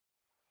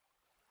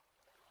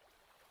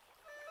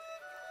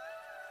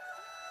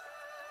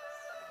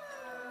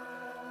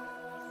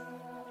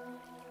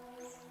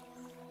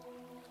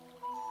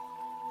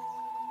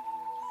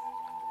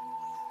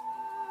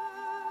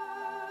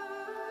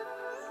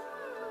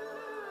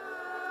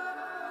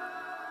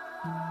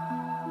So,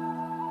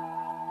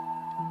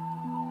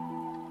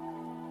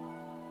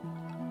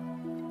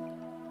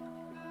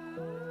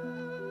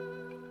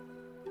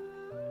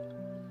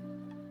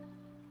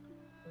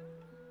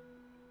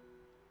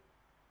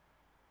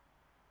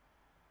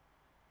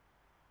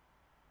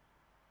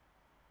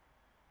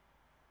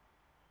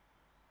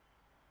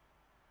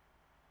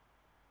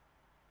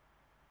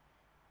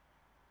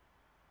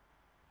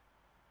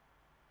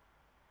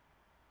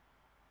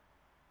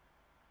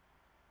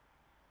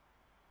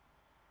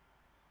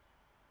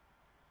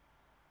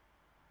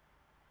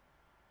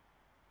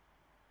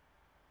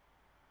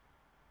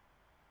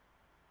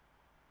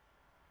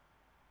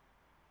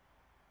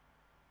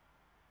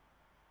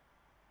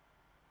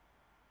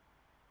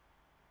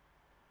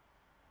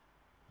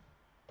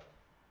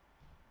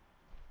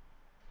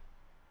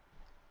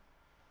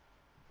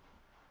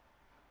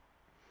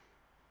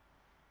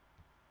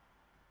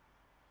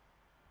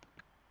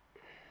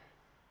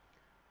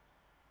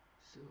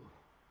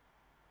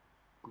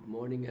 good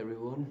morning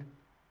everyone,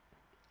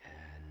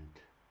 and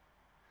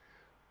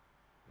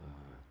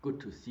good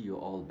to see you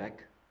all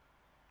back.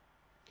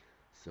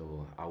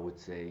 So I would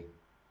say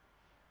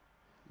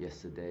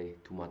yesterday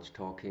too much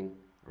talking.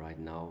 Right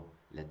now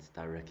let's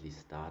directly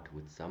start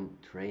with some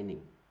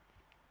training.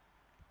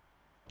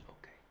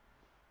 Okay.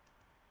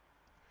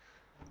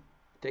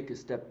 Take a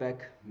step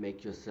back,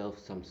 make yourself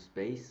some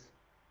space,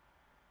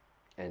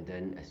 and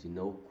then, as you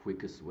know,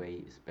 quickest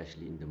way,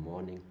 especially in the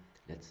morning,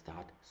 let's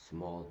start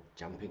small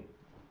jumping.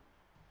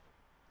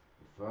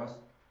 First,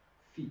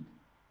 feet.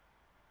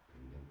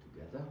 Bring them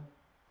together.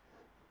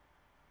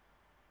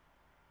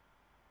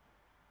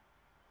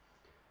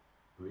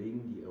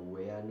 Bring the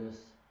awareness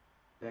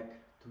back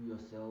to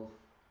yourself.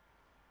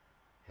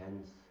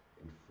 Hands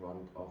in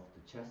front of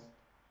the chest.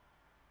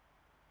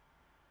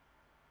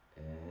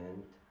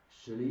 And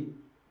Shri.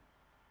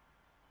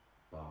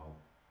 Bow.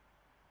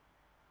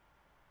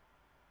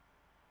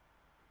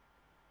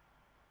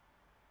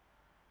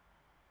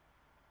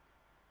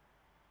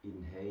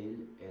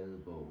 Inhale,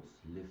 elbows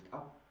lift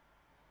up.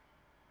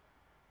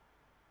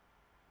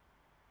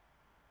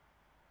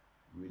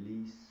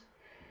 Release.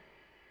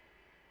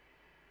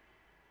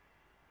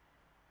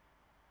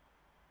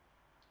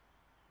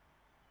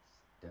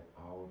 Step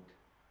out.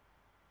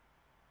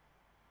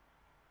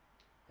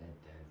 And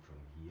then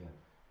from here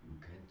you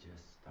can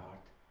just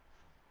start.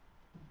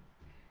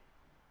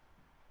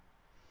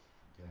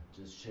 Yeah,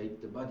 just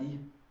shake the body.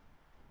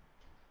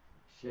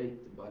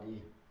 Shake the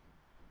body.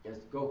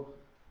 Just go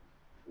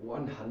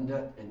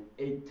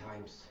 108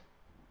 times.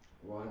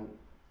 1,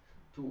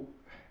 2,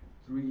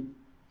 3,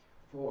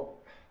 4,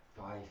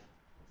 5,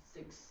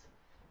 6,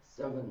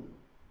 7,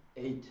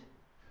 8,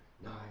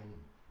 9,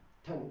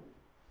 10.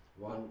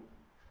 1,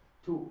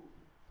 2,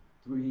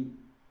 3,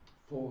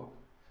 4,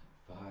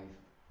 5,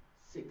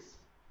 6,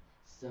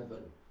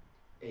 7,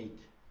 8,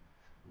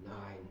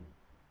 9,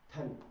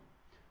 10.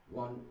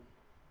 1,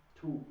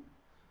 2,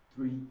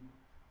 3,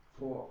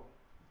 4,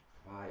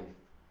 5,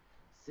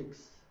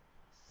 6,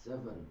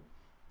 7,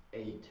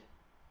 8,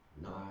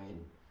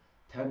 9,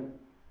 10.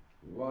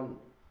 1,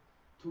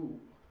 2,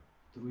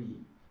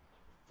 3,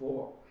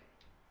 4,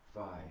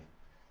 5,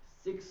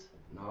 6.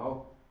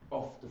 Now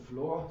off the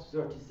floor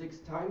 36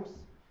 times.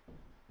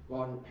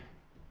 1,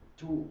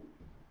 2,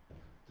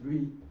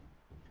 3,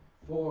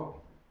 4,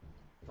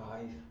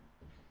 5,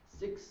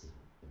 6,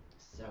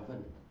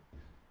 7,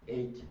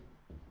 8,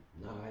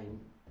 9,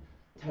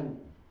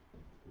 10.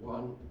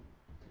 1,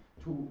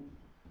 2,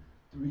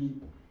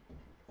 3,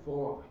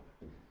 4,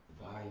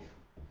 5,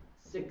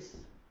 6,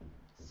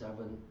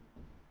 7,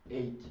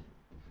 8,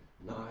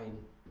 9,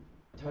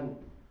 10.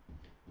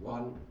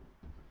 1,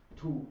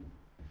 2,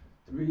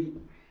 3,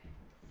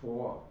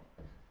 4,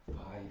 5,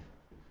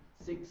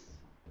 6,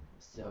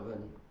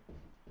 7,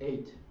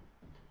 8,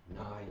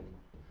 9,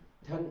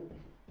 10.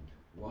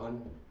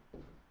 1,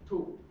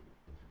 2,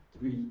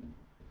 3,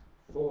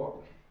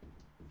 4,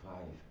 5,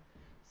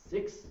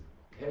 6.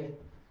 Okay,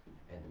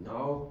 and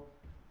now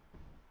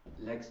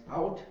legs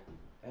out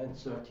and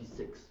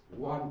 36.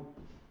 1,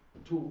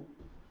 2,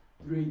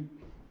 3,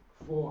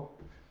 4,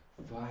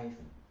 5,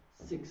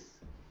 6,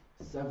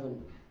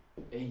 7,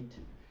 8,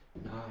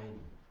 9,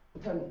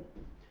 10.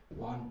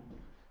 1,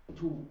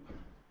 2,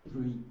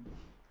 3,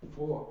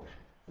 4,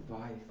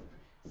 5,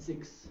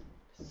 6,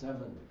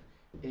 7,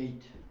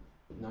 8,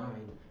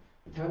 9,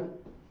 10.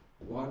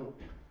 1,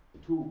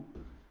 2,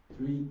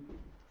 3,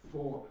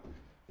 4,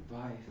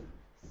 5,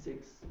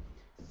 6,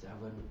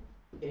 7,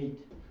 8,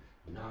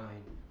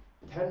 9,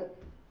 10.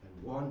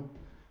 And 1,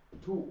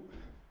 2,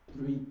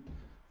 3,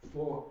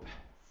 4,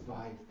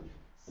 5,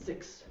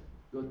 6.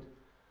 Good.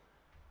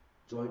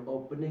 Joint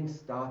opening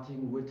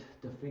starting with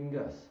the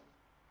fingers.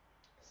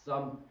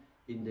 Thumb,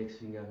 index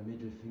finger,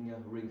 middle finger,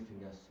 ring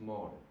finger,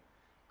 small,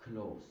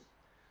 close.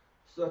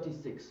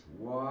 36.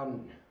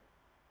 1,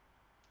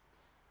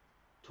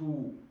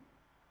 2,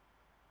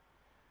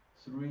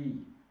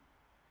 3,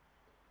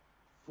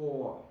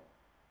 4,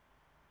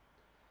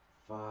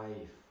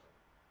 5,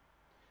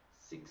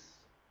 6,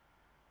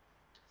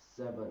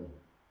 7,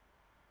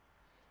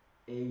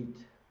 8,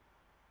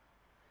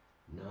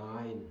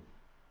 9,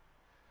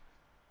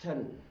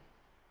 10.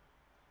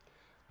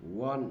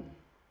 1,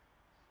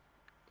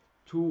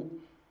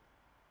 2,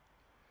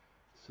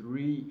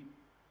 3,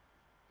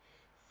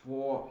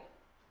 4,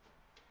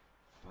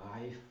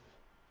 5,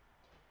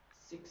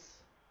 6,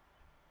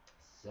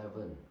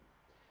 7,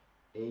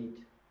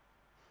 8,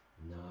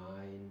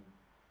 9,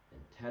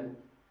 and 10.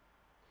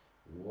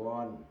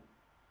 1,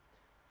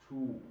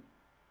 2,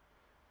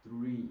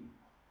 3,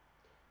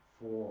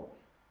 4,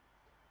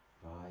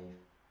 5,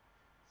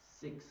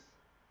 6,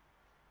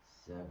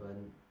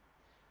 7,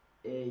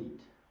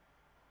 8,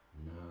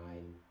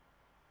 9,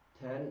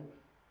 10.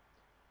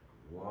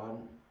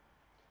 1,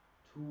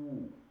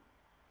 2,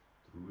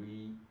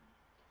 3,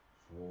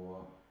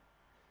 4,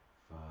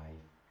 5,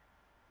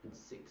 and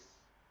 6.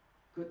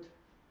 Good.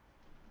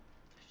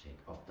 Shake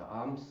off the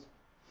arms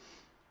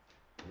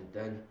and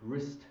then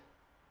wrist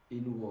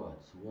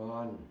inwards.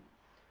 1,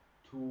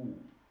 2,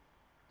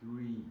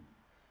 3,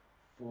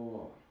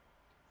 4,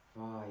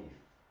 5,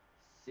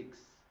 6,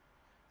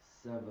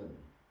 7,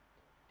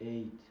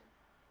 8,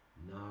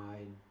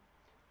 9,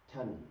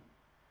 10.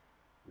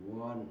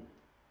 1,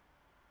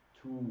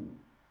 2,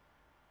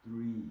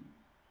 3,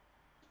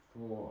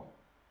 4,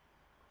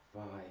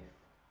 5,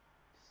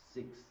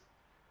 6,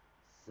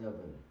 7,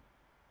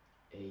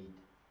 8,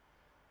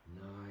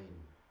 9,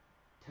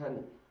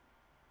 10.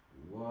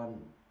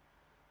 1,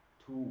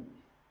 2,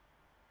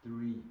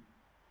 3,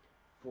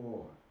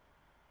 4,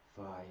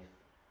 5,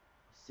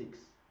 6,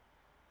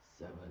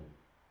 7,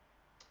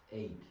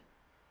 8,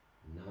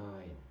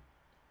 9,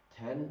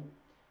 10.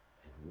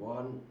 And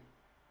 1,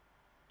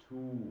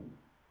 2,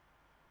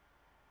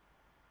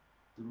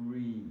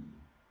 3,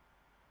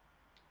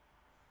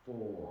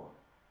 4,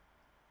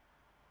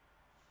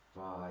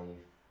 5,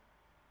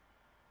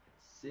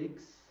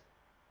 6,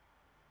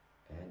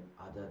 and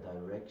other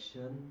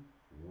direction.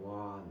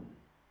 1,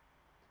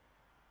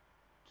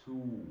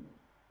 2,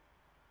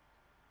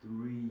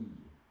 3,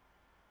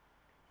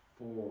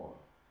 4,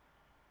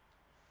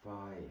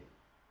 5,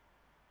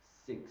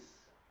 6,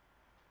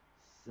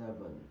 7,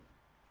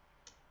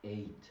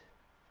 8,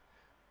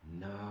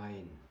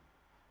 9,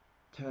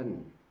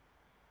 10.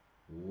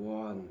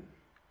 1,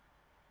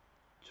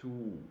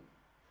 2,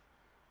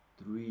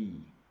 3,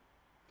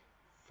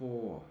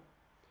 4,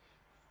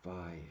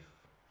 5,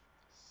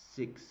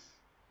 6,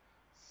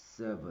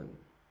 7,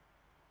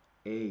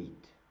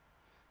 8,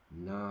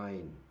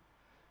 9,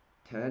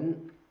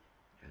 10.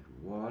 And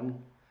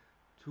 1,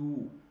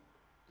 2,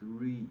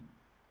 3,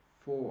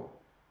 4,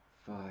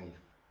 5,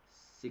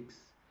 6,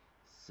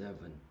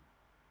 7,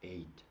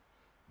 8,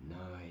 9,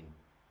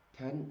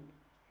 10.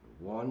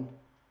 1,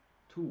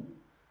 2,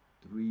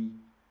 3,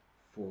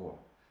 4,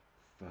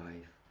 5,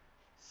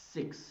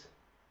 6.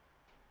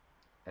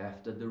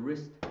 After the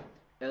wrist,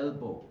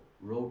 elbow,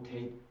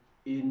 rotate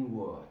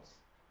inwards.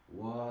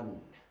 1,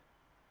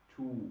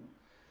 2,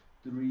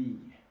 3,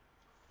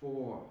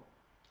 4,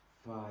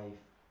 5,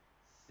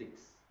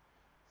 6,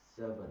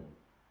 7,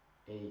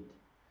 8,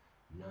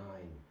 9,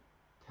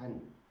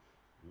 10.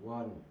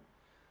 1,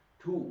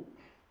 2,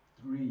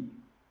 3,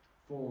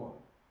 4,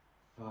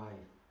 5,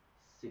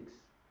 6,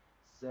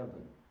 7,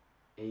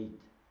 8,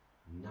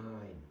 9,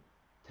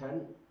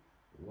 10.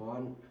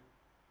 1,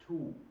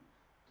 2,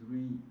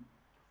 3,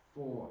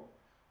 4,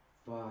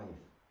 5,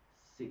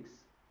 6,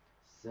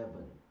 7,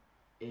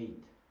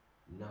 8,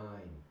 9,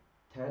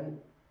 10.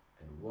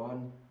 And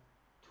 1,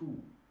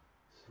 2,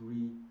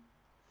 3,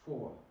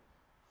 4,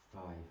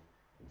 5,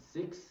 and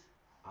 6.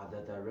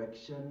 Other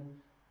direction.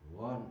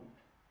 1,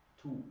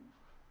 2,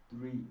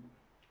 3,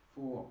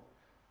 4,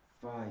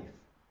 5,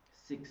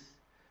 6,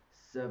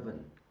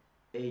 7,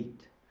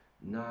 8,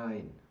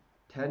 9,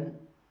 10.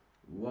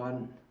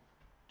 1,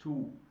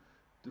 2,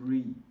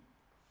 3,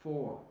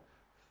 4,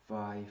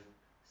 5,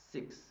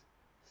 6,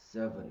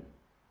 7,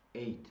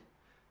 8,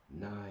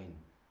 9,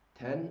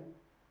 10.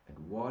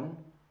 And 1,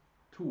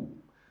 2,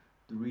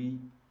 3,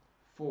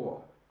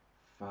 4,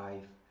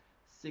 5,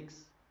 6,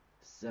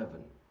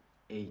 7,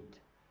 8,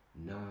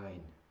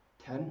 9,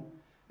 10.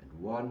 And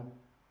 1,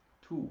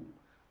 2,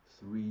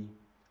 3,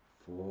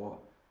 4,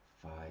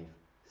 5,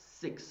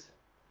 6.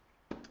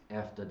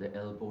 After the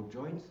elbow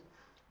joints,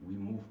 we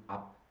move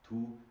up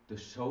to the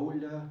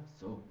shoulder.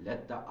 So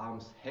let the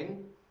arms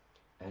hang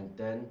and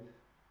then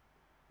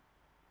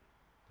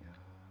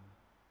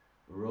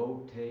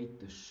rotate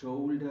the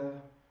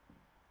shoulder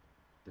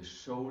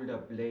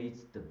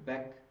blades, the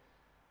back.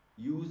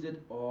 Use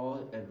it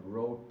all and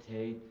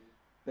rotate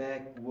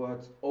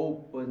backwards.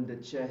 Open the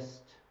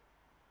chest,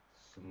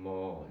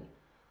 small.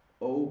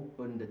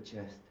 Open the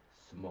chest,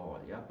 small.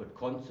 Yeah, but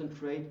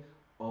concentrate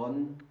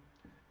on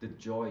the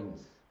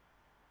joints,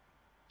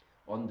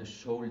 on the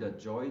shoulder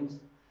joints.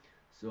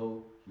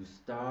 So you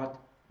start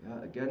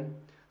again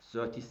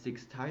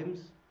 36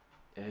 times,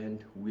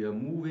 and we are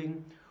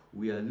moving,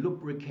 we are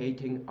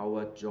lubricating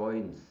our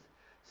joints.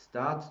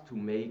 Start to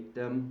make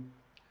them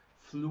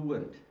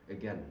fluent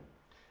again.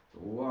 So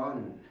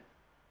 1,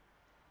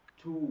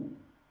 2,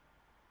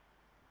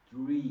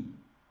 3,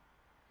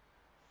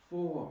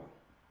 4,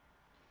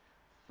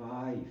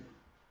 5,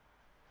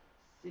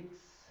 6,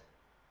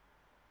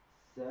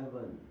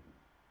 7,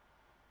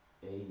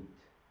 8,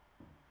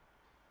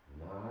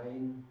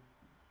 9,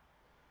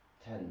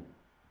 10.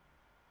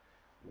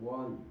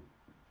 1,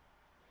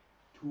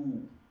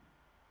 2,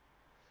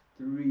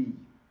 3,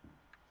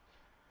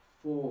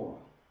 4,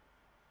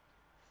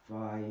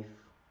 5,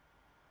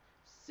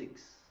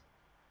 6,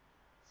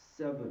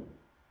 7,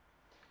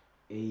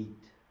 8,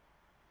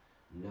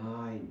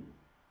 9,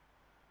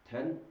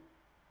 10.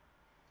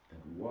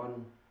 And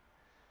 1,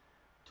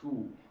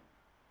 2,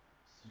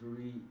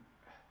 3,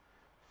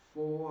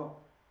 4,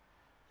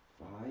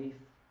 5,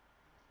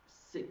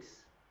 6,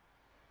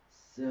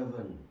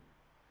 7,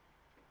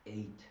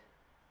 8,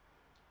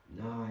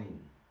 9,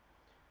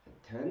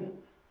 and 10.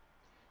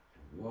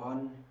 And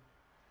 1,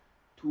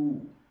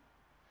 2,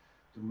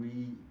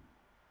 3,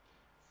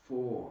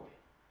 4,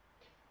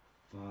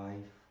 5,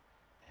 and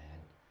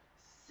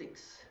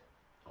 6.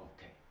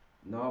 Okay,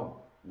 now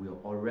we are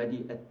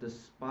already at the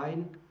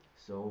spine,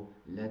 so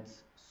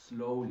let's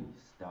slowly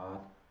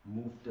start.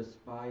 Move the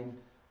spine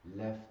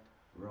left,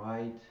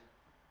 right.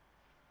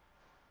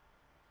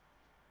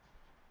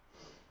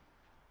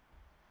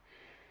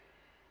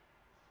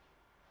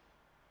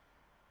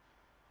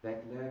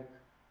 Back leg,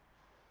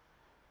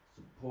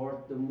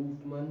 support the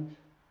movement.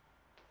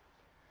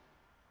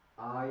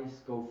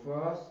 Eyes go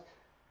first,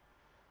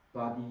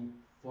 body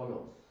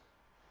follows.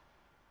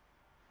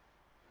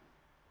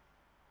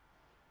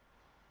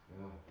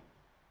 Yeah.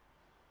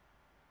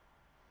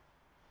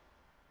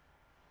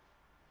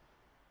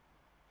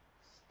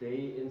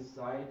 Stay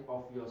inside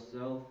of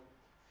yourself,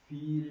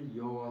 feel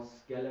your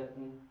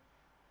skeleton,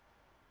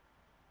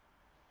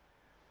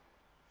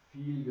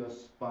 feel your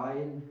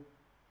spine.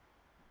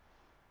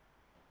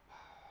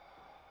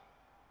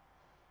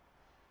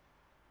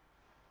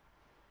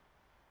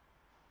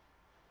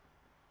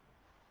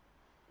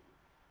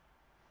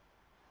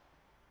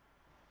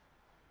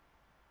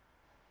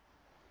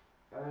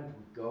 And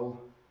we go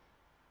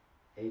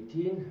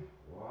 18.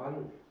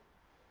 1,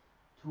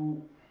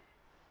 2,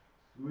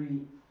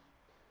 3,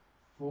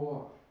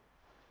 4,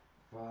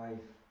 5,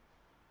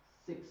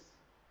 6,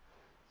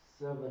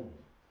 7,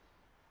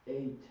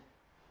 8,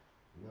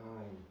 9,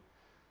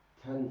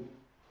 10.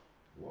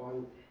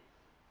 1,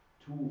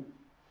 2,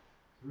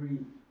 3,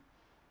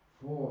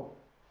 4,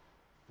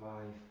 5,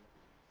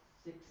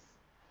 6,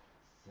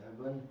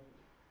 7,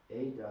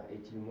 8,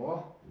 18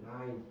 more.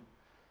 9,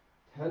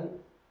 10.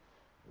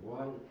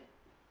 1,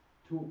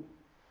 2,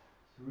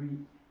 3,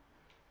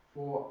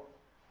 4,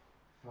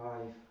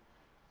 5,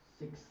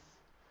 6,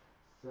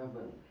 7,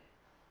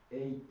 8,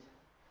 9,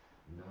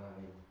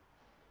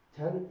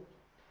 10. And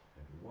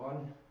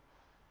 1,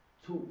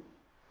 2,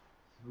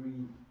 3,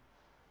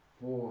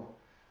 4,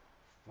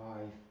 5,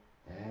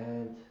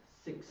 and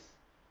 6.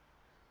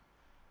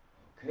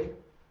 Okay.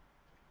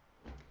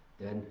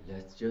 Then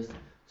let's just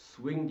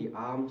swing the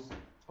arms,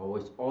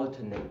 always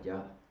alternate,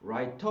 yeah?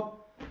 Right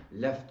top,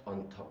 left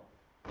on top.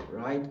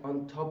 Right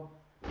on top,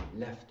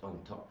 left on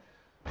top.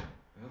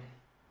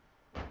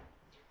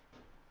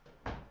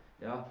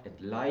 Yeah,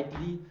 and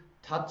lightly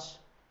touch.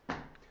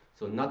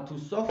 So not too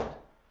soft.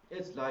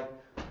 It's like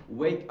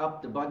wake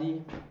up the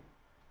body.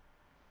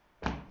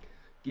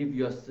 Give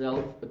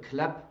yourself a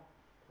clap.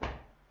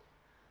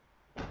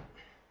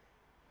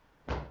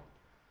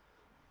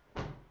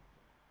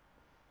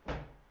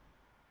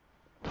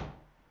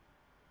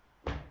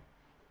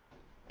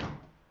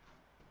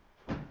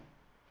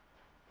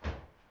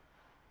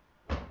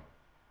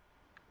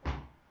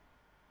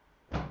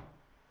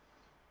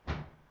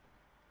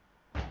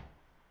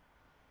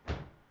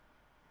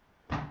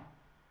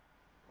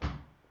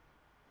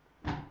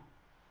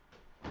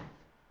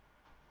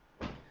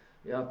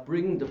 Yeah,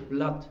 bring the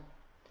blood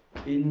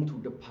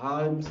into the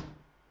palms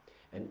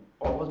and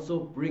also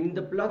bring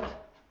the blood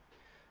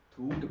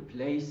to the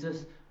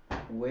places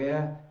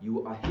where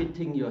you are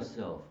hitting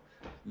yourself.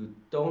 You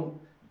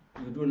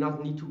do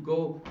not need to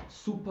go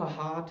super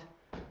hard,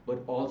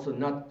 but also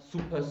not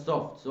super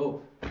soft.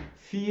 So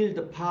feel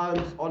the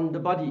palms on the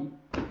body.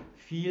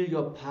 Feel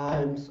your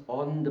palms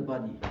on the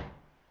body.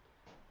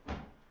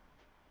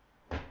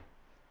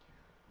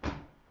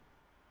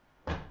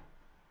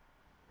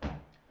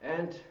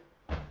 And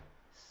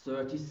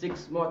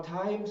 36 more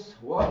times.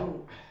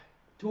 1,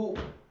 2,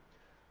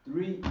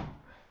 3,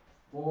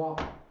 4,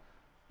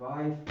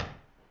 5,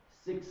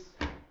 6,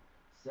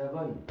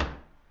 7,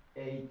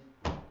 8,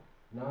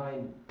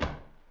 9,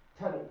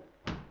 10.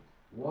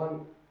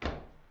 1,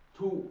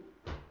 2,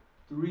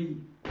 3,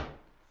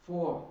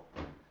 4,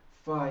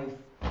 5,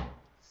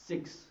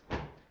 6,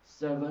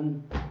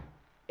 7,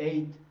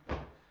 8,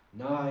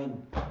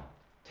 9,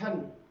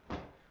 10.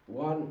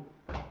 1,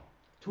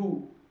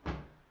 2,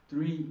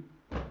 3,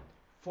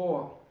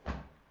 4,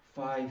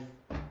 5,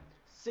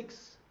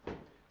 6,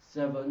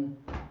 7,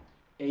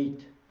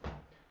 8,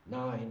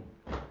 9,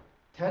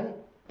 10.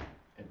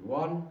 And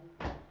 1,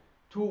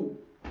 2,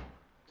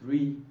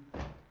 3,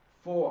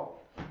 4,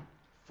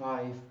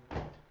 5,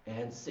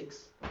 and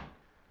 6.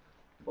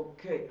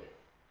 Okay,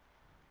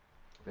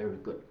 very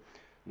good.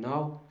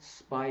 Now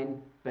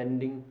spine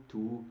bending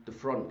to the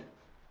front.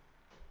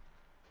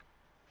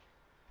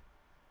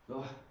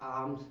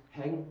 Arms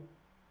hang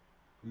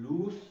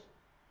loose.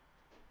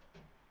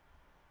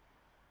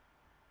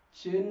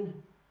 Chin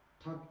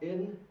tuck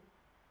in.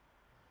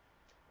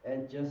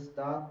 And just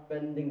start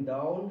bending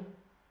down.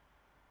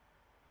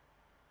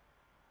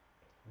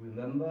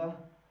 Remember,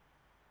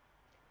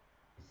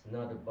 it's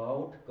not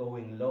about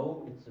going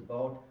low, it's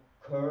about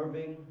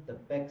curving the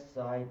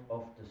backside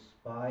of the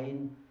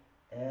spine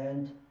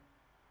and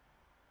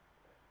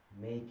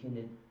making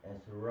it as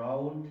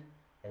round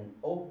and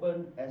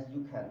open as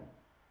you can.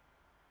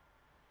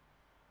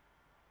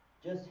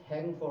 Just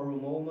hang for a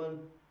moment.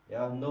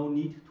 No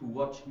need to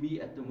watch me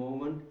at the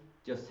moment.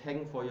 Just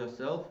hang for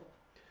yourself.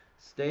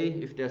 Stay.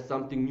 If there's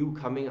something new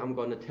coming, I'm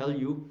gonna tell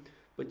you,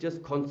 but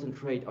just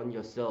concentrate on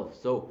yourself.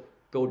 So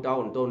go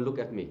down, don't look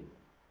at me.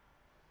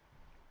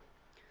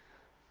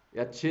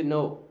 Chin,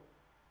 no.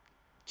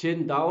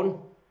 Chin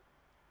down.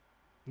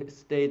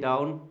 Stay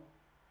down.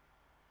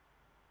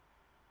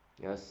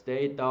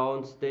 Stay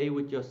down, stay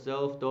with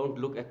yourself. Don't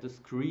look at the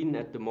screen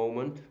at the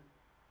moment.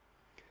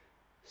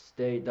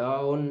 Stay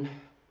down.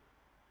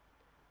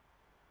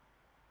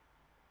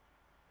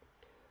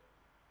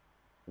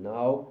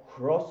 Now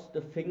cross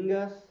the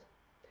fingers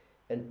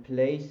and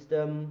place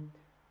them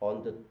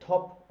on the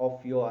top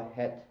of your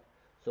head.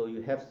 So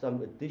you have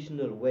some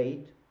additional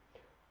weight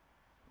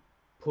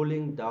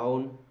pulling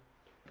down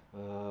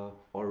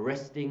or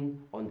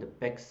resting on the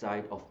back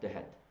side of the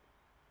head.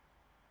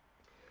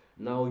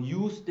 Now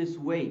use this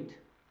weight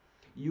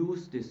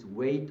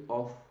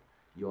of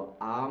your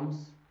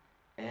arms,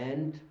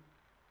 and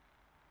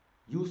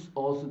use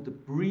also the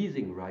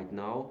breathing right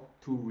now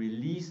to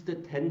release the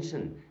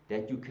tension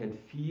that you can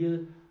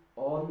feel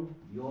on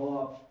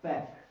your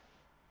back.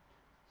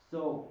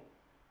 So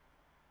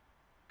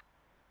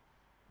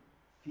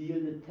feel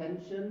the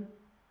tension,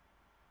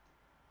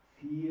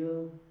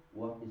 feel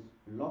what is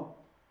blocked,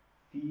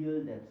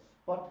 feel that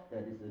spot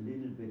that is a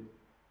little bit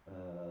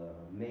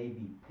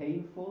maybe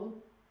painful.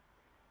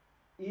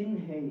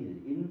 Inhale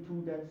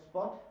into that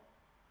spot.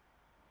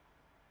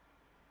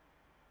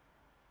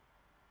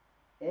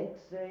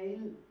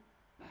 Exhale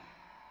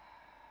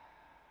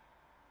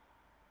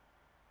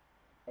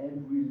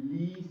and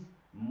release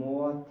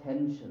more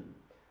tension.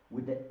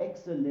 With the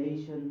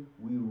exhalation,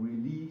 we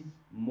release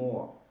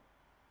more.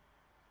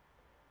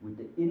 With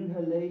the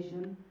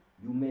inhalation,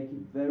 you make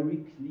it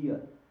very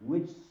clear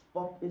which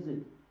spot is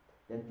it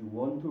that you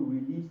want to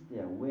release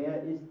there.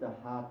 Where is the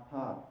hard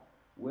part?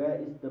 Where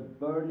is the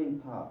burning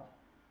part?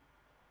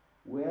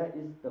 Where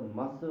is the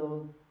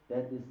muscle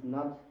that is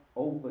not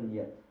open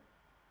yet?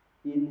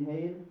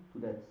 Inhale to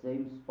that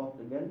same spot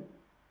again.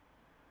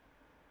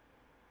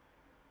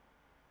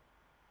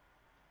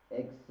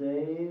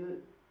 Exhale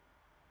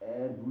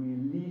and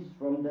release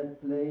from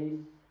that place.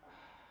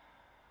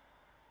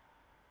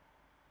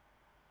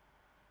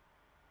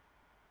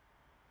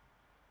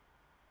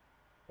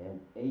 And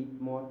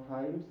 8 more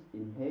times.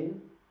 Inhale.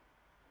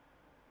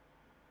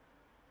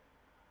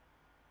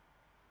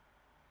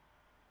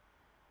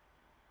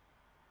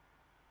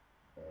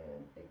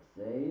 And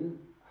exhale.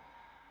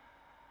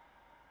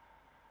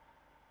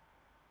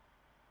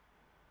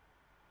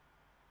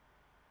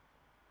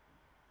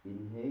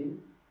 Inhale.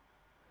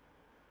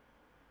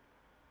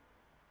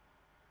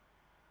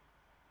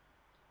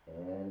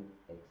 And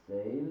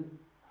exhale.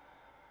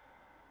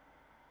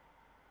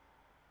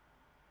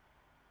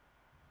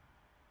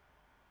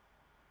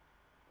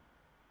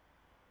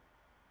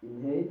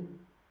 Inhale.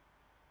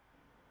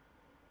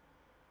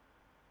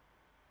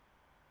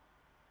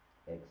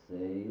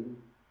 Exhale.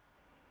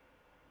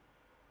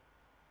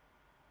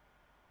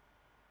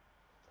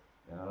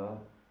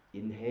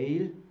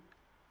 Inhale.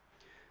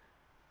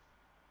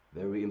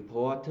 Very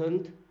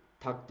important.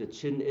 Tuck the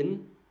chin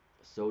in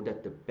so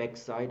that the back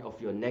side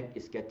of your neck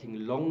is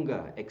getting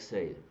longer.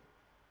 Exhale.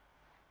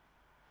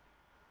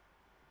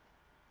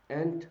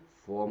 And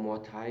 4 more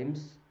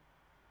times.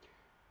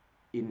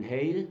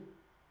 Inhale.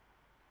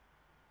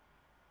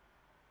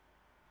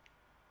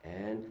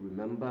 And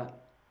remember,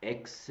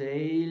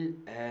 exhale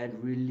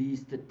and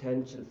release the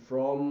tension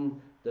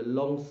from the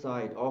long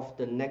side of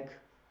the neck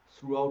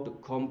throughout the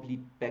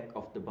complete back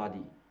of the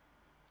body.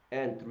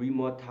 And 3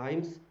 more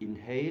times.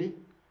 Inhale.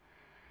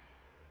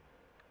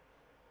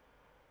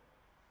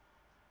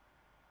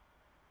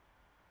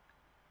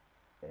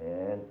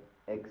 And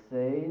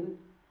exhale.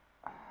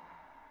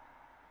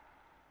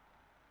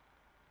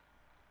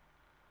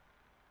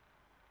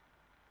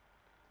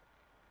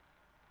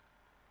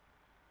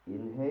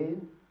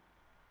 Inhale.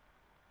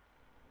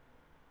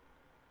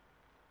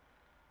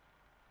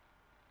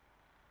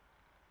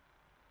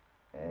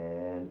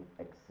 And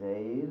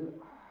exhale.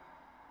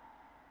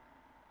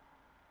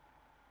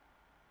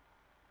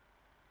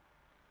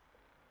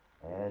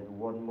 And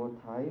 1 more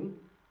time.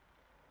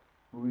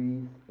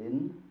 Breathe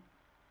in.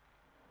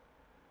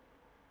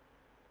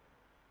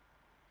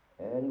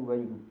 And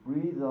when you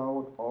breathe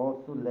out,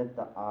 also let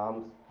the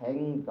arms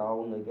hang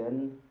down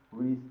again.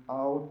 Breathe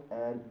out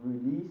and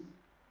release.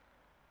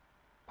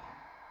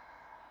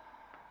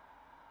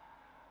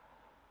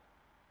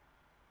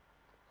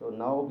 So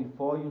now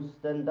before you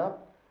stand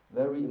up,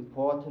 very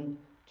important,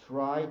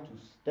 try to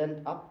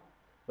stand up,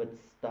 but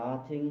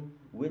starting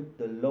with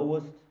the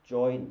lowest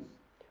joints.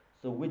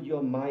 So with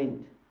your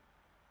mind,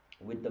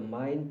 with the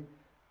mind,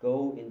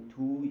 go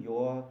into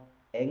your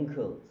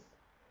ankles.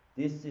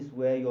 This is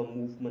where your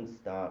movement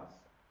starts.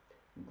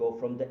 You go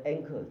from the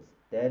ankles,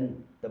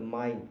 then the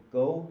mind,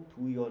 go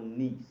to your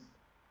knees.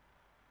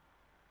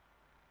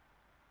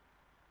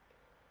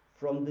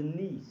 From the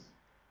knees,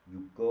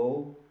 you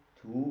go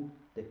to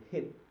the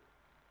hip.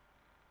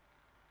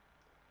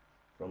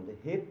 From the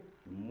hip,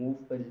 you move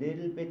a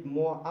little bit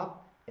more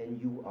up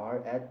and you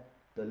are at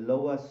the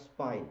lower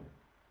spine.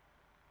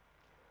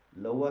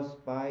 Lower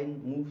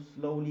spine, move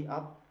slowly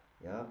up,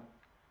 yeah.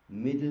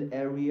 Middle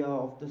area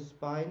of the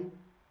spine,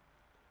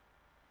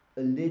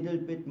 a little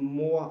bit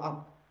more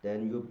up,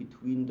 then you're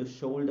between the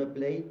shoulder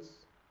blades.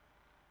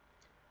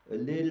 A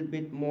little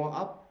bit more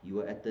up,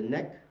 you are at the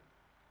neck.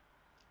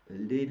 A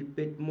little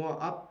bit more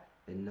up,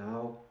 and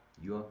now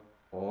you're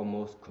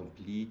almost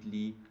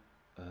completely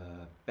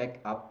back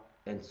up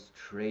and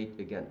straight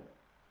again.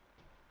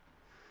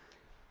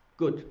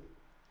 Good.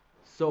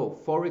 So,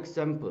 for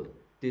example,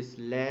 this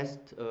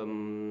last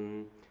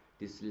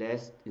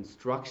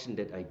instruction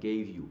that I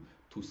gave you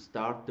to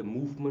start the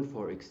movement,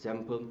 for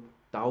example,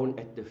 down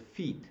at the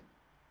feet.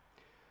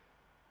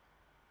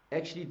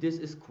 Actually, this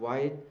is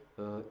quite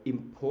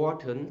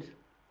important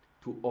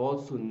to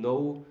also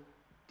know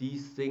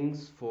these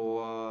things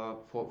for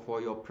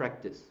your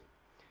practice.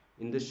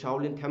 In the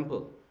Shaolin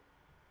Temple,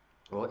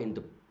 or in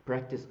the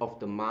practice of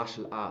the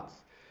martial arts,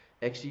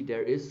 actually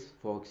there is,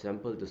 for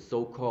example, the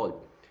so-called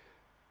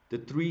the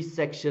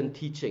three-section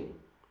teaching.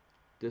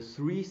 The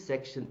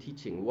three-section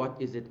teaching, what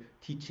is it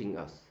teaching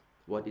us?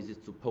 What is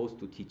it supposed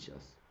to teach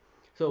us?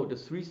 So the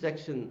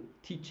three-section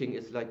teaching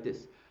is like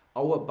this.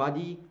 Our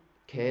body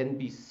can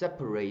be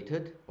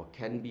separated or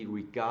can be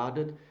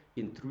regarded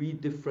in three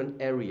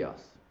different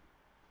areas.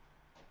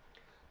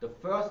 The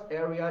first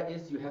area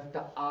is you have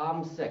the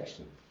arm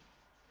section.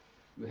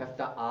 You have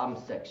the arm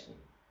section.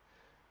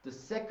 The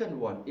second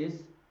one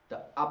is the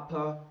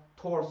upper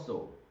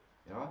torso.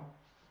 Yeah?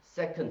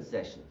 Second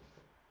section.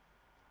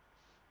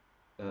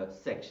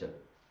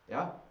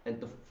 Yeah? And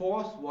the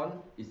fourth one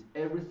is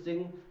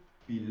everything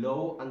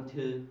below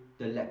until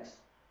the legs.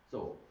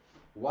 So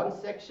one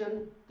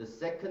section, the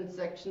second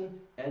section,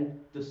 and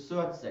the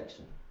third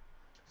section.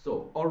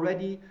 So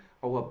already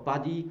our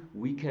body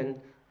we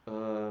can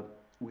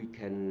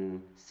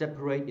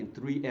separate in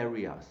three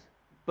areas.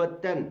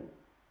 But then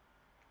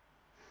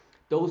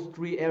those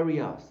three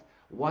areas,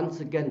 once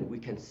again we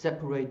can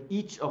separate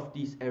each of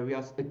these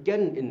areas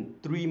again in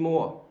three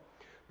more.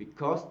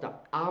 Because the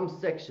arm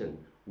section,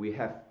 we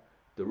have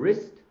the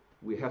wrist,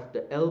 we have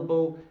the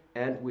elbow,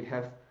 and we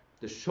have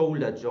the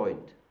shoulder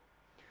joint.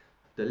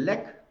 The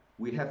leg,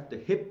 we have the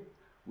hip,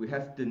 we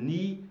have the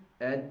knee,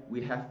 and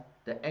we have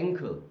the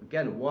ankle.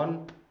 Again,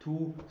 1,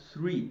 2,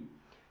 3.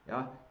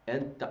 Yeah?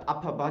 And the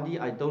upper body,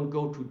 I don't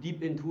go too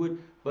deep into it,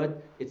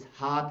 but it's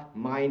heart,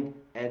 mind,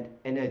 and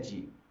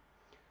energy.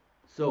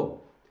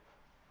 So,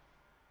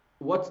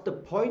 what's the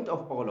point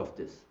of all of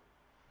this?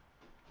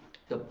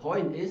 The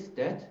point is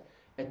that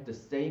at the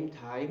same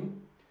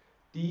time,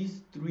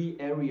 these three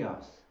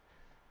areas,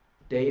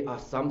 they are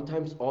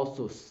sometimes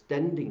also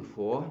standing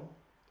for,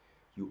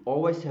 you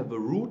always have a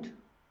root,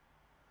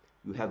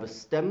 you have a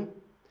stem,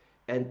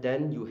 and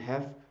then you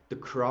have the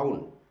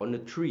crown on a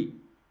tree.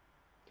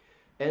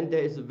 And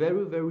there is a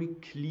very, very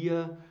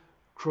clear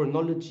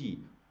chronology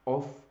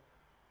of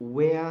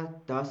where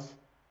does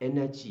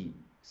energy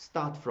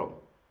start from.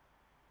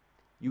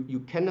 You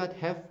cannot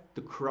have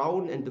the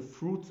crown and the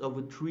fruits of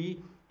a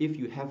tree if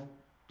you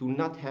do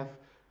not have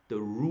the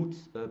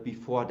roots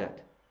before that.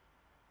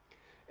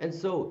 And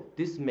so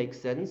this makes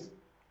sense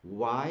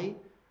why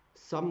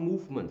some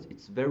movements,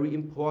 it's very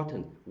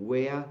important,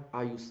 where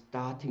are you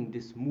starting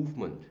this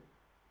movement?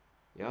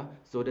 Yeah?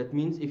 So that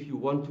means if you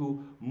want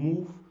to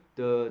move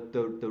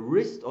the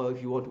wrist, or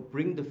if you want to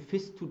bring the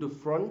fist to the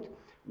front,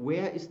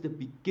 where is the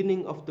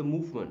beginning of the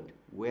movement?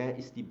 Where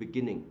is the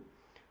beginning?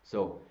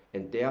 So,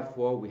 and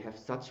therefore we have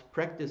such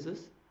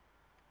practices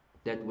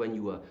that when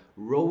you are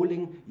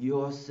rolling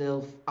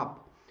yourself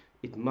up,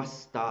 it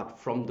must start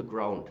from the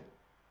ground.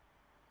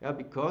 Yeah,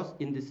 because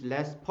in this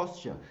last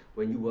posture,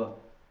 when you are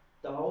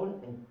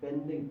down and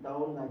bending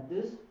down like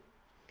this,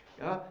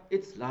 yeah,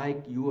 it's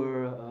like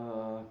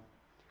you're,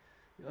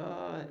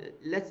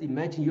 let's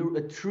imagine you're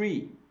a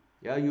tree.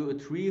 Yeah, you're a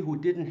tree who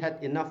didn't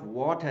have enough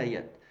water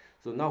yet.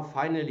 So now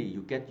finally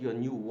you get your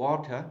new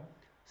water.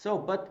 So,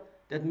 but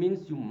that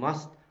means you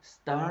must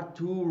start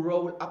to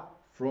roll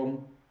up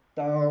from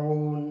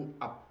down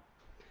up.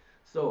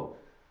 So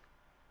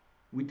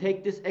we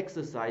take this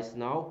exercise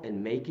now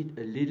and make it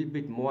a little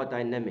bit more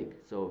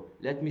dynamic. So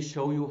let me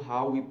show you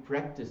how we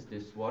practice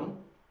this one.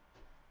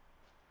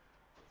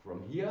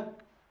 From here,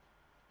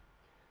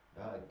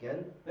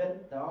 again, bend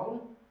down.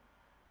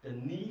 The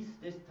knees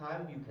this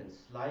time you can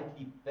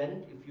slightly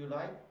bend if you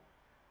like.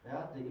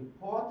 Yeah, the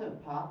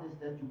important part is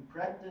that you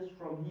practice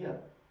from here.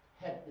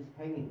 Head is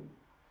hanging.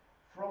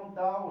 From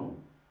down,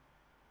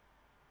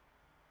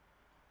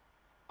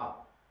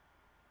 up.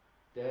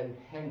 then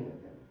hang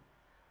again.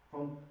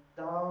 From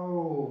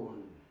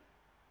down,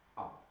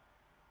 up,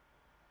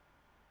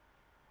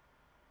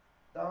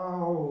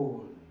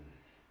 down,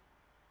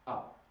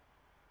 up,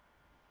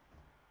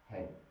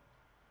 hang,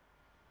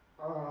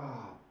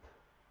 up.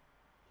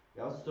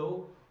 Yeah,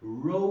 so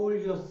roll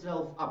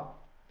yourself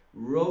up,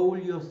 roll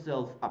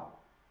yourself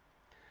up.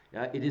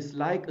 Yeah, it is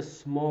like a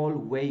small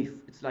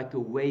wave. It's like a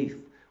wave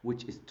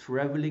which is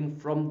traveling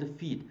from the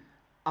feet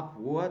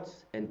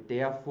upwards and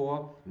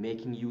therefore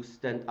making you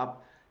stand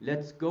up.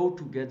 Let's go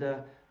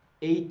together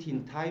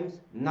 18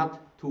 times,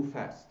 not too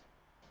fast.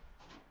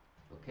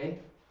 Okay?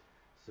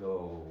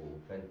 So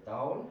bend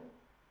down.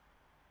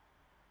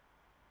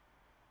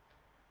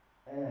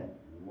 And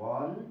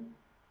 1.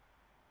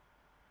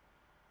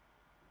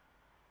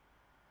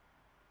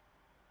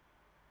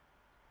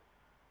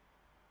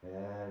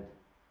 And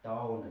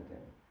down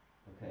again.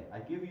 Okay, I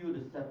give you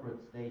the separate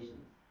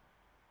stations.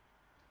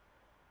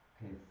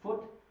 Okay,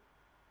 foot,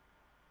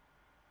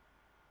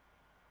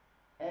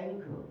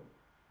 ankle,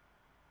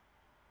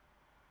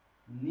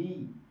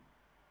 knee,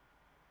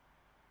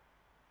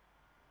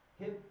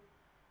 hip,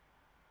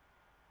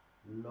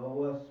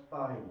 lower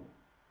spine,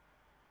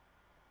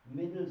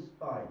 middle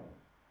spine,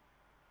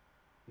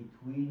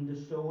 between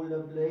the shoulder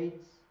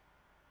blades,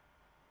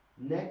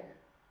 neck,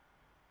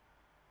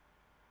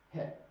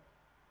 head,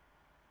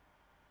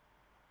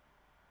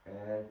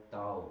 and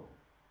down.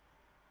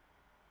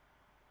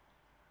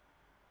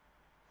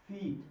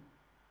 Feet,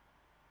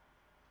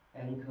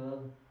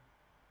 ankle,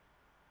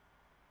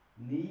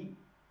 knee,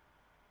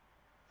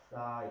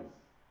 thighs,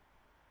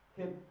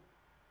 hip,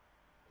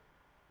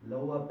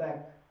 lower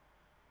back,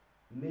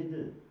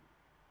 middle,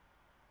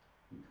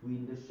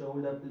 between the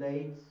shoulder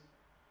blades,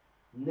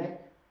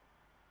 neck,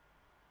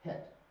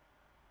 head,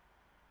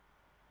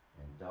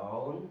 and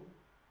down.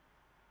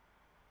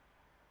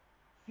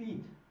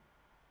 Feet,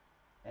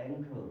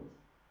 ankles,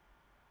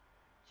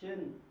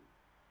 chin,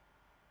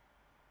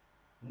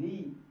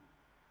 knee,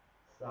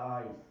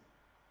 thighs,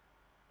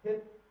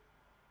 hip,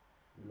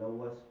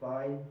 lower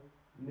spine,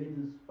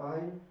 middle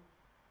spine,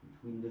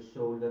 between the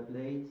shoulder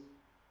blades,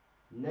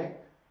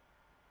 neck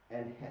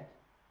and head.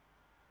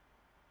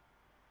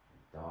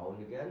 Down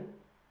again.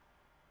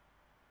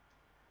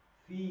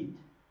 Feet,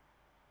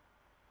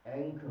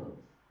 ankles,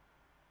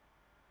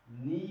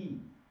 knee,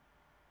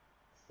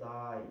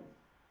 thighs,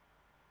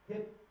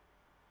 hip,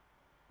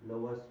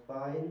 lower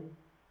spine,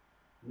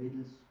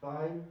 middle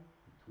spine,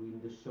 between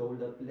the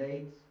shoulder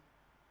blades,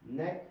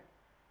 neck,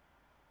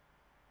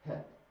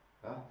 head.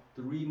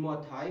 3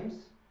 more times.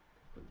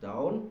 Go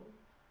down.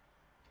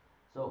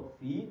 So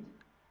feet,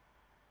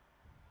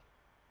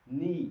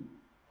 knee,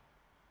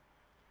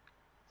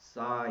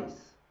 thighs,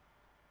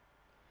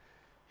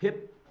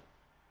 hip,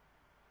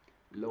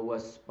 lower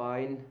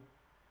spine,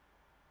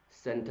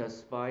 center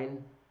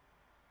spine,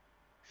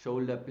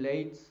 shoulder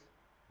blades,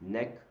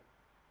 neck,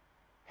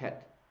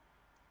 head.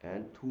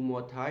 And 2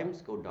 more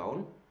times. Go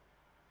down.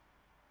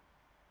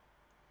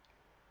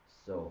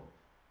 So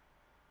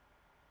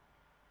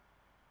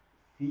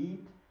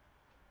feet,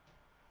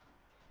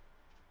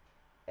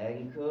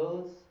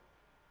 ankles,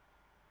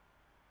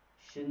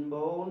 shin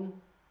bone,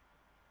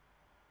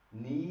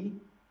 knee,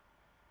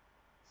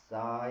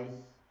 thighs,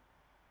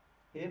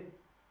 hip,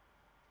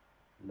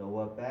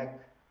 lower back,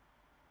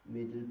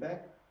 middle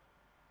back,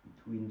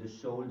 between the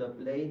shoulder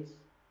blades,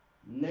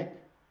 neck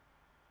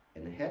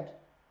and head.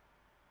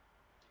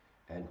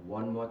 And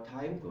 1 more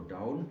time. Go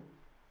down.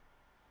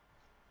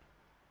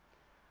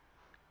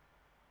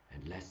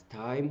 And last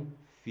time.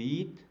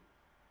 Feet,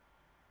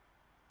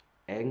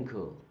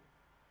 ankle,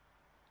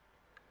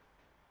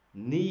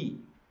 knee,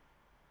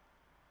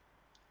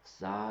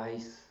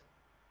 thighs,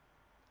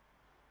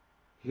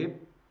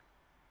 hip,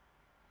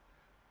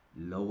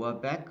 lower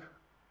back,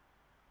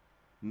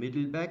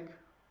 middle back,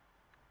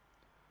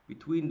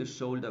 between the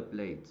shoulder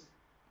blades,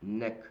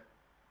 neck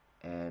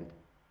and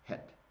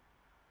head.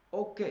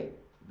 Okay,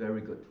 very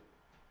good.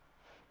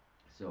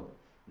 So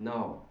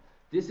now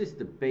this is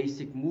the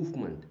basic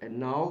movement, and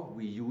now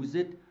we use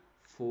it.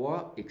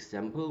 For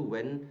example,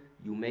 when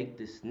you make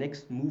this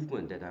next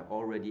movement that I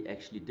already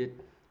actually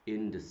did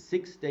in the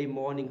 6-day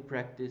morning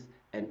practice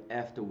and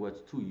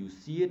afterwards too, you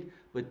see it,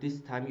 but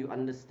this time you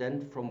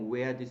understand from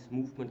where this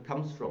movement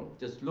comes from.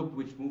 Just look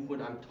which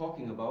movement I'm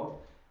talking about.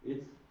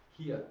 It's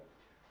here.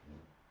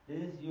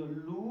 This you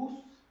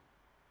loose,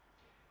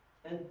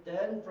 and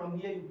then from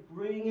here you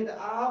bring it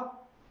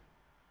up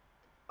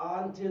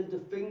until the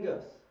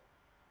fingers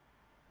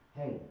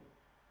hang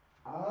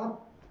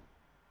up.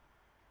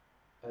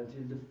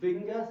 Until the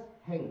fingers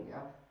hang,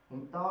 yeah.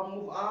 From down,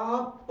 move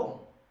up, boom,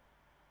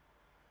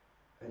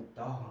 and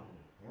down,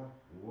 yeah.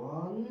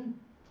 1.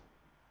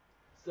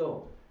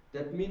 So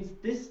that means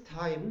this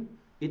time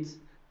it's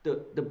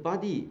the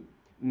body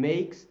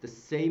makes the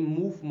same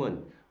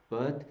movement,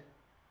 but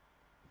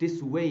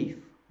this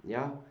wave,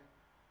 yeah.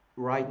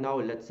 Right now,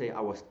 let's say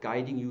I was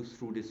guiding you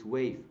through this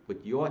wave,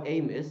 but your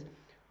aim is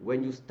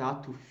when you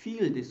start to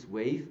feel this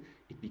wave,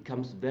 it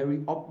becomes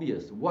very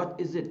obvious. What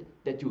is it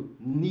that you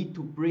need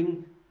to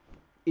bring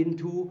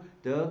into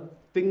the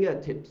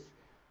fingertips.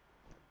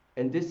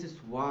 And this is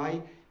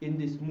why in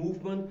this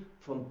movement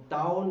from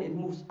down it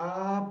moves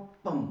up,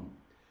 bum,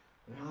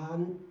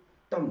 and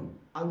thumb,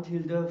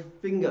 until the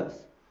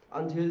fingers,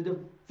 until the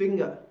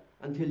finger,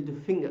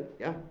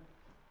 yeah.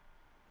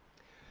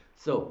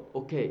 So,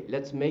 okay,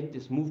 let's make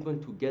this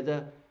movement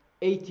together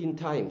 18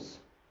 times.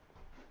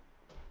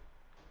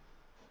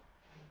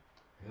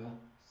 Yeah.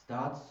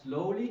 Start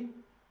slowly,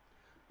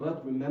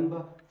 but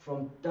remember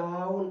from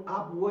down,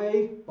 up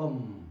wave,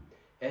 boom,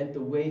 and the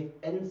wave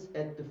ends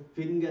at the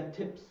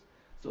fingertips.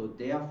 So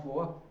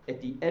therefore,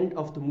 at the end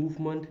of the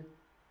movement,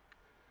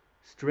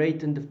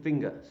 straighten the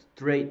finger,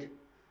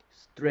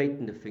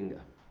 straighten the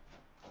finger.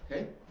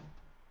 Okay?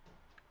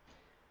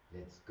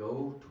 Let's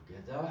go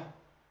together.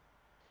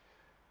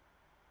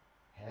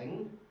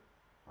 Hang,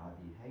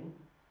 body hang.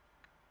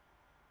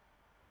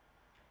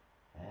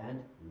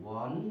 And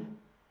 1.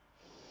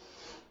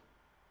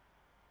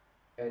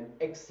 And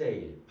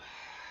exhale.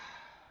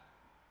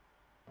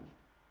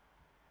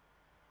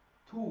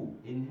 2,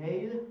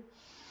 inhale.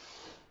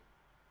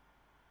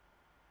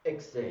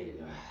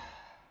 Exhale.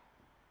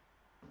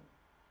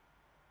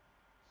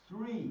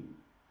 3.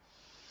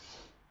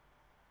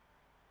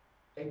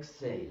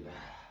 Exhale.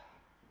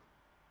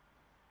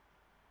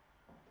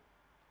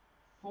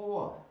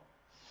 4.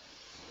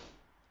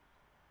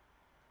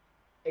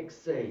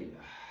 Exhale.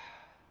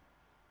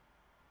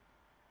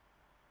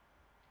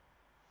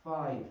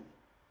 5.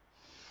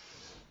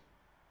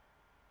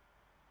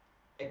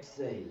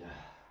 Exhale.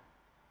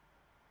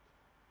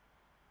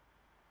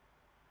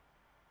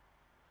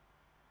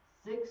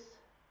 6.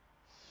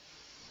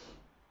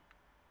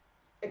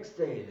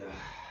 Exhale.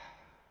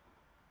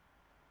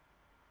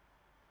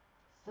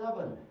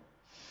 7.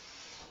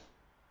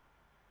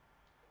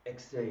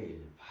 Exhale.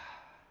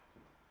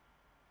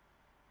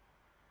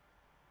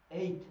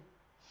 8.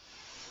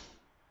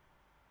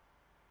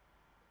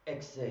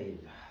 Exhale.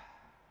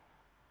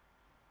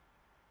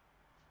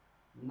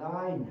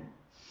 9.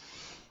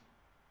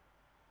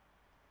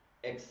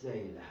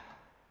 Exhale.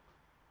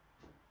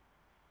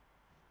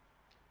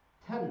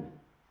 10.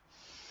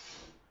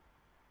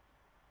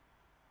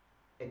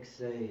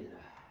 Exhale.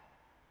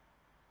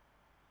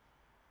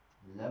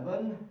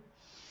 11.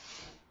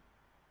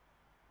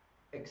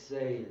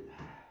 Exhale.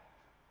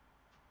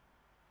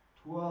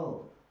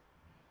 12.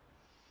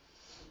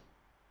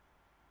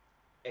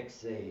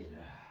 Exhale.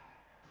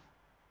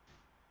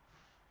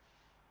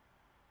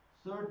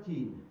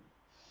 13.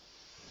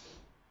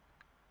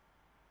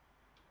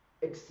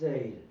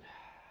 Exhale.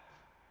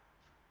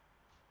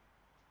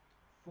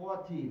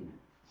 14.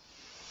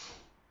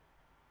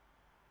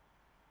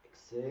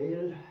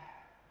 Exhale.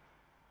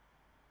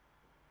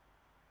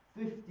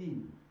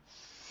 15.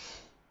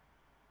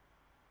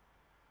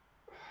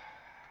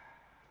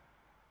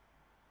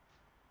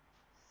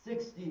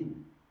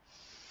 16.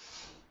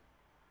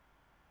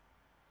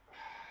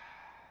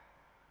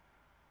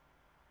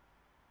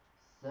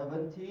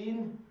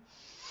 17.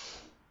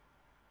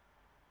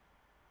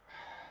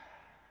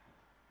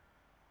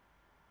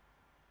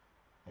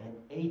 And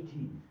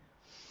 18.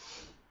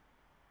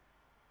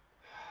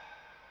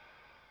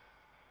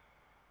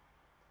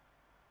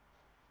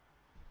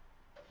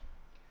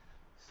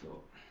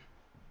 So,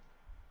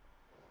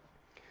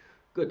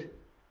 good.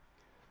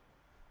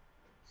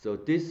 So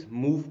this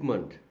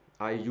movement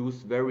I use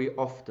very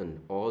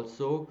often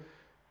also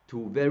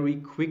to very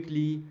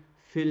quickly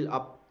fill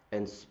up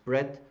and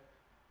spread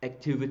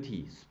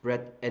activity,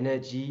 spread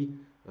energy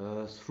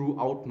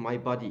throughout my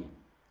body.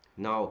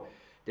 Now,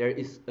 there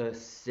is a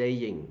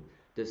saying.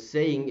 The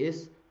saying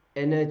is,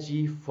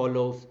 energy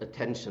follows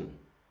attention.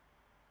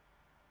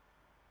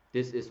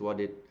 This is what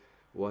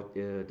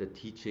the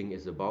teaching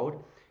is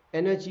about.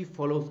 Energy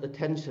follows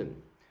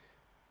attention.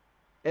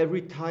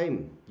 Every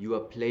time you are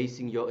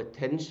placing your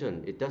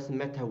attention, it doesn't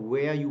matter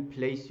where you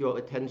place your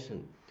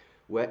attention.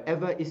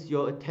 Wherever is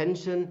your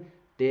attention,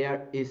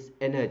 there is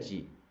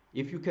energy.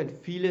 If you can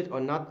feel it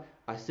or not,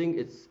 I think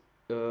it's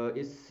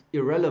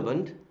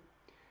irrelevant.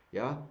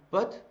 Yeah,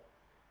 but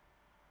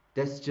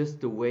that's just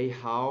the way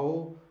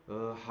how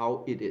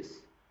it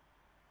is.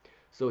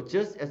 So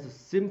just as a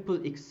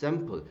simple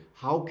example,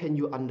 how can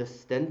you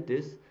understand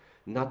this?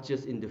 Not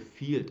just in the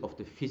field of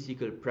the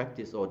physical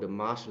practice or the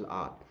martial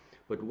art,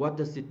 but what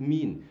does it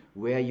mean?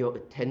 Where your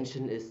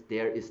attention is,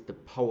 there is the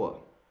power.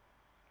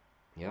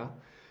 Yeah,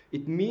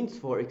 it means,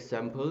 for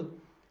example,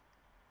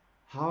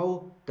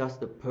 how does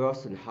the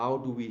person, how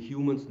do we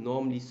humans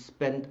normally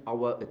spend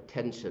our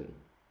attention?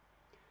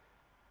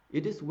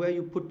 It is where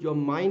you put your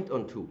mind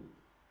onto.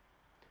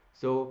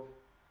 So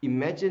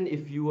imagine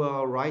if you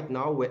are right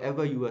now,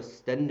 wherever you are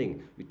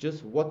standing, you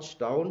just watch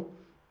down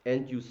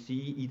and you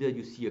see, either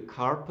you see a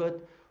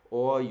carpet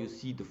or you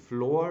see the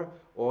floor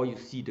or you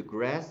see the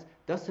grass.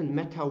 Doesn't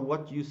matter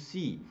what you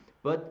see,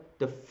 but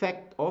the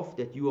fact of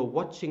that you are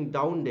watching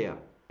down there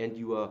and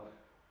you are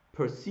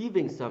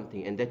perceiving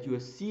something and that you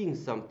are seeing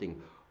something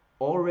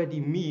already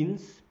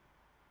means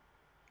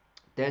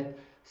that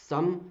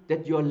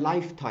your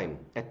lifetime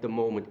at the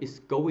moment is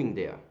going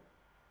there.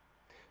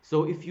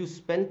 So if you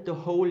spend the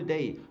whole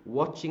day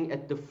watching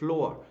at the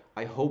floor,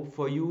 I hope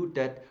for you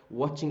that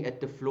watching at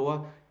the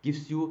floor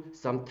gives you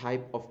some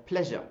type of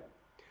pleasure.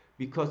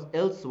 Because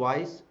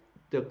elsewise,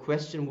 the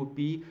question would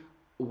be,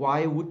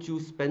 why would you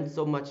spend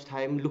so much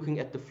time looking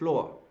at the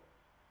floor?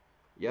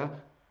 Yeah.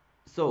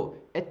 So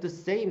at the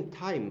same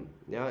time,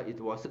 yeah, it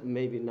was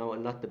maybe now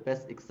not the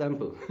best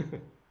example,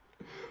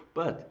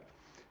 but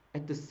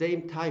at the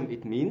same time,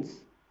 it means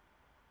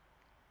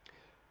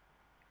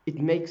it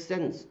makes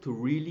sense to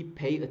really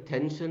pay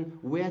attention.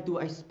 Where do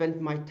I spend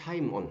my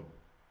time on?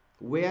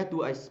 Where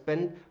do I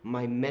spend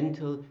my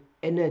mental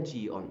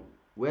energy on?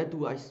 Where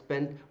do I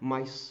spend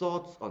my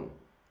thoughts on?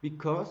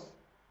 Because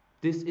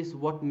this is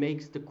what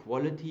makes the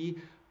quality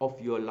of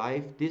your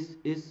life. This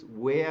is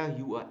where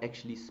you are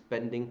actually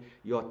spending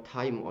your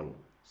time on.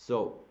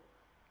 So,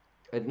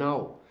 and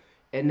now,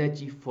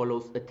 energy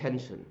follows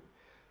attention.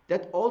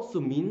 That also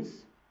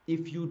means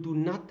if you do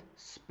not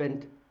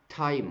spend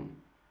time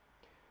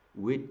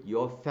with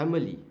your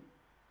family,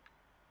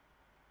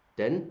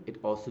 then it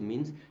also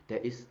means there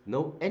is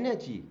no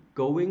energy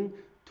going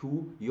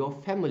to your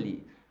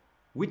family,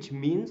 which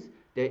means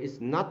there is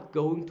not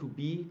going to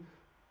be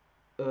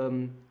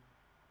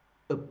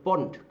a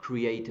bond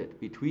created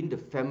between the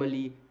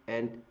family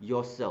and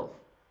yourself.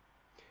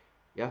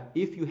 Yeah,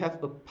 if you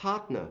have a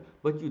partner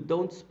but you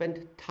don't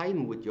spend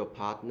time with your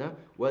partner,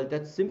 well,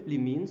 that simply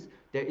means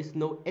there is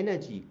no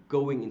energy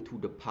going into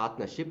the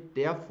partnership.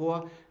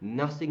 Therefore,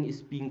 nothing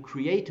is being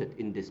created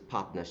in this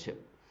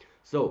partnership.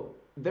 So,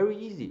 very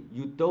easy.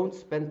 You don't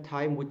spend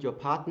time with your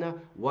partner,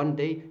 one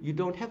day you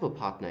don't have a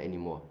partner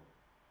anymore.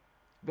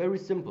 Very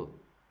simple.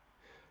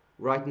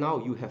 Right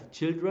now you have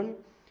children.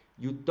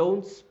 You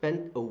don't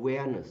spend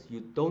awareness, you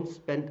don't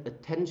spend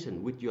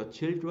attention with your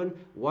children.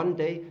 One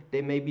day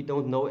they maybe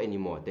don't know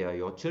anymore, they are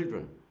your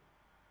children.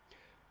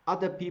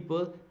 Other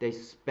people, they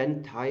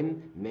spend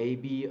time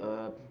maybe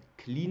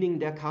cleaning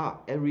their car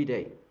every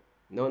day.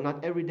 No,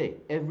 not every day,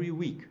 every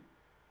week.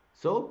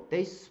 So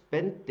they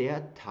spend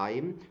their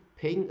time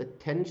paying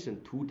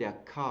attention to their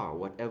car,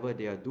 whatever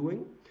they are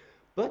doing,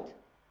 but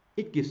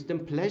it gives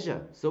them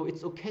pleasure. So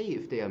it's okay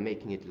if they are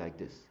making it like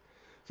this.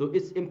 So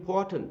it's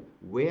important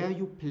where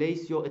you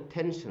place your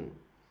attention.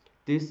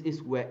 This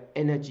is where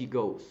energy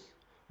goes.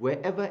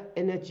 Wherever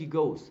energy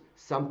goes,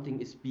 something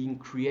is being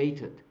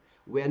created.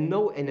 Where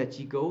no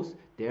energy goes,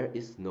 there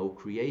is no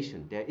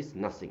creation. There is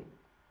nothing.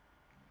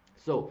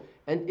 So,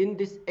 and in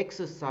this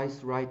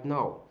exercise right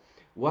now,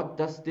 what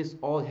does this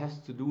all has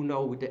to do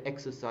now with the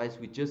exercise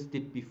we just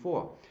did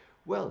before?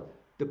 Well,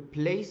 the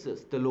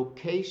places, the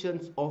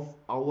locations of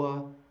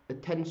our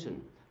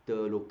attention, the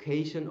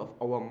location of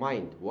our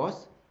mind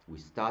was, we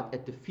start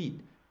at the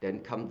feet, then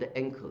come the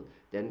ankle,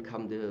 then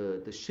come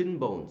the shin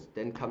bones,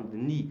 then come the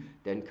knee,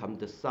 then come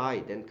the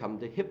thigh, then come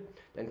the hip,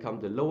 then come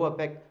the lower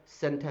back,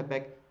 center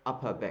back,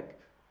 upper back,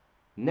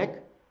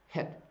 neck,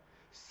 head.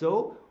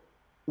 So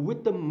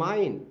with the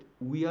mind,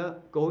 we are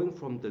going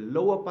from the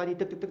lower body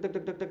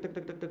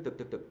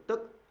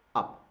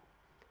up,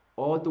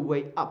 all the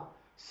way up.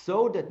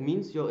 So that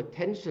means your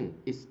attention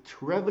is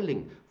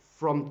traveling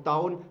from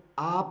down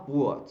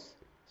upwards.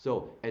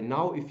 So, and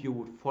now if you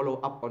would follow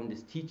up on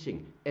this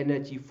teaching,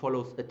 energy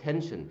follows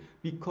attention.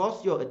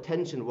 Because your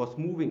attention was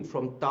moving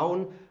from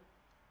down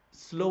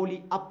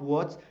slowly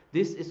upwards,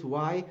 this is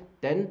why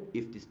then,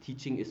 if this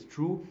teaching is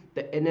true,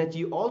 the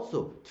energy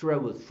also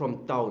travels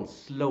from down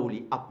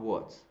slowly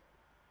upwards.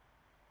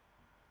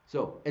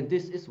 So, and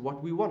this is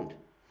what we want.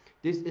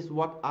 This is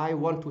what I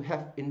want to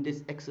have in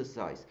this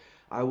exercise.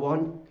 I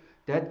want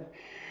that,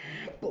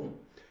 boom,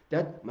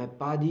 that my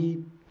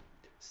body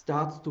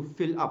starts to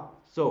fill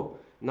up. So,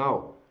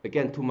 now,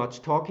 again, too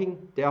much talking.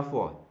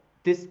 Therefore,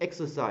 this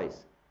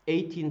exercise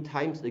 18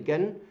 times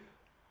again.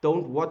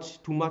 Don't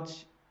watch too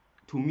much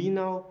to me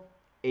now.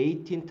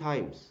 18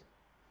 times.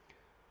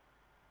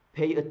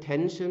 Pay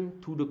attention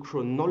to the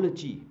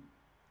chronology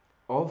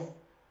of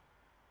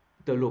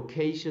the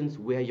locations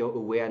where your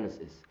awareness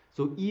is.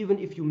 So even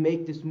if you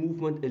make this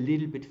movement a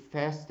little bit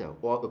faster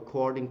or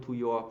according to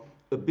your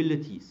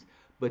abilities,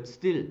 but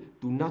still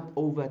do not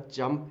over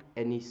jump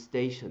any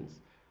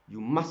stations. You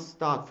must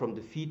start from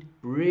the feet,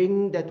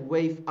 bring that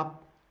wave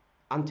up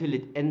until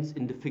it ends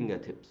in the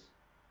fingertips.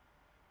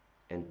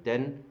 And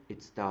then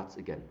it starts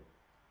again.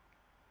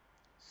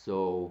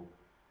 So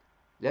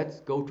let's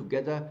go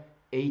together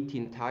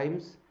 18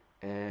 times,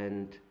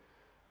 and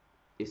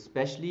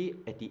especially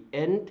at the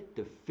end,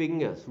 the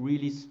fingers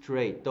really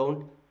straight.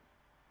 Don't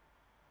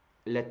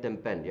let them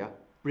bend, yeah?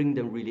 Bring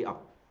them really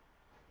up.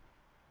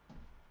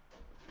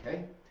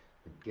 Okay,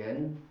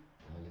 again,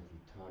 now let me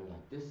turn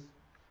like this.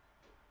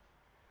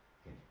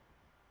 Okay,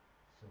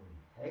 so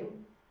we hang.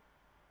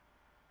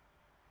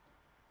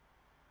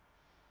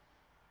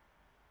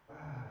 Okay.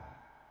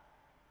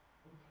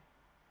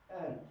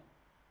 And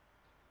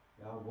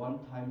yeah, one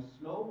time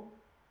slow.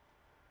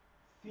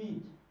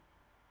 Feet,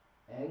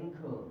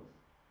 ankles,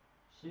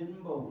 shin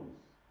bones,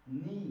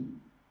 knee,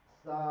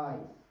 thighs,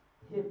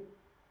 hip,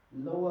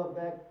 lower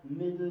back,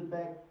 middle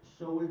back,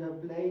 shoulder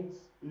blades,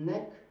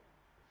 neck,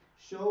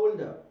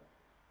 shoulder,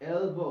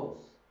 elbows,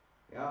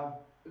 yeah,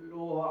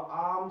 lower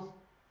arms,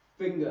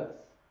 fingers.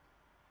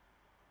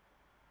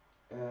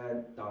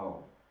 and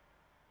down.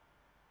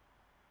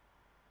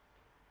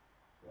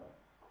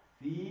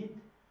 Feet,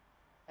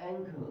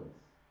 ankles,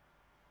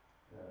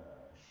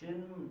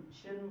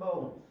 shin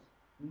bones,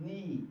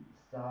 knee,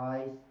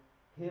 thighs,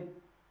 hip,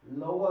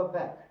 lower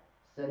back,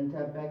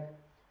 center back,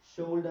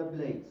 shoulder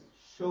blades,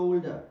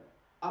 shoulder,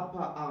 upper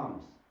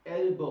arms,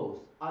 elbows,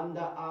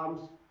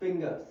 underarms,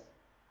 fingers.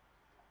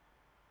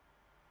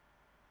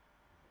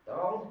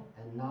 Down,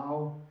 and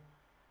now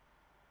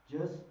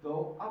just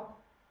go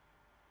up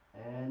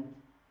and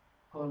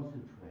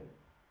concentrate.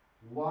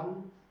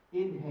 One,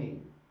 inhale.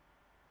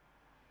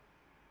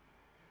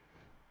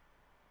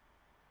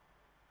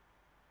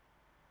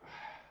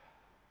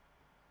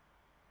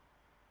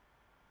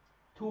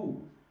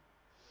 2,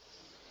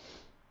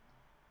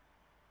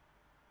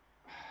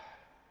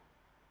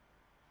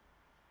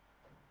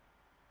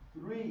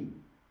 3,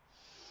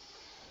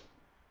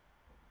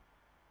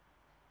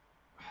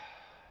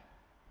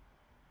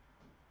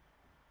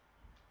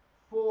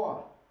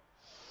 4,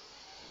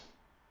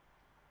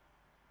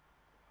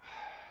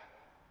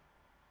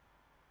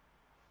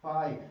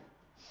 5,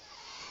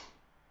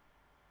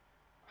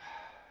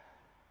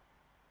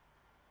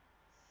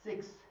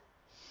 6,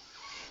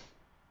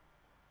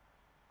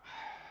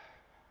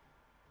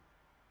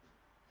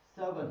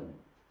 7,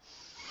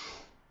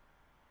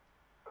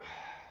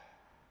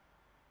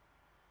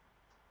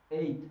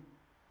 8,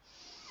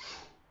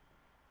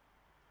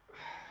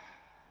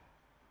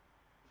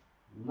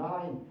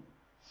 9,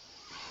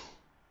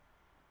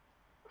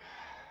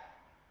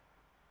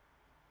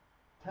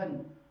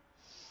 10,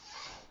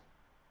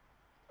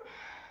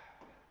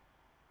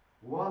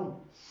 1,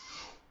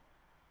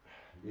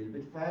 a little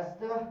bit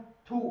faster,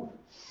 2,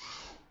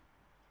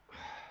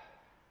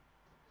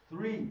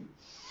 3,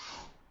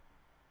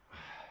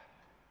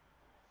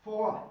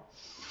 4,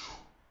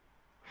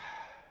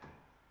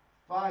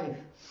 5,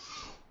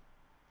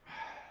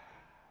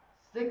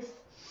 6,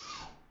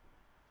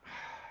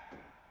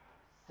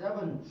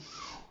 7,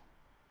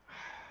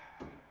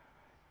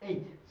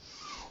 8.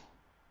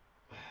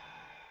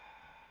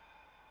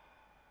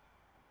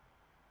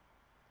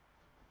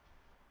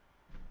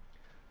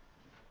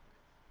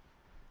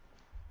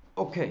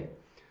 Okay,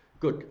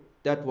 good.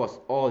 That was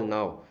all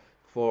now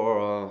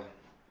for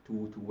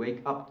to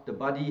wake up the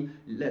body.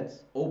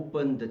 Let's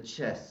open the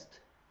chest.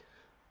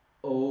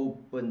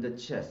 Open the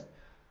chest.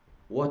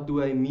 What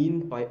do I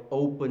mean by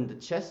open the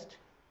chest?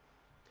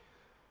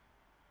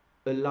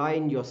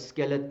 Align your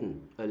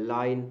skeleton,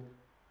 align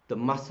the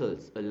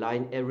muscles,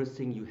 align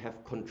everything you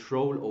have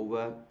control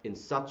over in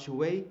such a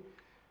way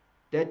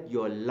that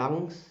your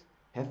lungs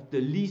have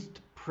the least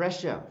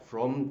pressure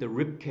from the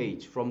rib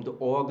cage, from the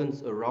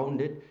organs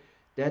around it,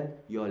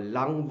 that your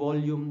lung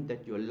volume,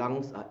 that your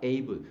lungs are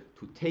able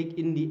to take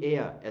in the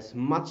air as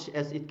much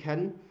as it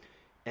can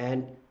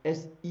and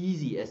as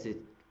easy as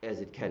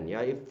it can.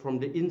 Yeah, if from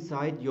the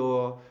inside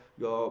your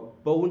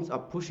bones are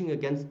pushing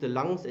against the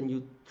lungs and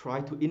you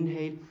try to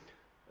inhale,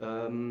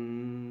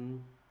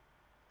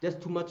 there's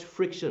too much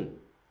friction.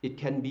 It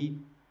can be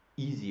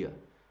easier.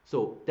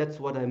 So that's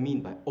what I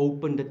mean by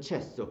open the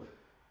chest. So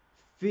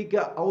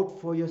figure out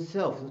for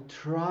yourself, so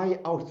try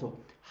out. So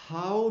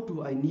how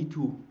do I need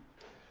to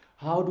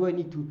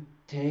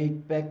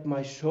take back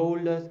my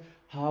shoulders?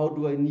 How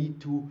do I need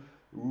to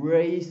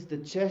raise the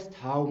chest?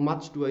 How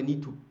much do I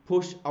need to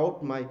push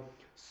out my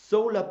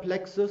solar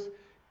plexus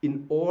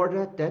in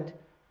order that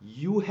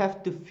you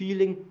have the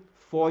feeling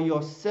for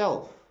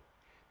yourself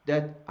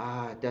that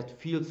that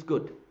feels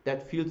good.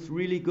 That feels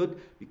really good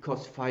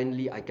because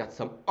finally I got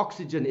some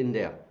oxygen in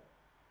there.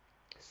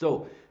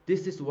 So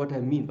this is what I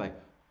mean by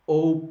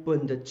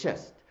open the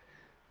chest.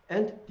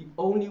 And the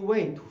only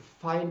way to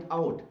find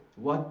out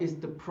what is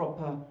the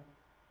proper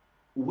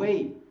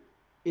way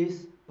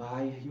is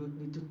by you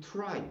need to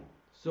try.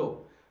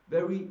 So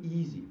very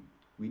easy.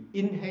 We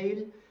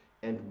inhale,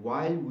 and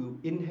while we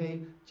inhale,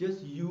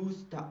 just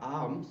use the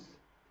arms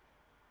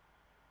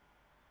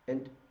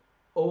and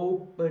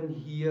open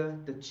here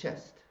the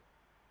chest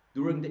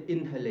during the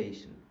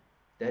inhalation.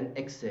 Then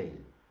exhale.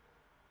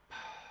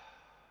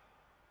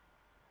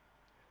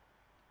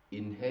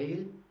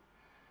 Inhale.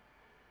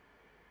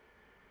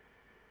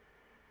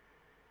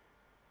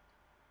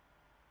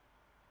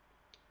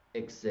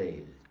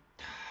 Exhale.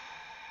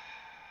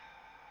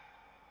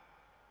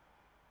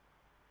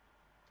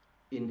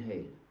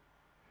 Inhale.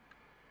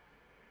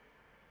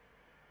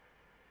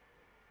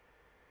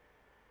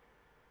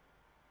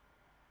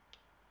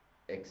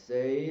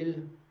 Exhale.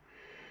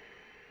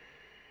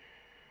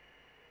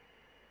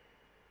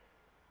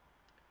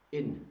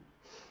 In.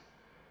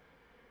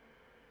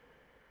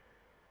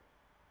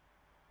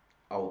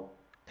 Out.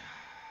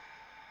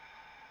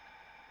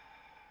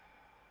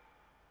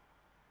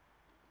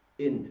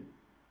 In.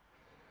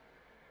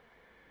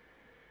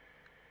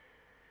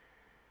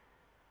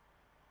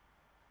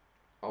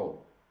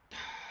 Out.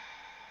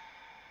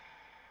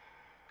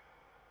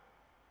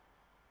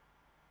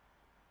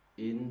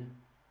 In.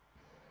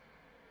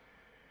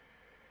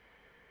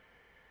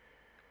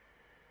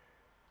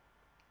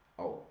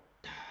 Out.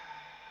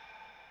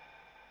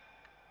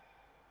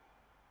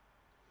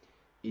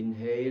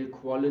 Inhale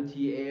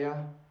quality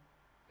air.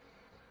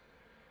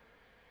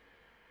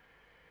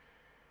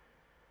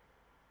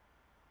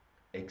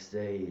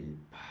 Exhale.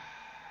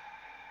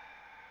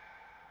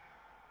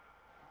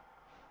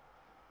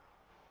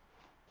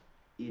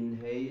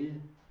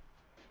 Inhale.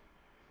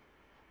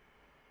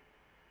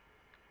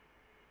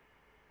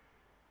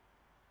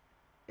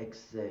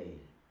 Exhale.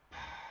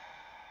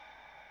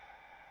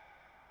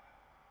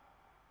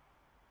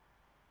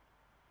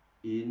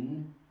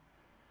 In.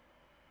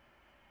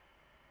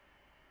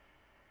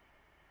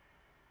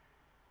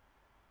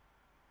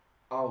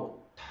 Out.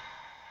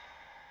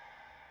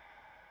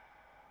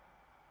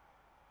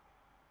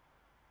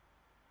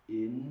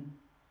 In.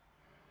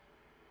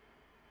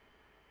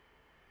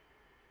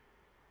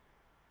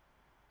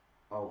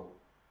 Out.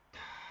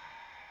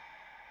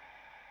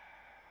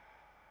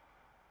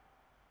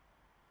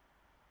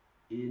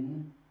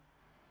 In.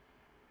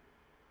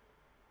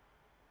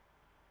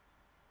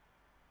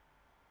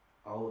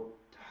 Out.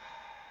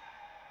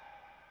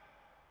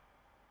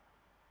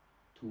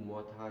 2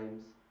 more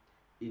times.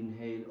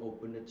 Inhale,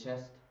 open the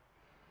chest.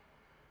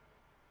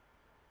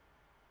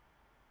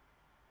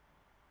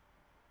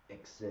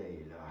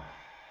 Exhale.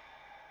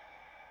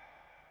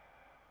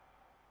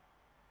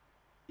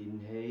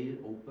 Inhale,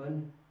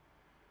 open.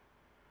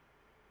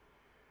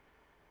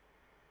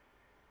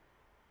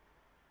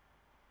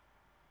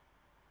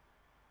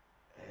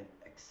 And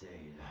exhale.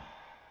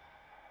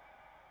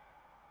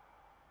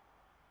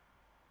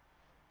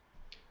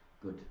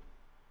 Good.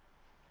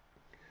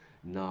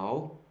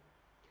 Now,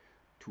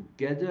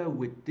 together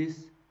with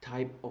this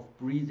type of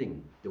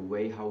breathing, the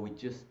way how we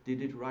just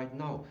did it right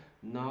now,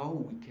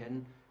 we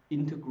can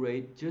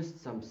integrate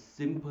just some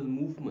simple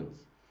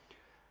movements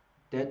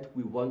that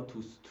we want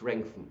to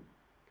strengthen.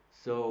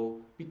 So,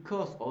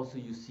 because also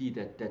you see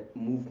that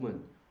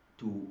movement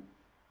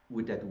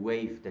with that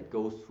wave that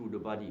goes through the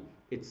body,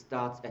 it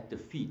starts at the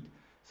feet.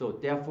 So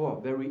therefore,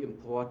 very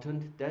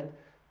important that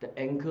the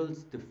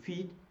ankles, the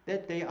feet,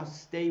 that they are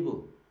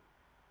stable.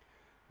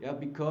 Yeah,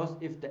 because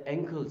if the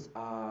ankles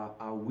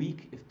are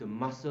weak, if the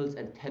muscles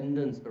and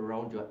tendons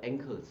around your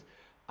ankles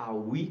are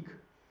weak,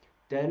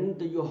 then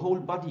your whole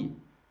body,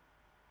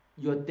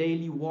 your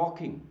daily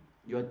walking,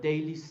 your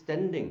daily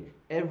standing,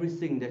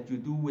 everything that you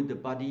do with the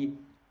body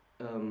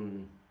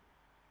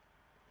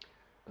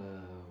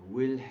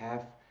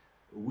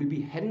will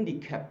be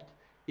handicapped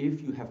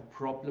if you have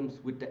problems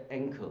with the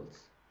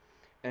ankles.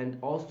 And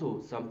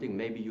also something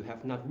maybe you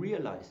have not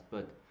realized,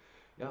 but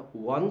yeah,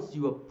 once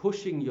you are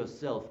pushing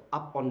yourself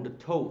up on the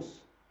toes,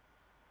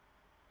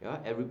 yeah,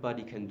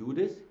 everybody can do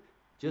this.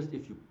 Just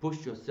if you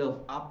push yourself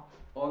up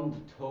on the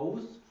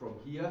toes from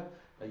here,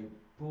 you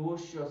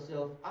push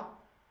yourself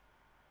up.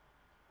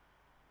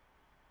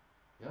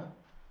 Yeah.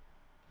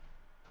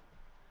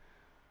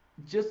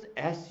 Just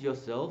ask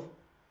yourself,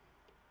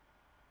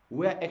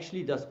 where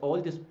actually does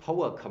all this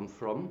power come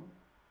from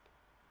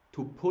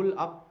to pull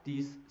up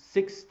these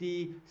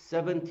 60,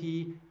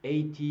 70,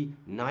 80,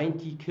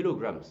 90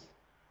 kilograms?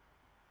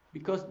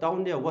 Because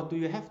down there, what do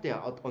you have there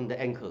out on the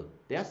ankle?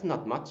 There's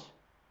not much.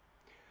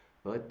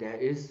 But there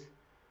is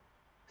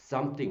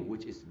something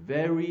which is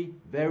very,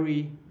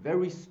 very,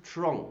 very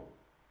strong.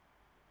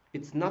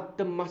 It's not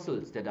the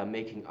muscles that are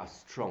making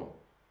us strong.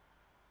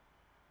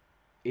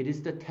 It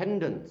is the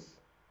tendons.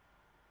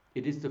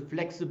 It is the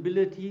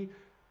flexibility,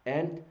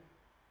 and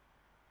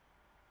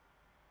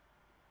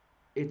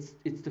it's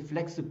the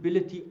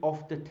flexibility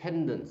of the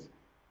tendons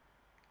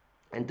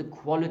and the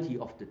quality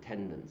of the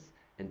tendons.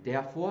 And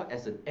therefore,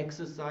 as an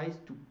exercise,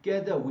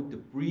 together with the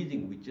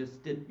breathing we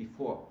just did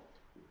before,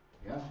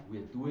 yeah,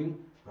 we're doing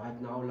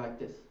right now like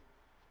this.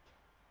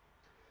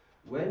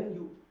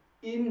 When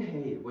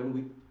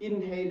we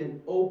inhale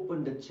and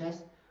open the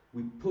chest,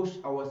 we push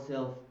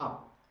ourselves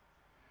up.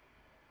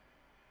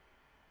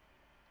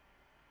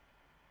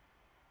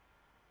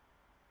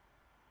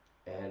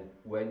 And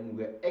when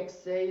we're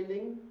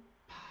exhaling,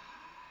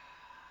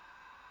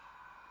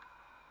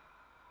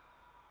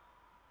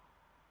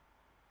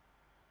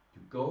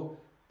 you go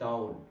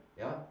down.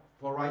 Yeah.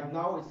 For right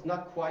now, it's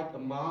not quite a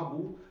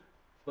marbu,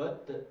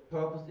 but the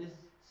purpose is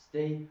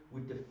stay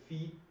with the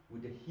feet,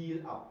 with the heel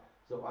up.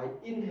 So I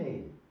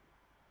inhale.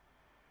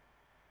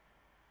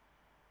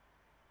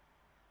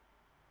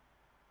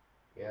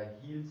 Yeah,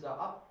 heels are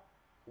up.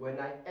 When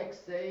I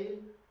exhale,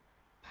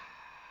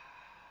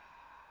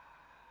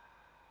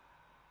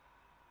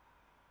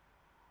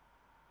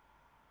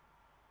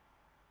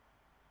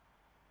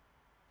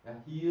 the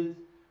heels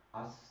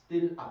are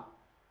still up.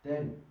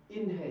 Then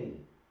inhale.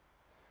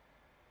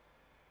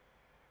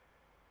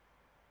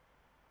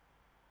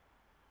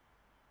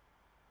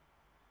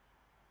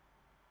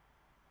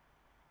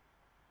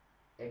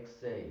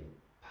 Exhale.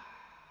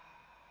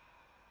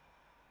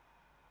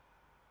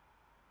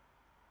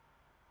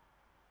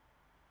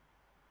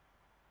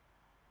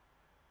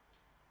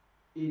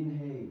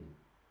 Inhale.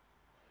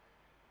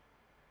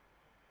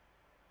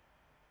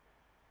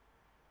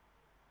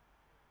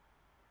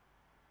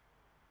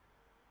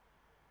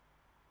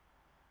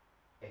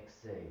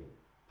 Exhale.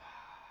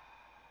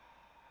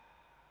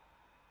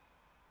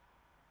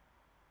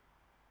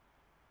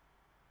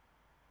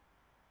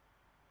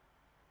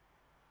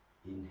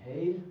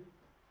 Inhale.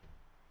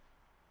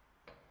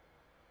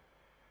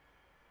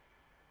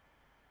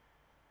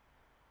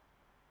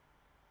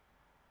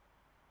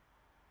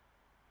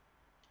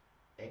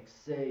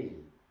 Exhale.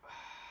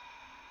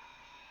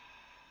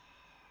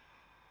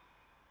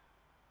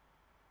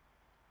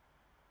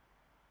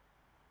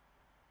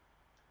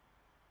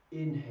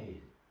 Inhale.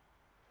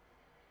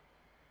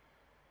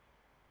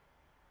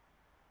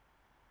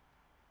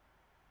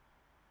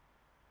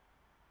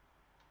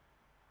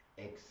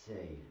 Exhale.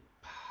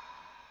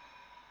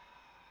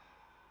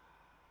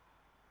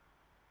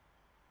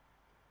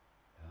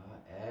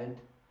 And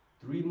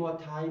 3 more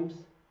times.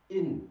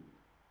 In.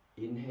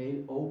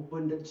 Inhale,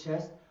 open the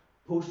chest,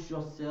 push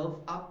yourself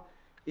up.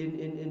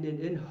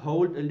 In.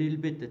 Hold a little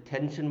bit the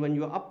tension when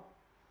you're up.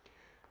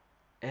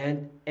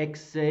 And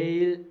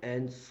exhale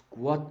and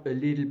squat a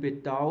little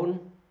bit down.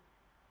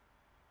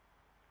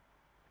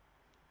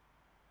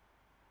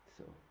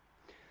 So,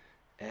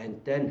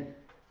 and then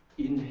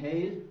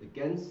inhale,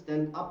 again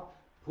stand up,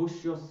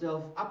 push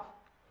yourself up.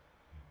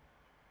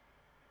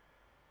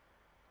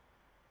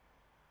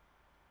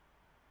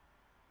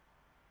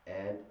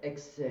 And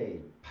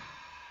exhale.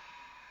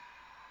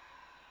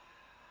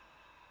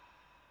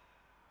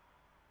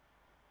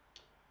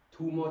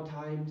 Two more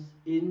times.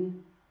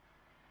 In.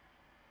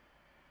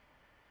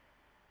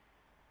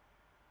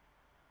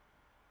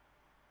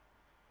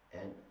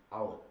 And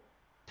out.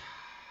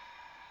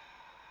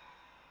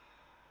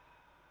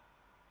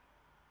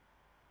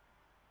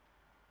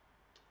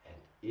 And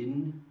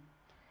in.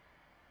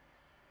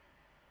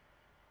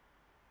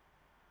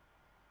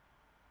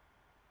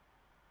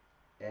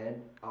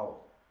 And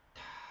out.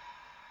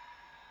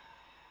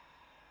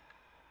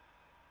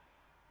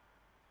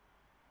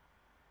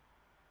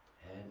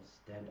 And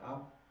stand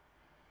up.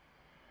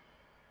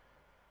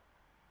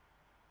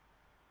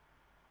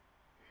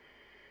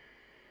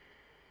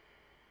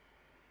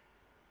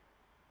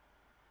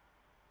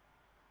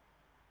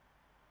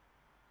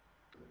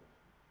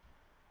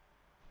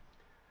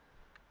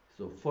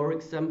 So for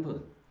example,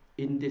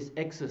 in this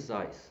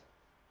exercise,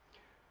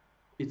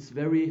 it's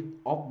very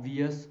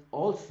obvious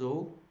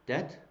also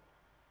that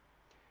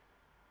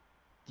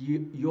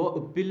your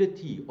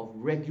ability of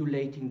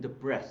regulating the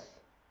breath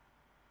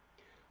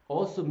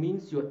also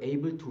means you're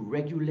able to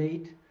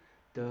regulate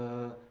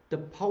the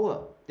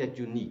power that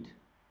you need.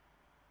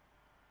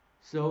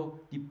 So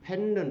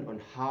dependent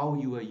on how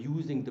you are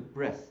using the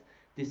breath,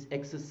 this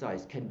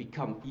exercise can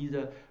become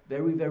either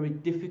very, very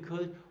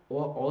difficult,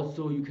 or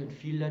also you can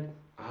feel that,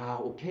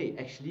 okay,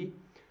 actually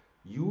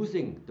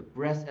using the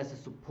breath as a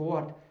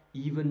support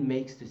even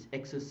makes this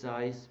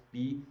exercise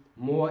be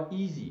more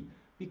easy,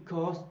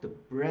 because the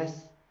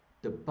breath,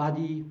 the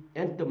body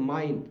and the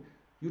mind,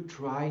 you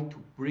try to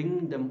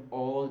bring them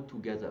all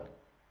together.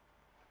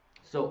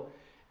 So,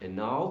 and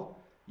now,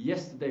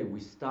 yesterday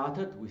we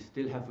started, we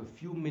still have a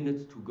few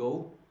minutes to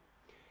go,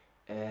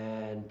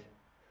 and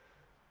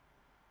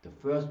the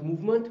first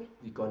movement,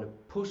 we're going to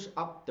push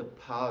up the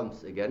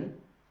palms again.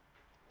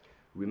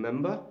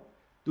 Remember,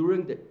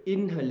 during the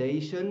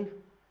inhalation,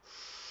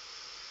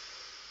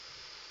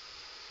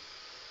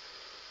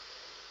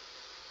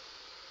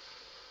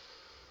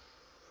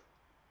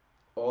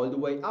 all the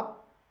way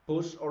up,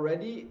 push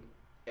already,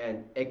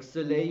 and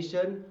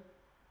exhalation,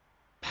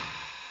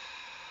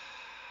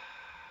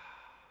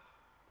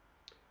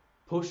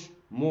 push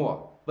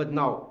more. But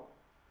now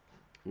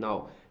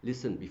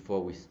listen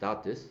before we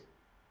start this.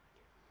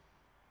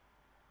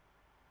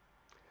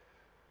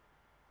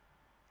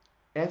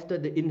 After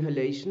the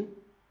inhalation,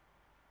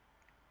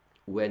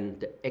 when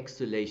the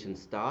exhalation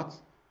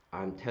starts,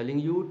 I'm telling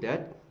you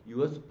that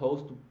you are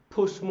supposed to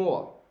push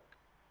more.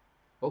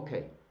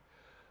 Okay,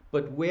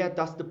 but where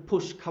does the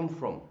push come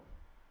from?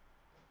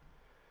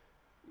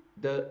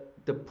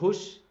 The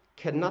push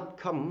cannot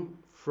come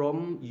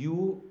from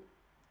you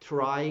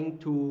trying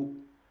to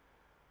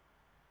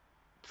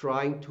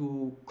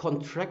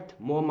contract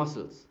more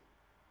muscles,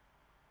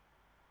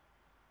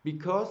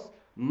 because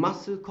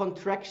muscle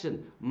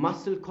contraction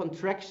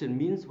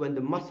means when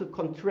the muscle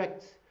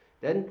contracts,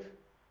 then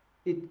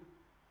it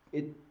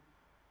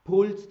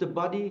pulls the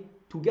body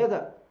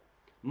together.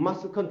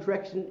 Muscle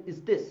contraction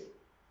is this.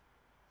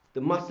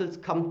 The muscles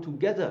come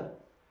together.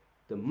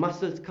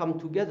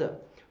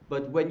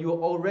 But when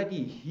you're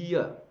already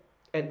here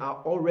and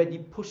are already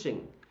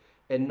pushing,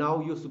 and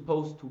now you're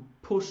supposed to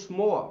push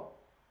more,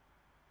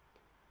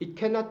 it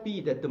cannot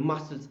be that the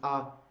muscles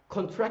are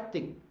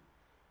contracting.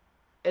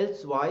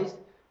 Elsewise,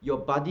 your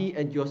body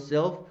and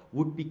yourself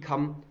would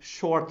become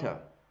shorter.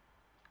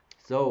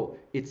 So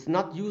it's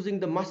not using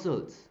the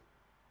muscles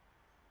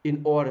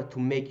in order to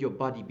make your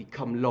body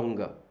become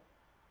longer.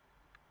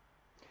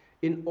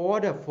 In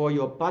order for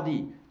your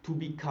body to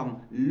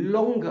become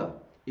longer,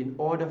 in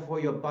order for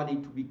your body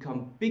to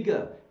become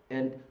bigger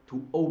and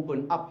to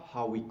open up,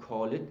 how we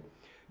call it,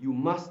 you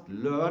must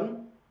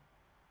learn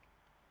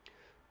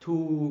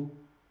to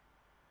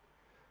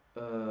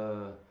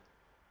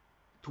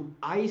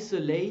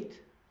isolate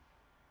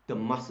the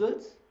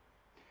muscles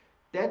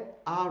that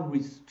are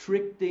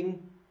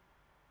restricting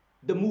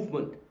the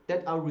movement,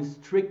 that are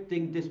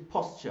restricting this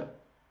posture.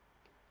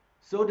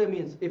 So that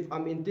means if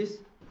I'm in this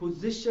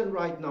position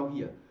right now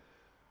here,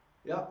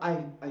 yeah,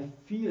 I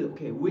feel,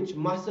 okay, which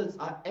muscles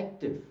are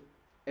active.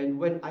 And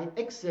when I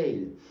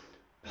exhale,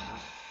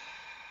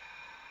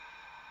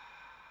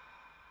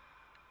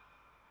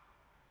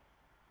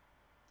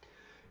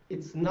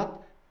 it's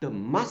not the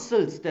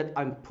muscles that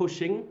I'm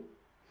pushing,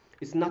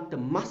 it's not the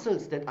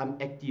muscles that I'm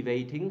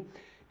activating,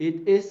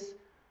 it is,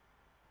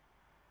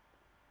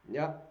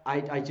 yeah,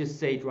 I just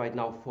say it right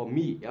now for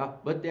me, yeah,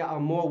 but there are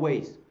more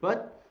ways,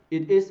 but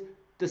it is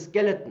the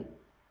skeleton.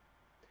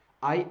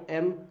 I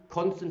am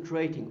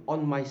concentrating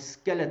on my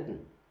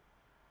skeleton.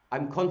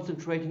 I'm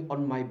concentrating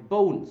on my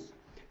bones.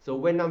 So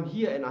when I'm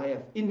here and I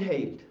have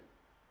inhaled,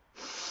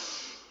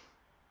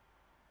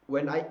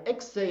 when I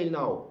exhale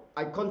now,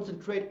 I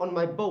concentrate on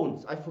my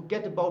bones. I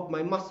forget about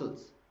my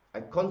muscles.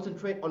 I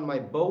concentrate on my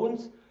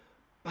bones.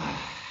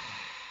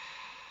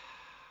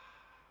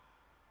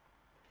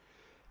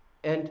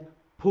 And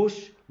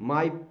push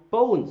my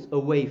bones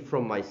away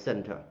from my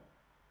center.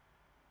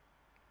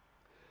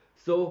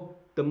 So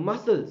the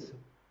muscles,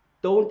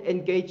 don't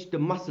engage the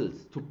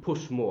muscles to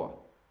push more.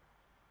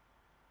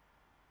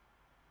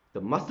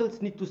 The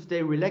muscles need to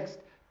stay relaxed.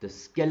 The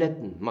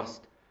skeleton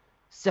must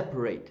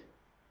separate.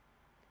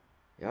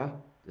 Yeah,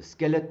 the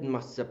skeleton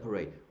must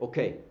separate.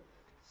 Okay,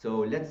 so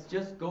let's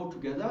just go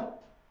together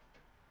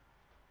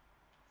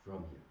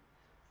from here.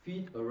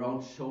 Feet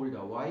around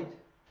shoulder wide.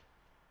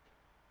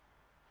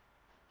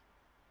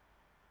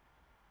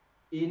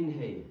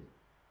 Inhale.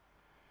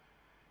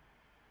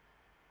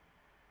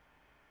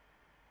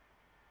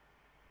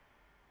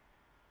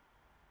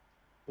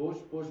 Push,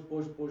 push,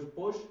 push, push,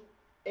 push.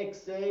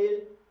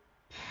 Exhale.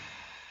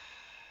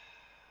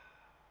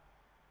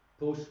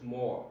 Push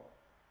more.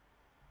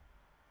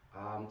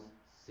 Arms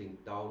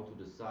sink down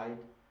to the side.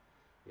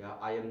 Yeah,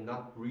 I am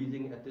not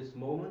breathing at this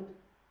moment.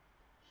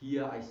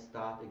 Here I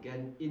start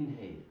again.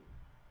 Inhale.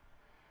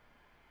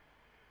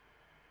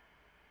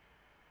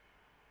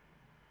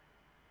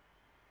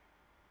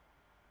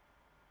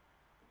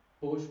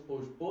 Push,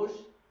 push, push.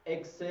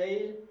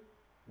 Exhale.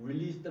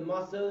 Release the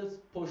muscles.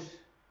 Push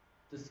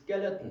the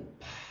skeleton.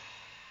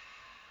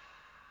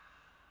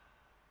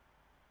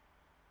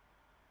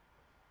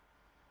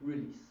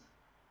 Release.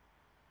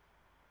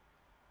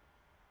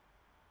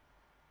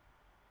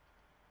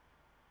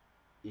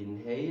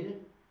 Inhale.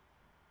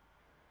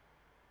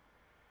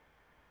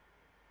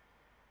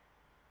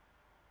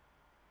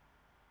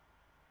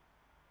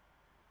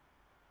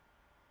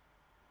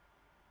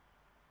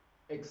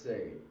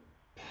 Exhale.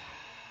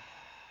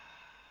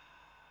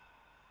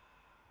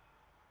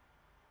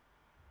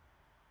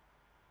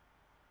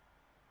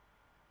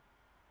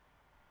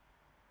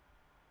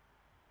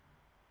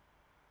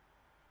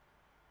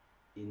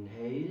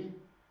 Inhale.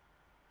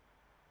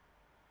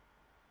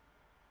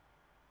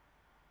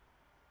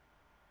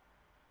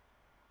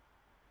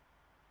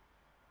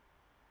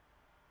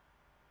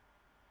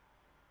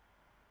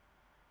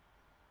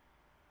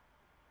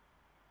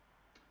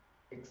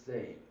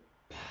 Exhale.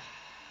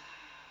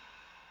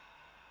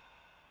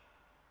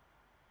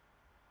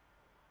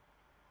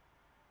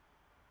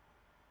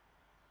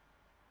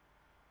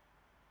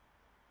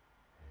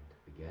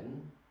 And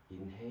again,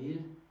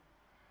 inhale.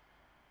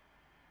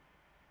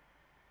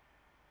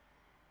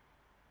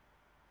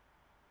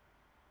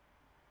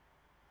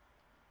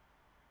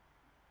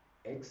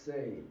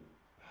 Exhale.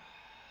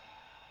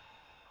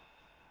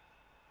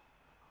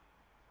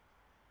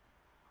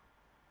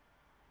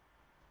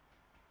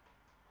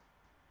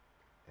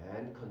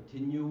 And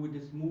continue with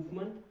this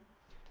movement.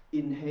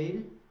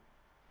 Inhale.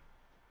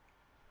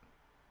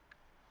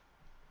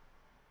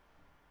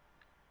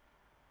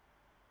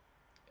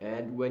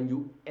 And when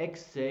you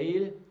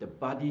exhale, the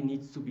body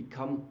needs to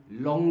become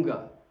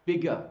longer,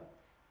 bigger.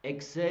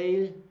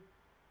 Exhale,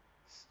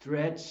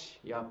 stretch,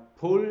 yeah,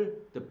 pull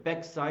the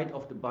back side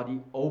of the body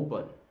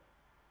open.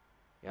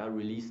 Yeah,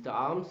 release the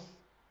arms.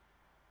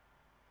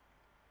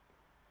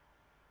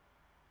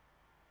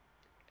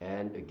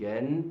 And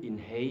again,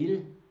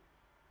 inhale.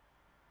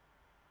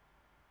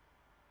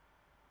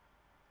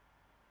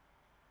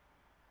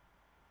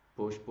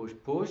 Push, push,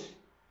 push.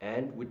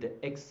 And with the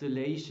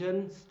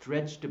exhalation,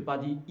 stretch the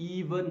body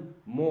even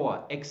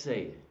more.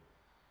 Exhale.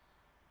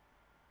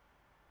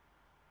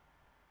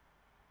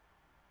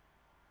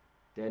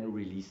 Then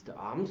release the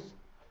arms.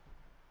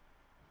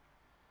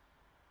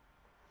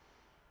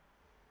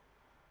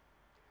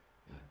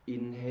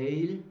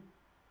 Inhale.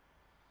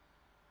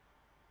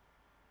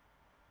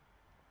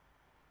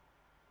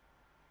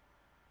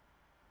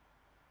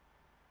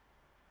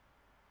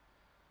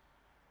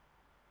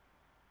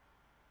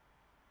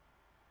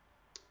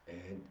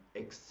 And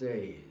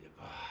exhale.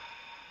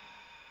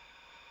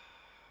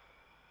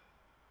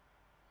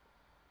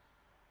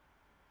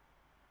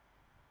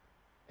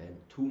 And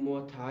two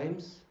more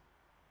times.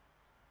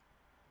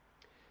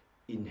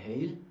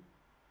 Inhale.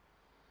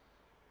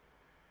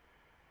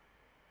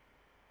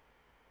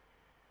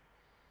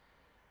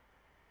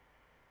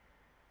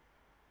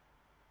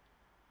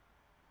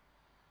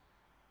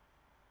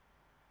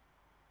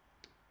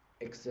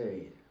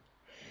 Exhale.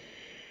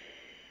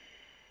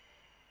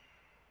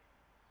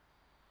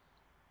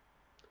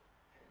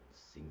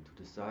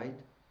 the side.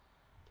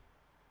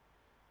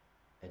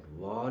 And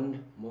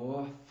one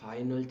more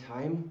final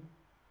time.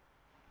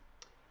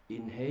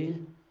 Inhale.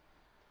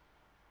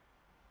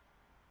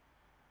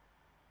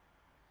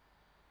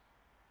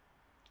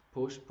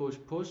 Push, push,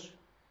 push.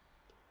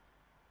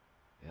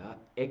 Yeah.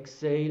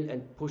 Exhale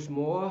and push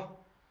more.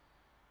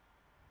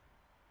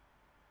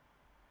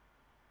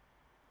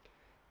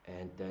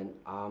 And then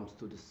arms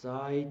to the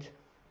side.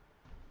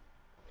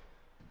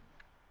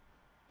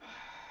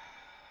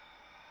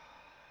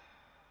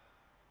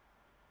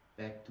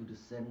 Back to the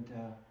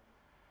center.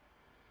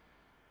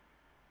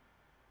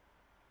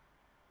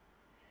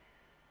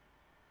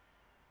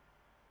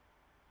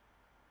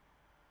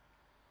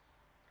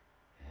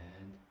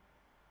 And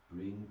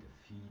bring the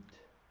feet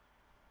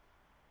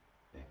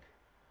back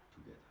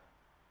together.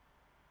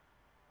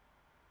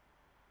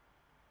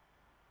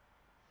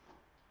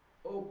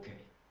 Okay.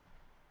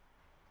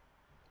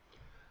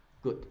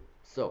 Good.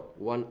 So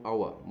 1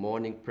 hour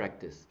morning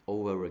practice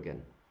over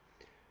again.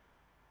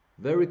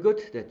 Very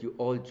good that you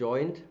all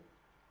joined.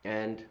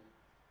 And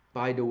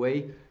by the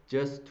way,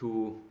 just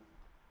to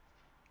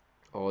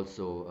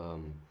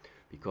also,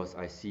 because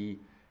I see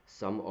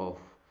some of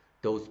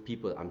those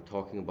people I'm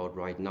talking about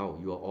right now,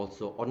 you are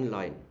also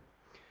online.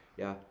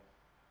 Yeah.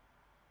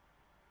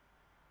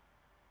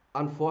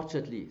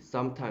 Unfortunately,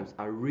 sometimes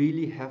I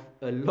really have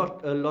a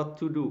lot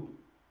to do.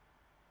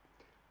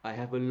 I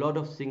have a lot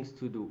of things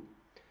to do.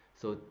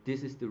 So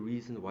this is the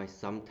reason why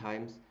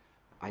sometimes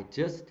I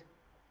just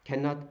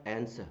cannot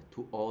answer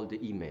to all the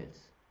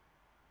emails.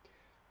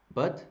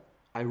 But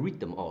I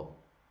read them all.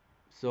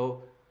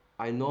 So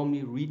I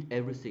normally read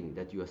everything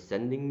that you are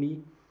sending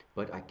me,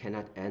 but I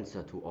cannot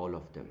answer to all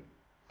of them.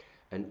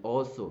 And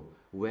also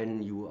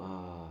when you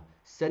are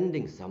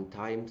sending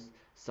sometimes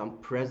some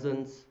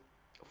presents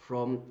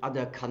from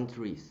other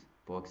countries,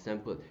 for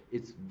example,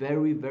 it's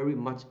very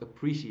much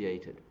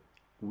appreciated.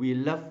 We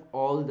love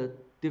all the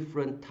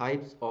different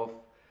types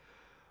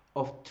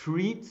of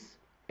treats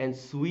and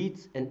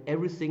sweets and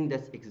everything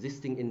that's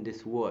existing in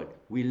this world.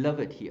 We love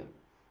it here.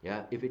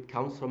 Yeah, if it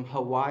comes from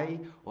Hawaii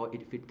or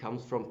if it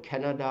comes from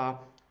Canada,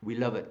 we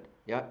love it.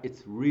 Yeah,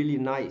 it's really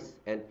nice,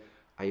 and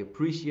I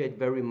appreciate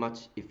very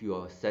much if you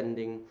are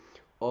sending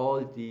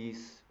all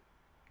these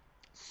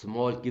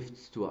small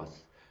gifts to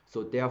us.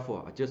 So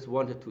therefore, I just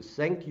wanted to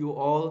thank you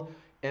all,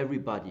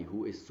 everybody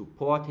who is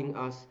supporting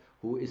us,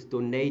 who is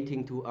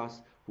donating to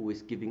us, who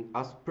is giving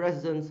us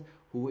presents,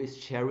 who is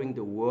sharing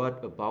the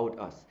word about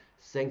us.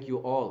 Thank you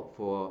all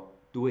for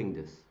doing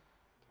this.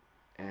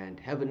 And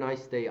have a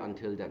nice day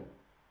until then.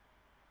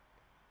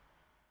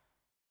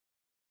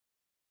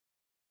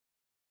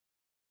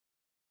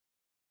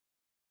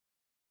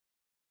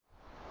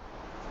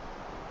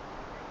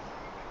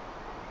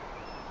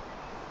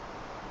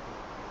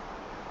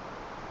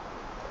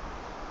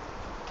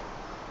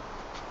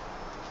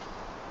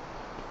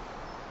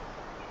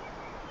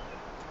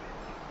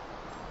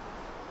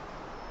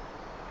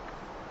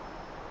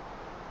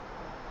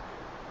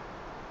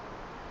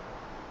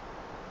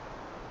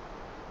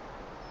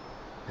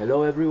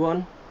 Hello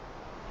everyone.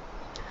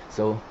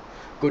 So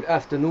good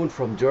afternoon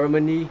from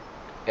Germany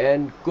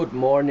and good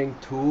morning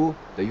to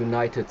the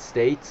United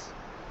States.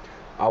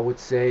 I would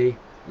say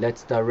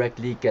let's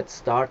directly get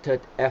started.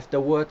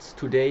 Afterwards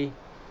today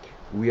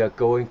we are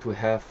going to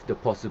have the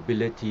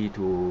possibility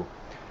to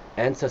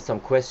answer some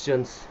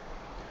questions,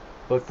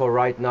 but for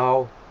right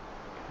now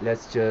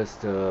let's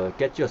just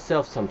get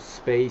yourself some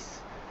space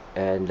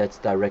and let's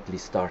directly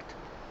start.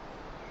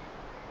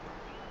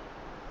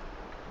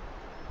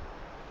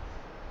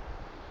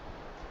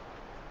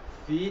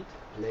 Feet,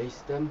 place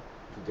them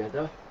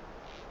together.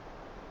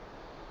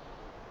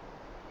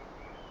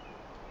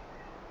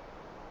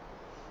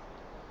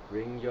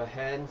 Bring your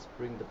hands,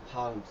 bring the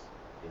palms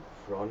in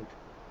front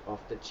of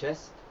the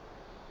chest.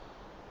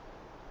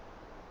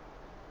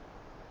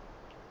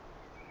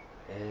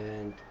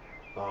 And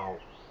bow.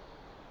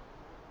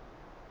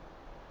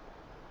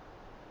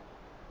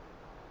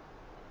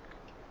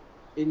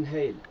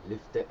 Inhale,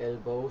 lift the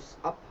elbows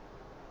up.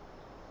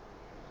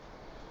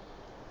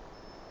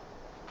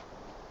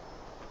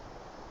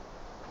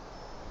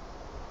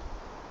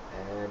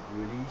 And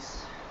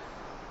release.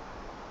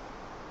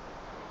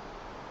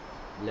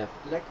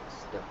 Left leg,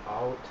 step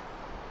out.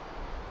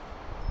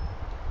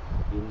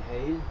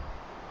 Inhale.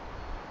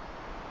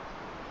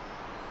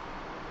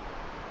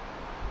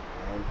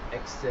 And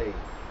exhale.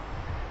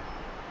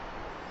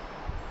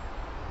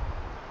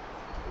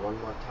 One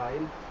more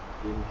time.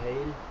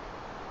 Inhale.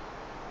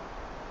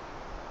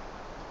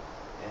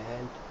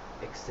 And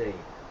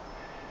exhale.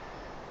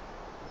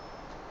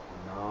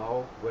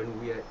 Now, when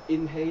we are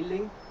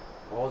inhaling,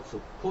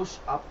 also push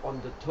up on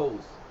the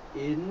toes.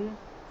 In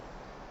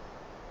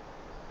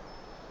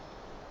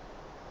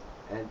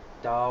and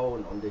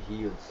down on the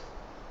heels.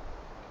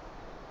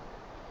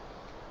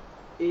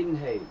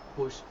 Inhale,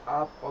 push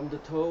up on the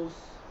toes.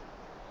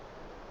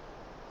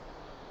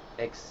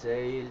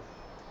 Exhale,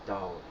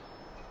 down.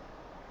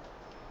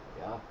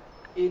 Yeah.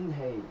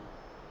 Inhale,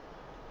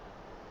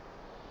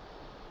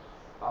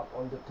 up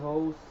on the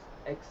toes.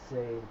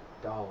 Exhale,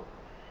 down.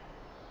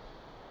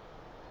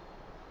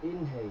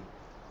 Inhale.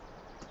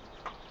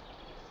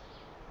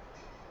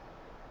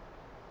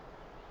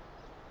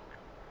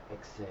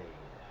 Exhale.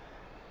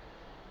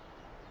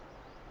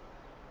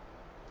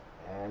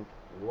 And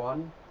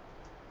 1.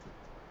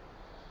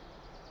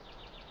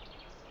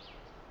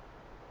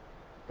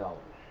 Down.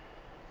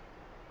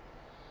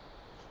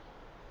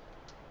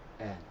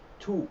 And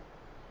 2.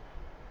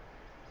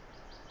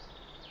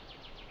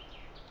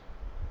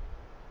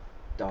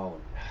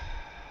 Down.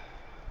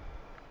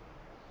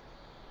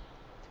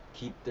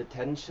 Keep the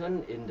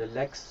tension in the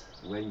legs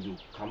when you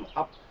come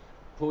up.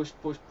 Push,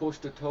 push, push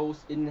the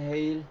toes.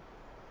 Inhale.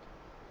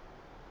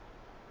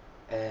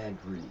 And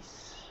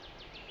release.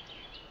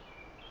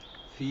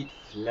 Feet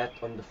flat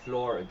on the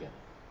floor again.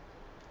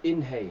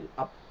 Inhale,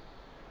 up.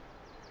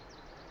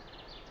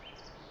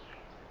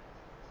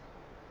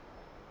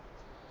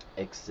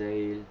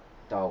 Exhale,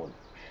 down.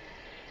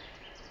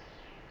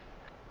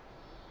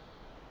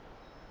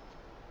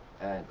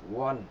 And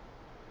 1.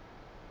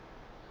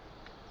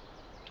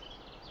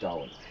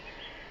 Down.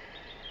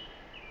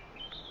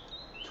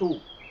 2.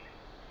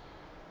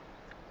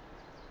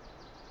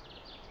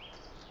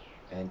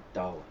 And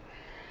down.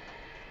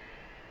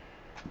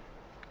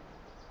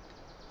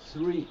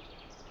 3.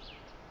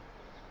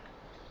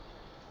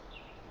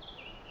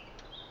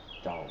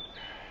 Down.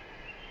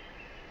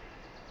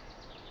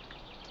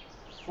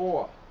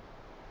 4.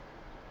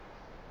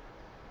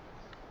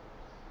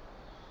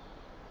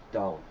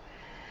 Down.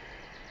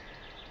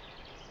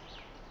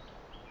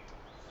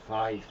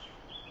 5.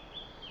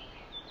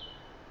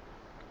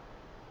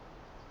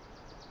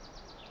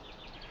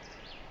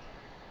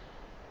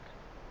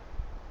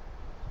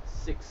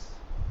 6.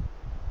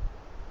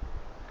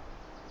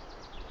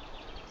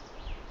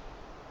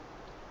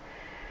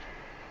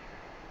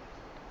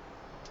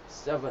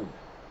 7.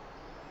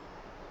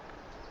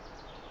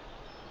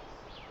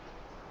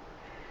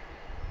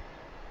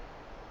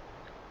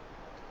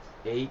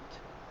 8.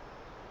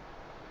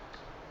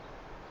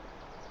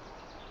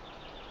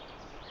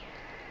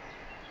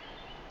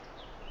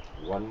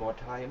 1 more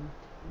time.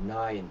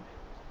 9.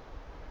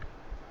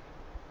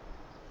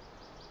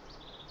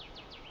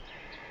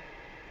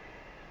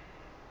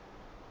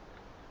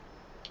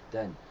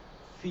 Then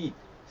feet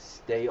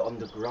stay on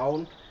the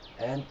ground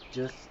and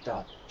just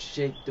start.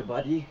 Shake the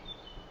body.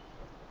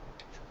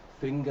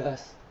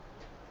 Fingers,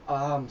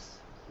 arms,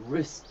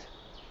 wrist,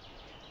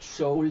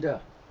 shoulder,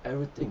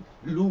 everything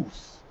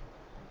loose.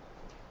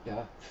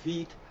 Yeah,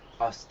 feet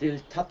are still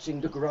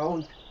touching the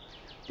ground.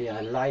 They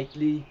are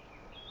lightly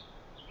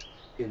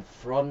in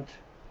front,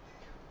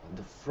 on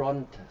the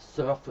front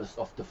surface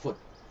of the foot.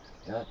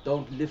 Yeah,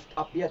 don't lift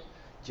up yet.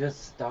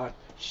 Just start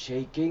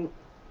shaking.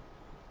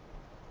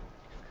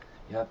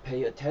 Yeah,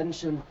 pay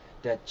attention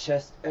that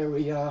chest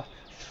area,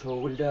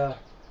 shoulder,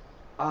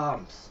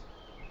 arms,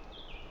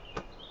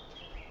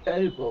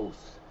 elbows,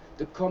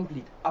 the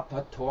complete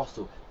upper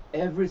torso,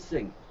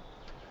 everything.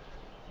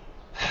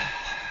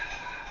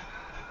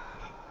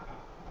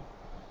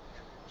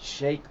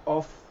 Shake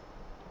off,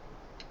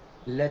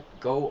 let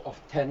go of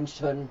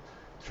tension,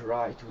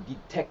 try to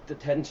detect the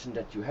tension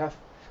that you have.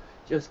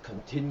 Just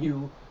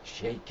continue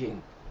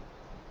shaking.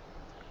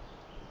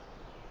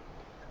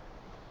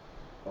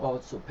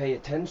 Also pay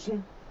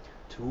attention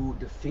to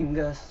the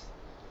fingers.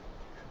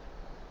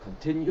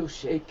 Continue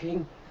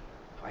shaking.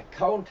 I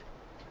count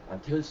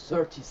until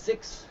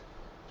 36.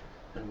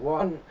 And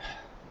 1,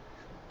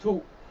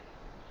 2,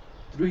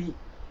 3,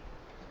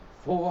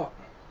 4,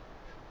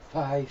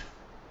 5,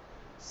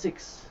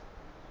 6,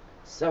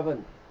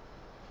 7,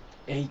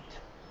 8,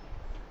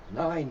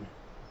 9,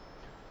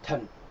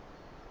 10.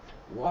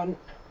 1,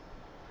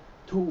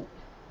 2,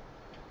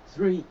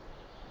 3,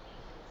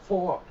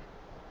 4,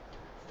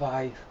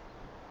 5,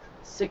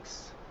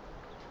 6,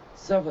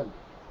 7,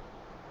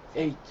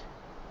 8,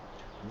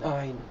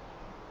 9,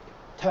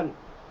 10.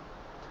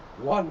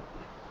 1,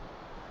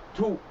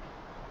 2,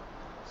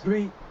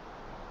 3,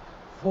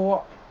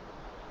 4,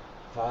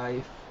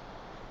 5,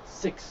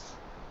 6,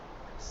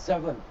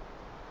 7,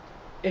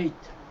 8,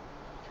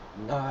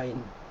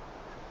 9,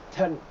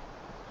 10.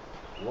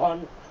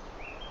 1,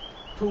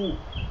 2,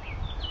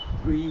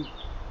 3,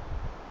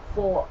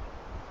 4,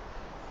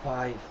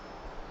 5,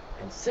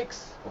 and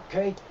 6.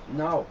 Okay,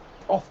 now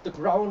off the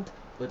ground,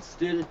 but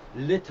still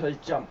little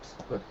jumps,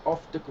 but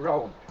off the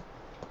ground.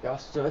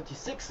 Just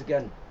 36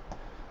 again.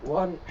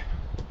 1,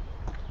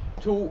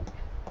 2,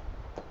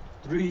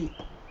 3,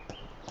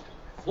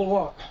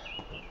 4,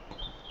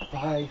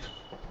 5,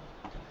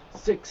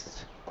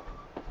 6,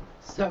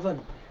 7,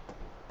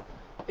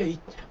 8,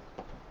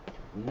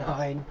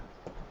 9,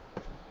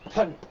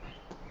 10.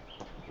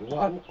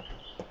 1,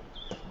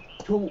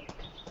 2,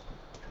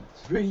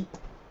 3,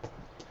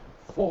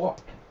 4,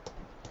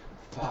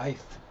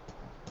 5,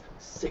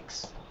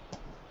 6,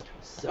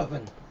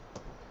 7,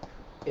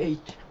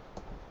 8,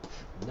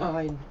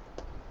 9,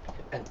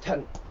 and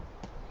 10.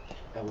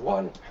 And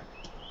 1,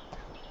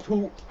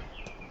 2,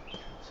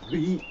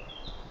 3,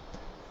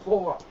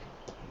 4,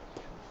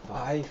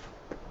 5,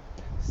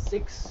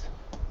 6,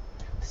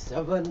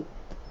 7,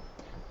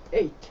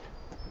 8,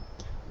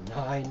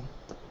 9,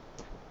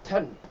 10.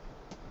 10.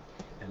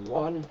 And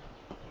 1,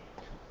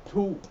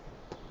 2,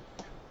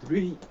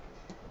 3,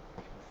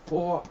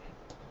 4,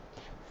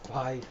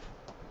 5,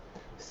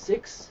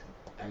 6.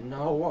 And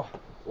now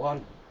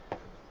 1,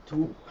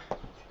 2,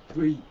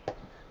 3,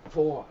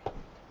 4,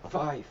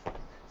 5,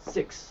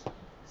 6,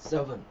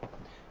 7,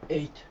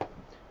 8,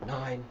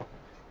 9,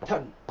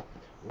 10.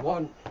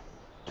 1,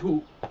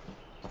 2,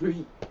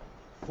 3,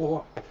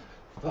 4,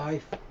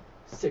 5,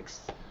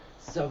 6,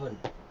 7,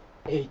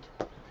 8,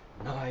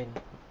 9,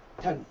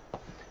 10.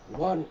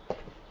 1,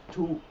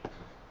 2,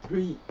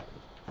 3,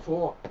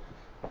 4,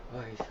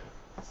 5,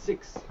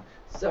 6,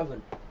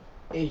 7,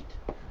 8,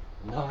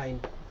 9,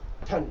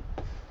 10.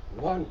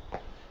 1,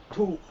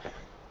 2,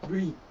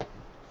 3,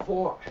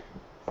 4,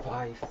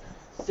 5,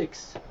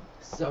 6,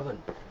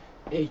 7,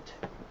 8,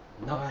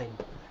 9,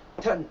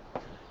 10.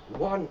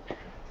 1,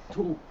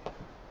 2,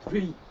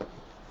 3,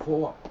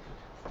 4,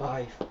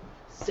 5,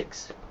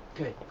 6.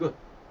 Okay, good.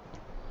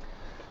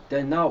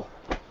 Then now,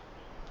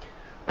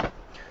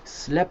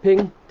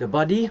 slapping the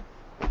body.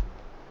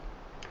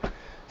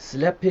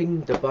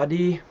 Slapping the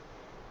body.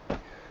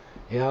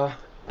 Yeah,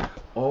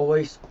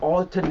 always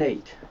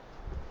alternate.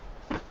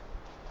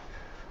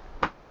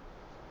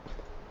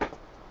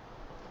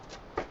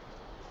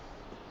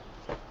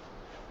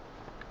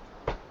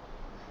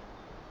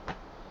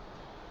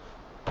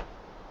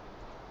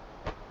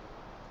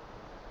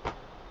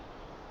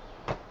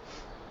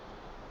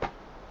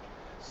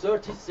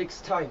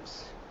 "36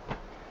 times.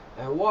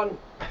 And 1,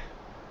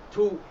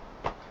 2,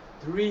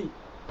 3,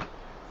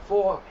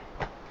 4,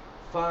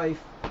 5,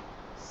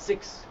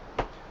 6,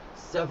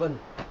 7,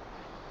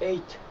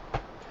 8,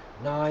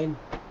 9,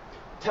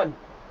 10.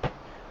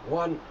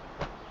 1,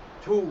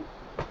 2,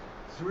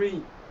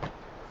 3,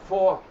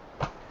 4,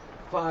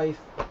 5,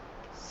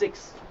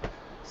 6,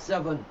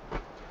 7,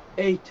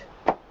 8,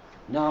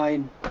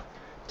 9,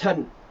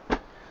 10.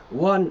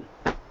 1,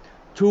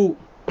 2,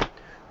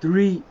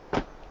 3,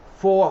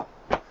 4,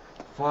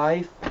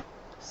 5,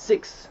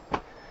 6,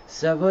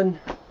 7,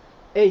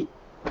 8,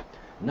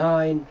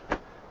 9,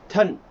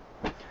 10.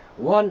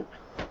 1,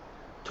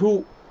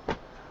 2,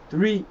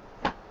 3,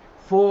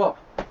 4,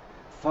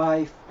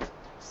 5,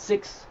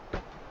 6,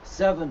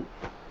 7,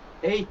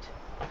 8,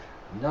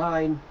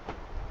 9,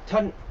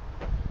 10.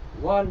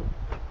 1,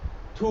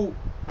 2,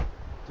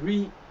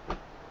 3,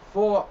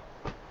 4,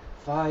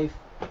 5,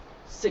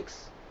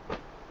 6.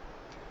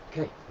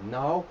 Okay,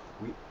 now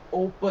we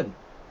open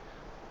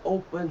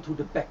to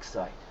the back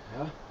side.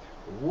 Yeah?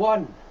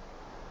 1,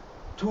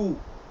 2,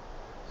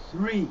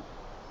 3,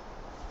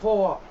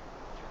 4,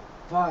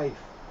 5,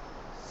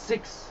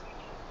 6,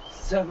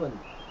 7,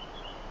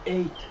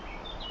 8,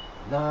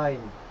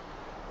 9,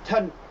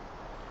 10.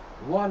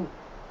 1,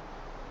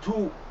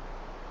 2,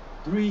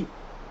 3,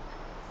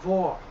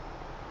 4,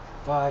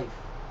 5,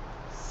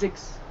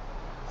 6,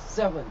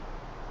 7,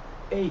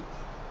 8,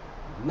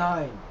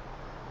 9,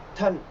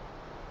 10.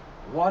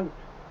 1,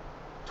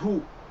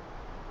 2,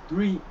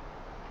 3,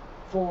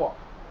 4,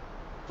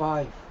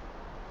 5,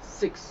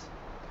 6,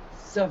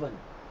 7,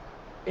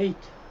 8,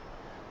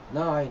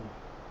 9,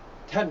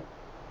 10.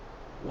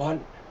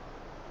 1,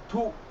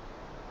 2,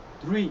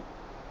 3,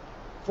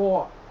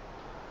 4,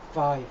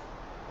 5,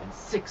 and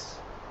 6.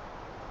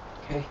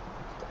 Okay,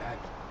 and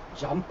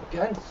jump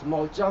again,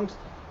 small jumps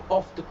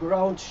off the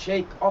ground,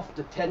 shake off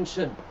the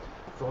tension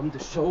from the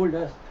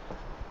shoulders,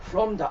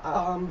 from the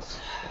arms.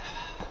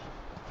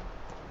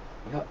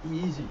 Yeah,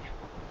 easy.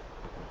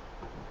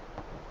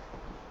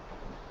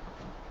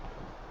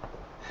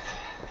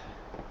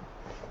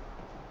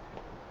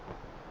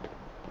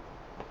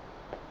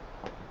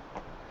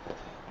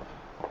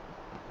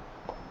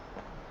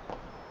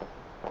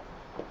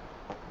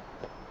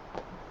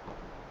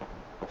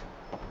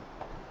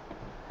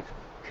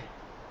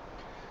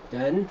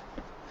 Then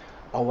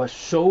our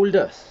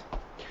shoulders,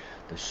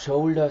 the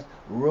shoulders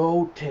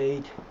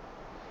rotate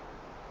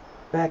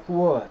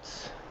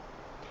backwards.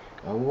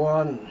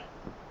 1,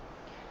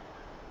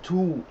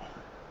 2,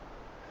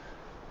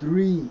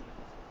 3,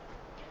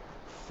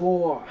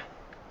 4,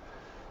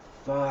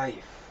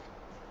 5,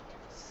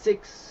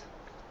 6,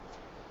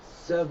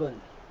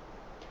 7,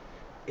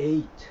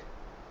 8,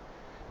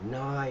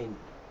 9,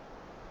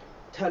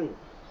 10.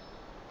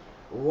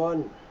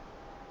 1,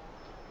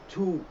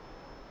 2,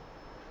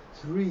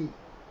 3,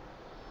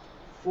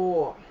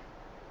 4,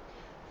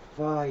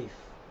 5,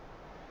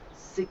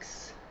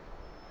 6,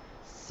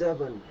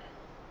 7,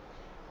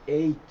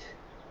 8,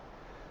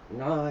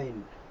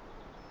 9,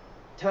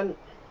 10.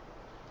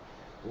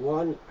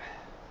 1,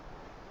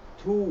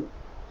 2,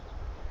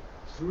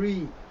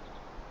 3,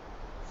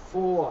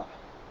 4,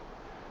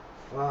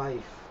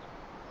 5,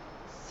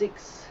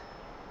 6,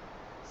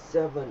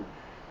 7,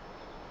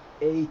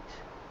 8,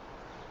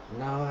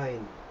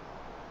 9,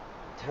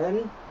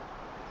 10.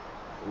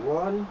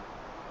 1,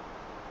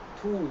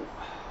 2,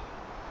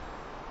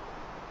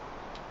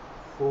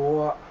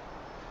 4,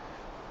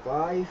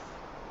 5,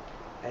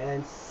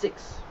 and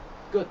 6.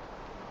 Good.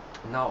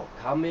 Now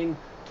coming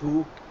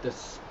to the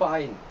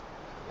spine.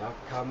 Yeah,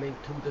 coming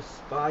to the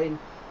spine.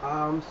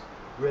 Arms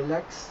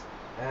relax,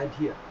 and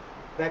here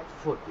back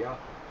foot, yeah.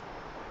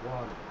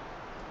 1,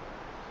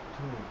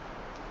 2,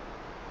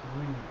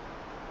 3,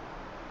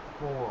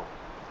 4,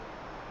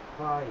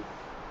 5.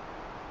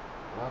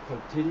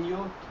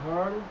 Continue,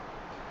 turn,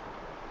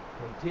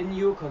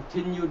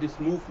 continue this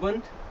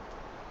movement.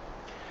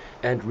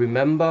 And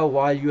remember,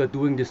 while you are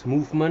doing this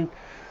movement,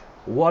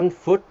 one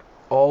foot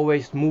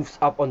always moves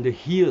up on the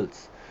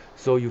heels,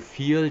 so you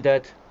feel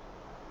that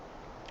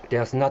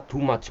there's not too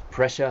much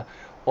pressure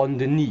on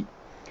the knee.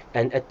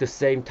 And at the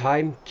same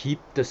time, keep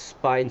the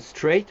spine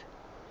straight.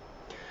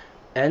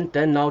 And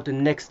then now the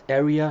next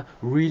area,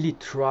 really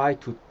try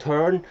to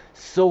turn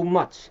so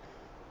much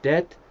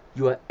that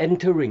you are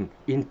entering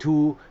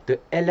into the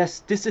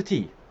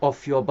elasticity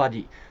of your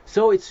body,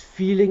 so it's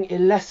feeling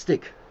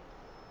elastic.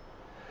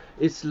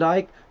 It's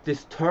like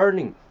this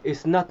turning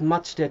is not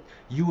much that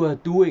you are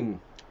doing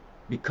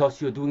because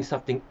you're doing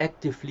something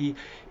actively.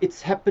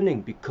 It's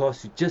happening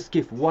because you just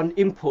give one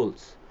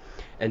impulse,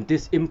 and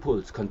this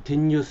impulse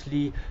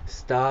continuously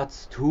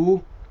starts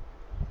to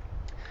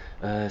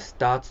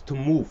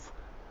move.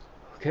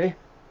 Okay,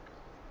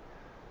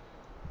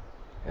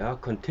 yeah,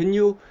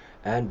 continue,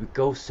 and we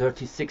go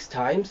 36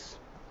 times.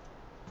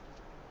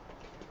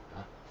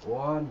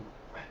 1,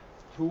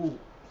 2,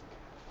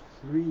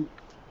 3,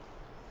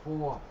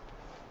 4,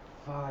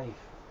 5,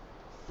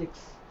 6,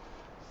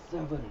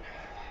 7,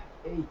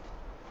 8,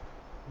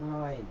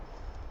 9,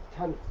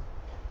 10.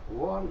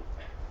 1,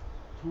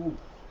 2,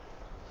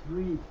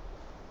 3,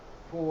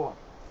 4,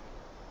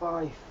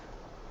 5,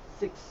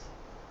 6,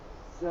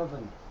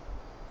 7,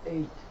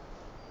 8,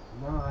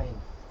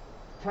 9,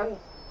 10.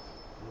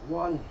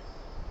 1,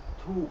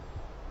 2,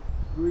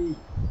 3,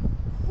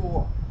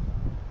 4,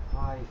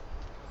 5,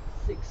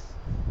 6,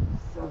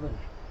 7,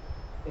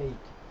 8,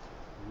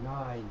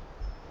 9,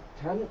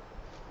 10.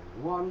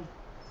 1,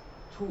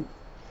 2,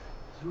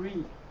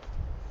 3,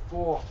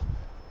 4,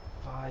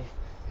 5,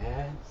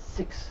 and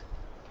 6.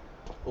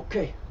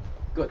 Okay,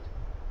 good.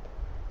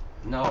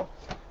 Now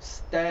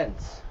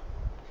stance.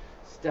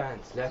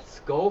 Let's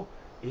go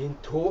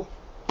into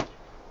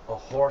a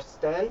horse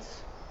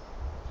stance.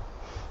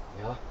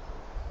 Yeah,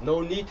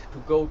 no need to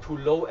go too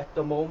low at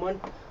the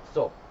moment.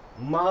 So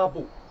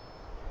Mabu,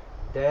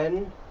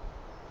 then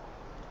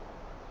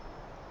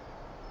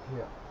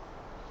here.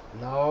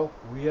 Now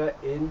we are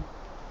in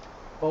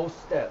both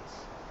stance.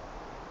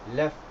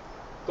 Left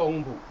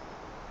Gongbu.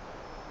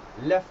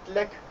 Left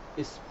leg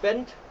is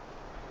bent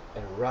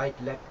and right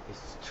leg is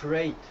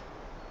straight.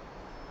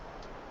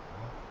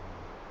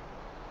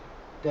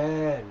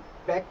 Then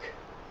back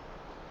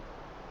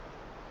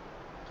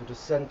to the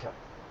center.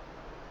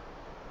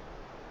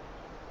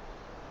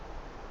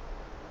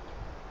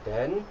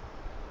 Then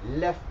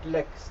left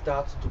leg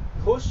starts to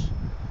push,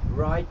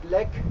 right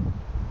leg.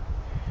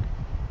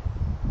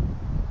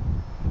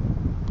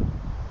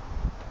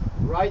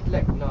 Right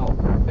leg now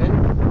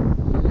bent,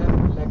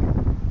 left leg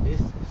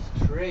is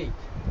straight.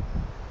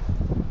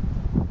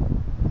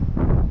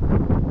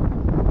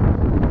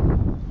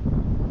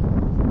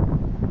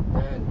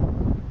 Then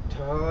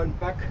turn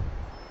back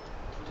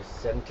to the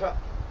center.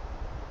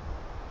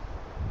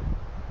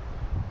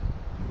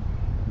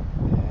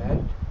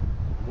 And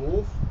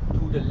move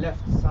to the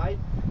left side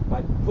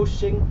by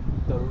pushing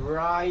the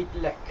right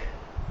leg.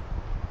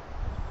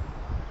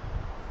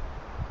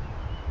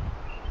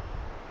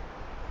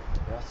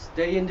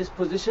 Stay in this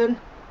position.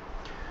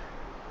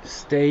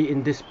 Stay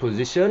in this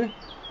position.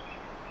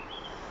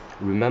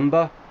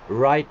 Remember,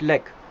 right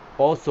leg.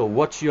 Also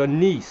watch your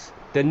knees.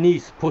 The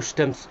knees, push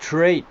them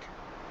straight.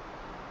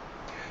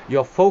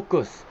 Your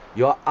focus,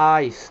 your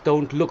eyes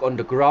don't look on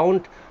the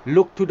ground.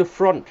 Look to the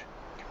front.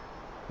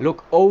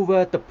 Look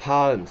over the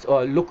palms,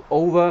 or look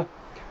over,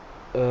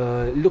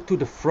 look to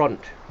the front.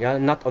 Yeah,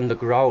 not on the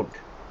ground.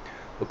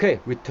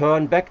 Okay,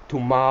 return back to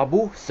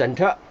Mabu,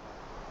 center.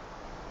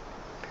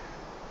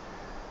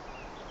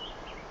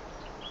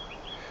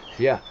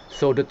 Yeah,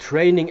 so the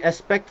training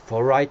aspect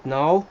for right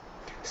now,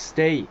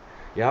 stay.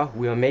 Yeah,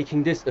 we are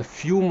making this a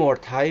few more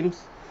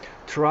times.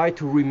 Try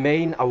to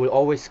remain. I will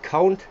always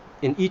count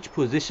in each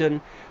position.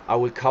 I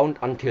will count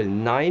until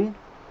 9,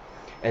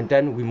 and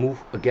then we move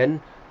again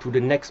to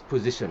the next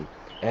position.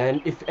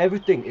 And if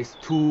everything is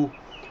too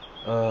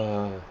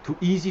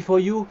easy for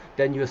you,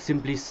 then you're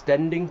simply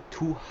standing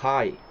too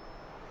high.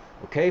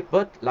 Okay,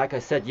 but like I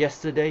said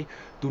yesterday,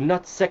 do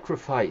not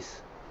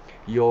sacrifice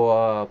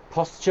your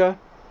posture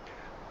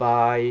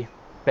by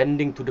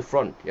bending to the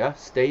front. Yeah,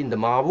 stay in the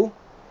Mabu.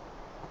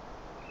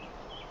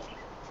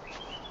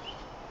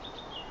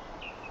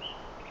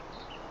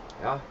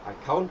 Yeah, I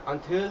count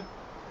until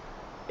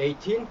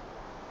 18.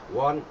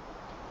 1,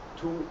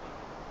 2,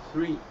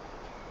 3,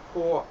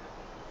 4,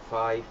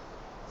 5,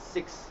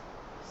 6,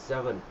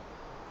 7,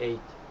 8,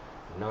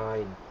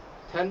 9,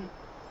 10.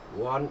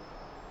 1,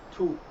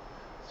 2,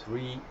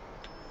 3,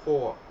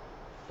 4,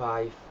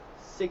 5,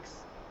 6,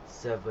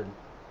 7,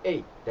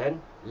 8.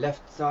 Then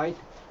left side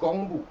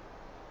Gongbu.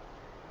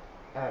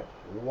 And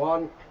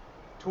 1,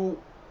 2,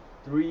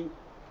 3,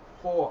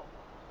 4,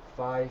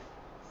 5,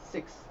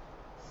 6,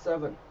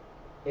 7,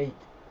 8,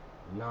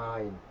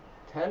 9,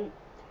 10.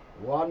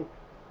 1,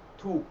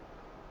 2,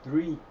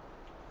 3,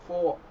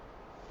 4,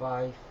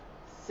 5,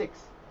 6,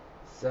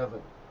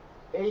 7,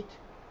 8.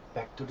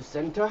 Back to the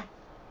center.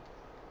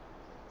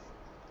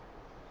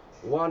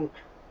 1,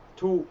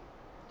 2,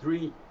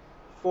 3,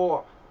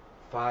 4,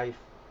 5,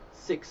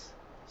 6,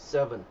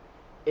 7,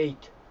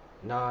 8,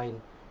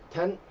 9,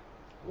 10.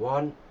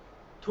 1,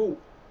 2,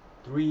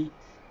 3,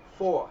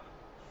 4,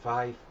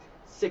 5,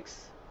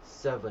 6,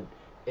 7,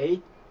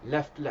 8.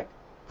 Left leg.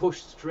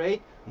 Push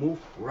straight. Move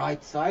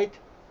right side.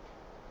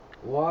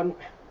 1,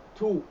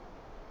 2,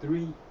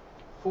 3,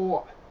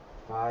 4,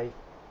 5,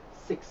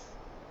 6,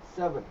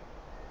 7,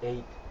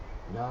 8,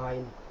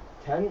 9,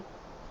 10.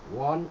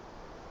 1,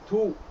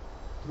 2,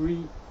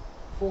 3,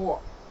 4,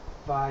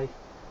 5,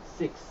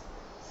 6,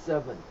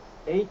 7,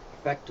 8.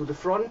 Back to the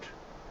front.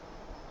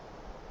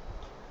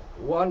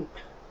 1,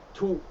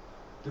 2,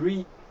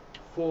 3,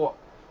 4,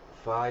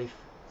 5,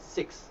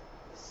 6,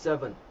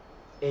 7,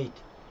 8,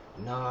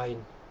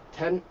 9,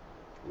 10.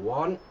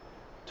 1,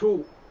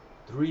 2,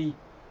 3,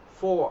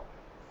 4,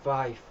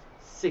 5,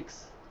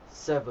 6,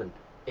 7,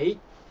 8.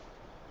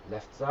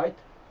 Left side.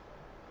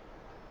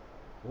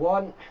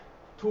 1,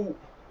 2,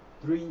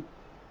 3,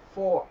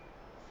 4,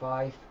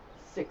 5,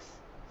 6,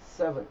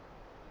 7,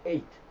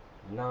 8,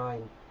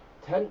 9,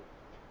 10.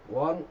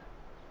 1,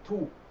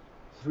 2,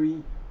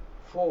 3,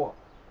 4,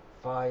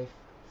 5,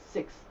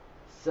 6,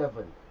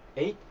 7,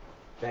 8.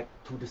 Back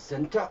to the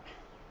center.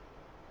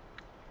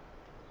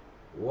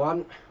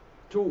 1,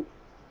 2,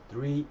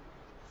 3,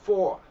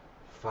 4,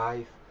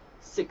 5,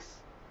 6,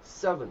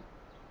 7,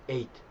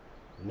 8,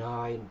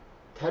 9,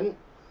 10.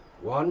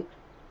 1,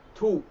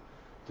 2,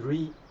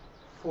 3,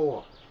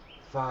 4,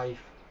 5,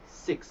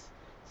 6,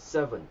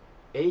 7,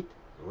 8.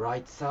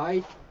 Right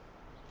side.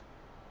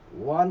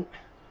 1,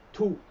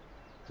 2,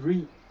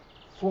 3,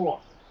 4,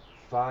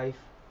 5,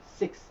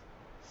 6,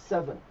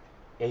 7,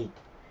 8,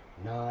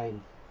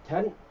 9,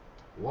 10.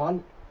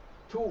 1,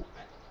 2,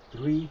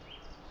 3,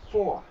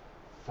 4,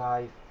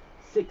 5,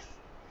 6,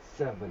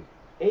 7,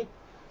 8.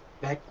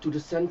 Back to the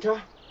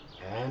center.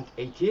 And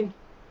 18.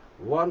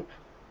 1,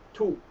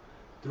 2,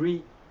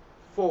 3,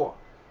 4,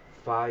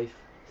 5,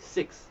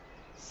 6,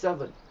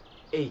 7,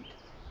 8,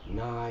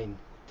 9,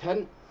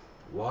 10.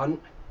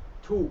 1,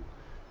 2,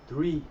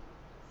 3,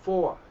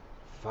 4,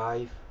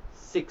 5,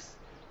 6,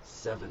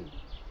 7,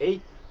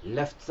 8.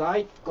 Left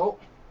side. Go.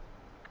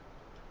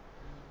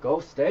 Go.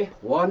 Stay.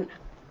 1,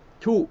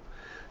 2,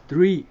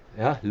 3.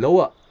 Yeah.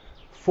 Lower.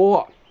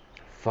 4,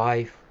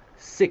 5,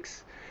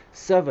 6,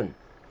 7,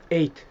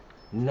 8,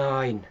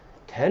 9,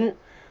 10.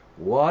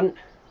 1,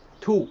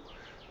 2,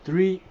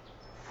 3,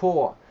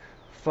 4,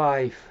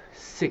 5,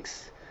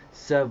 6,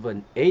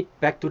 7, 8.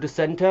 Back to the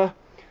center.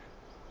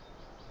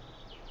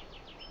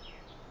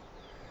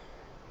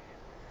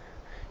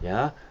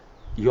 Yeah,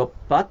 your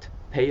butt.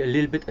 Pay a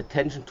little bit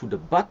attention to the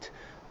butt.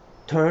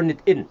 Turn it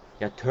in.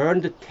 Yeah,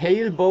 turn the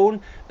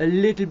tailbone a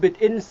little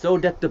bit in so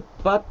that the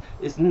butt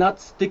is not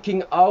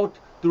sticking out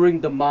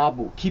during the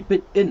mabu. Keep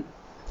it in.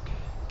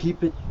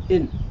 Keep it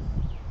in.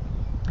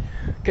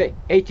 Okay,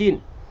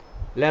 18.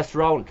 Last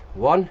round.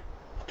 1,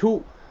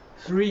 2,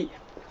 3,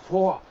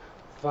 4,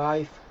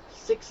 5,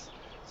 6,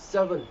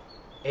 7,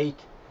 8,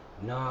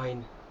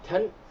 9,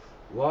 10.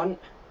 1,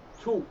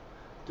 2,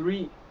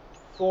 3,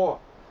 4,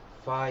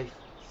 5,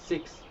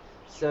 6,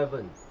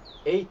 7,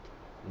 8,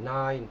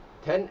 9,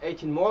 10.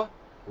 18 more.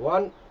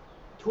 1,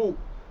 2,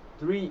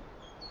 3,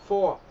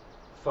 4,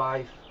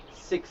 5,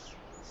 6,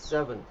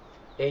 7,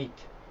 8,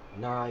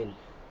 9,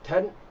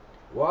 10.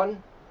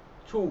 1,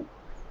 2,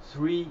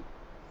 3,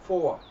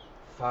 4,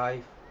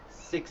 5,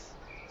 6,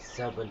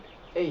 7,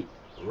 8.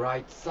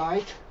 Right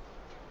side.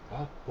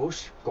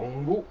 Push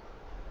Gong Wu.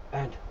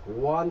 And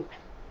 1,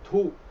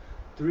 2,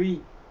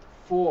 3,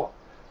 4,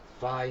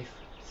 5,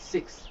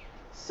 6,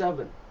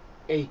 7,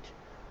 8,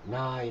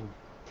 9,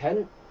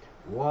 10.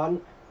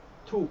 1,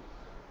 2,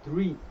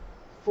 3,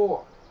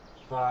 4,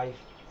 5,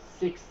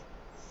 6,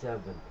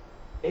 7,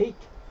 8.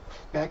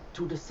 Back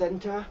to the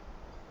center.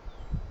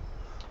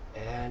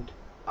 And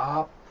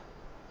up.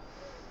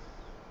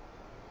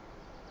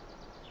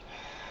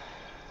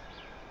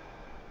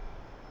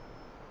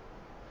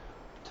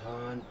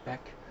 Turn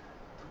back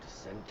to the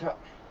center.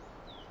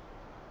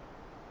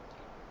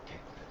 Okay,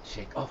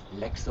 shake off,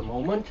 relax a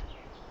moment.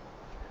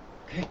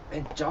 Okay,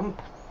 and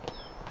jump.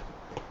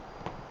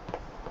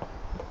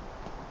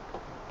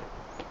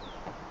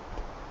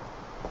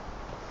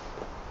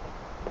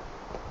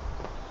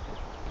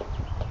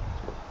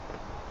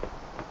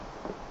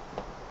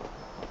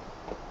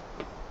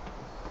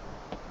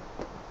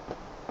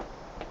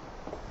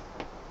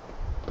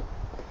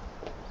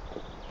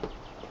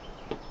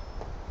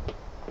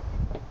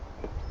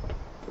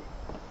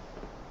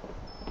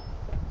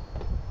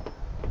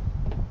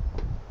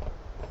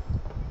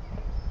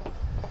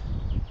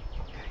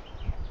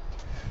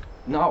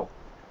 Now,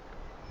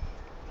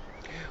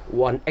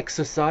 one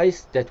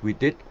exercise that we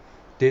did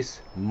this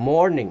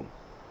morning.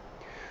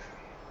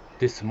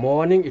 This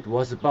morning it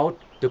was about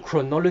the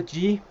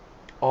chronology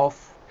of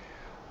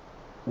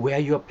where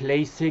you're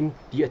placing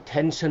the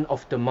attention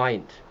of the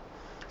mind.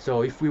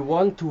 So if we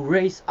want to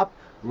raise up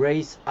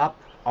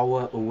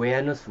our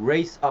awareness,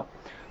 raise up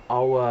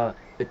our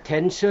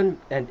attention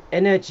and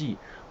energy,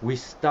 we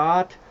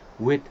start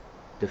with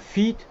the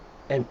feet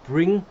and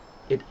bring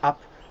it up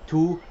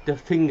to the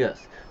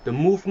fingers. The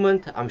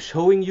movement I'm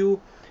showing you,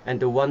 and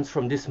the ones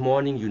from this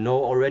morning, you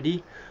know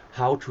already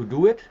how to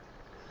do it.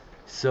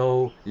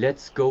 So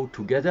let's go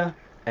together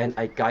and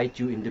I guide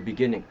you in the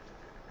beginning.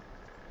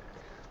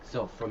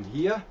 So from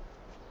here,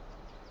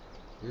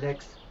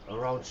 legs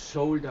around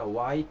shoulder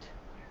wide.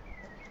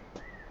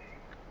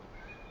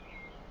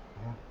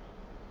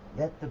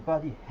 Let the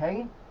body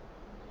hang.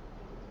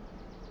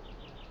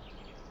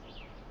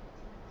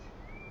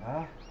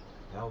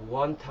 Now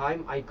one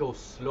time I go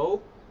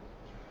slow.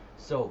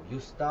 So you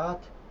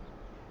start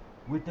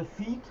with the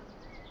feet,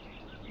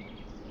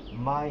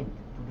 mind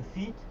to the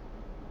feet,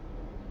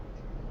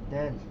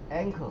 then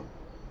ankle,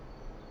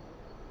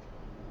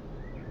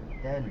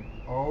 then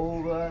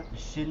over the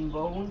shin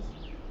bones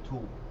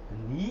to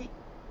the knee,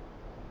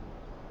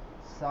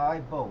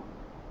 side bone,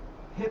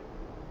 hip,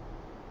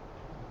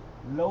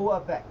 lower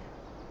back,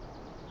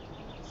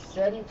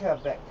 center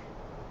back,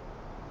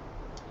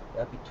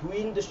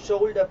 between the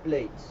shoulder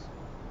blades,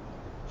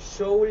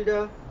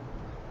 shoulder,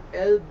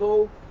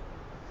 elbow,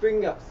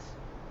 fingers,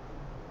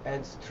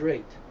 and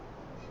straight,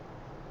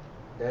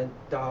 then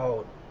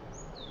down.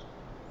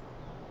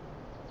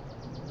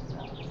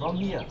 From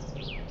here,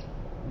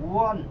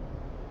 1,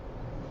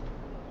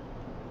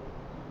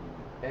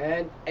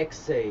 and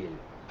exhale,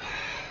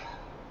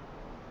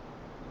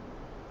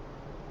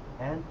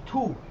 and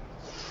 2,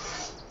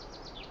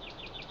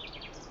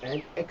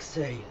 and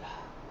exhale,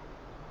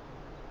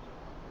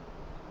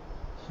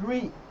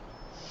 3,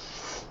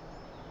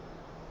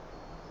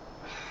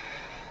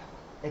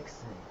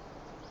 exhale,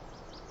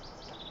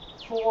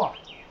 4,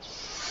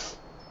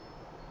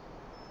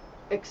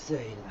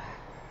 exhale,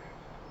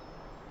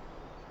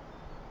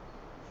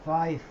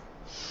 5,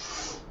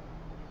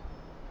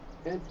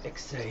 and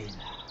exhale,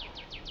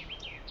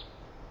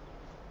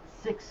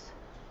 6,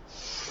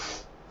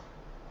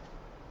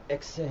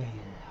 exhale,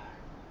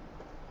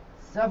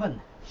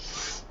 7,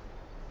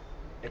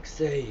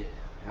 exhale.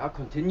 Now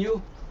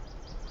continue.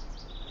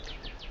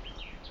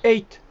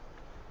 8,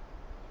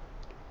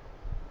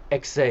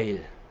 exhale,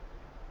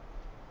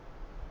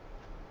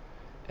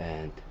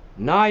 and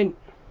 9,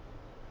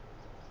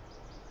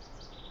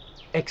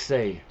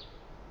 exhale,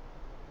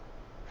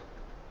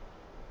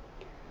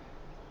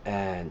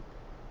 and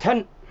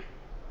 10,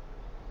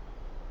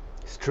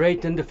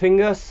 straighten the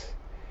fingers,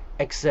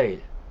 exhale,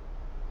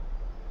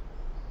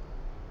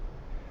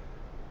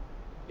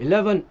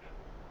 11,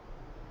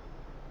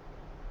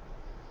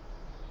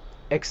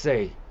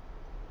 exhale,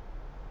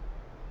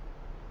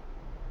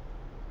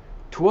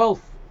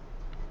 12,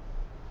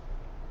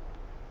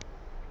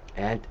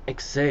 and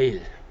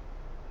exhale,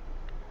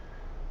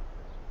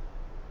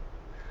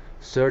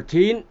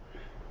 13,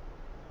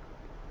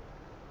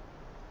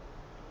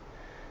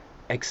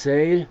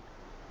 exhale,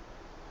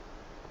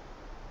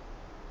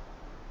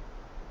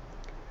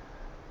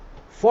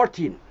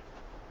 14,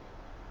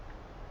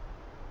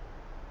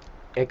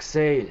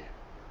 exhale,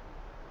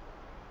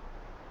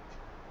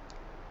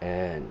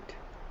 and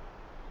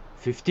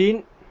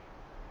 15,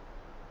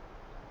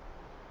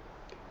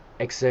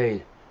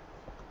 exhale,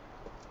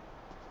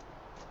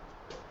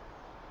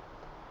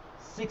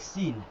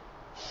 16,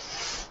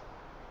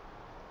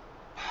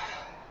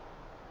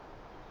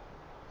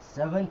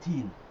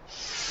 17,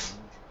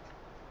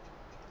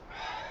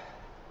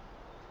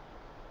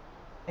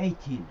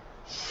 18,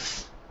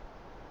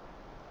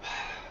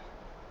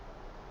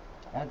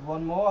 and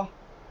one more,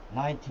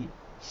 19.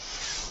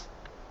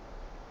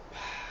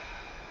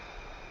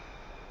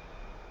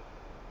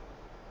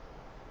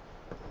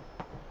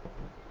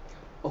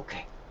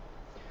 Okay,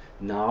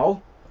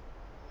 now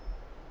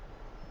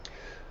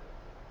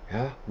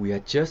we are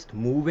just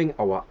moving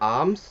our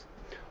arms.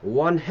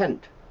 One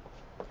hand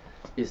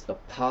is the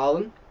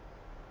palm,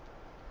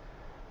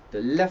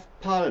 the left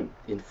palm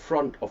in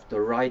front of the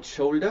right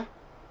shoulder,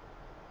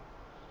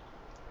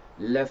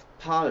 left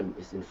palm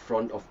is in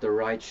front of the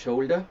right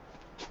shoulder,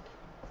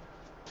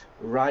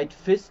 right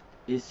fist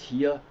is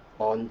here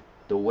on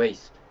the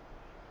waist,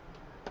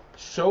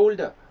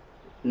 shoulder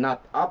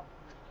not up,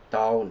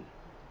 down.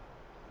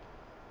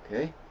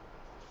 Okay,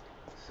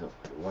 so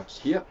watch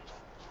here.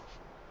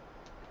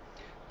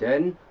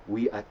 Then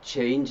we are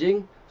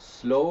changing,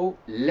 slow,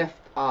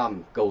 left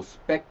arm goes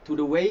back to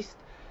the waist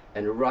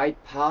and right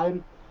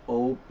palm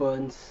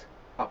opens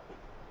up.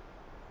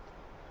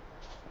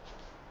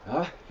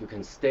 You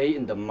can stay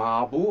in the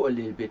marble a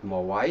little bit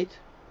more wide.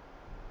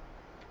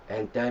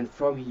 And then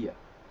from here,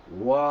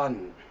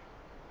 1,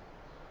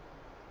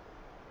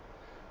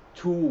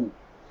 2,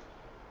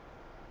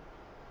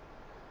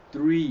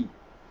 3,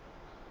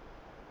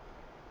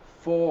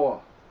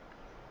 4,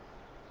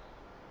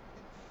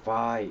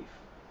 5,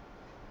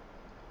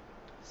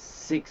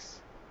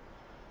 6,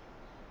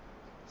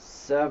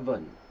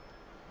 7,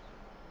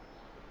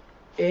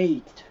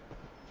 8,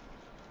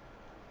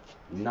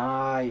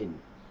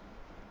 9,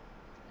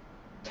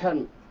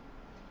 10,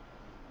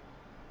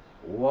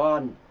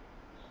 1,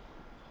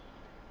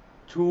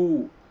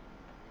 2,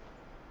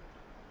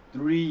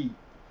 3,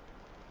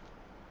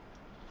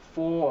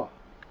 4,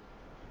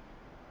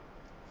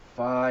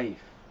 5,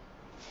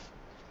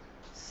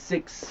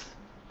 6,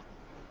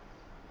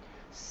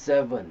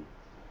 7,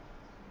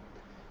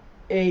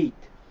 8,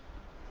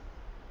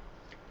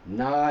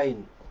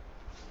 9,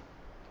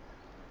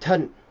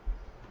 10.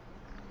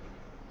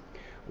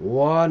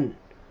 1,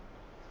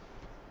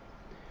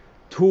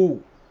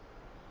 2,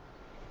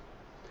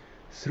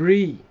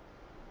 3,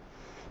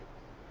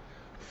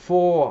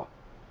 4,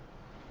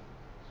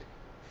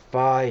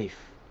 5,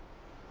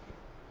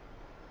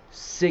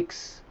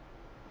 6,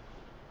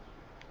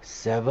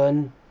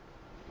 7,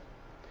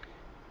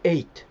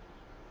 8.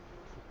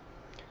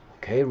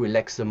 Okay,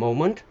 relax a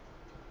moment.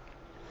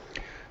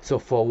 So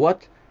for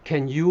what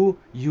can you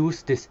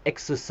use this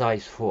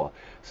exercise for?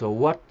 So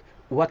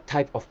what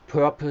type of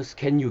purpose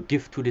can you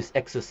give to this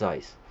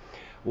exercise?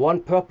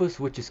 One purpose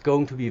which is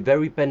going to be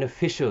very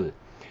beneficial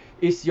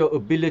is your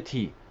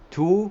ability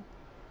to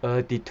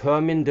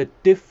determine the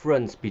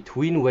difference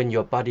between when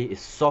your body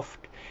is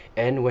soft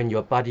and when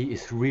your body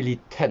is really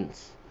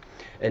tense.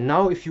 And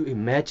now if you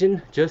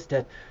imagine just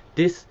that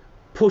this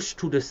push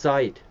to the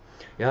side,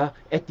 yeah,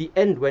 at the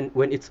end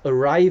when it's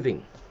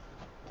arriving,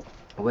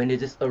 when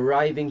it is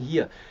arriving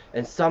here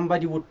and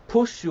somebody would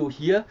push you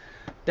here,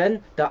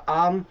 then the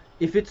arm,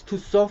 if it's too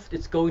soft,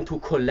 it's going to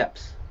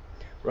collapse,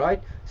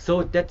 right?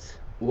 So that's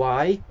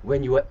why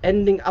when you are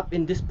ending up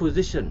in this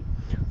position,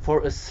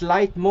 for a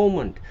slight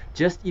moment,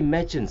 just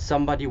imagine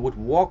somebody would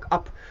walk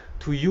up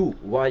to you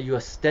while you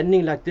are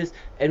standing like this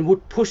and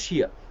would push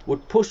here,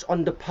 would push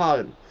on the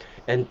palm,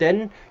 and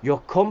then your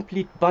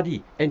complete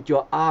body and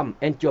your arm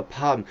and your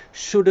palm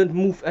shouldn't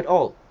move at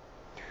all.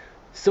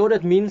 So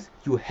that means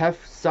you have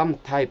some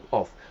type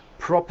of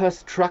proper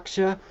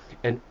structure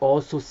and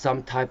also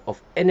some type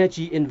of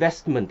energy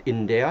investment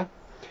in there,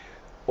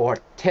 or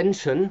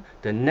tension,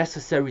 the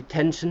necessary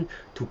tension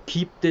to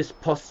keep this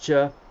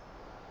posture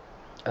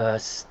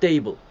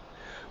stable.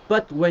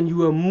 But when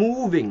we are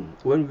moving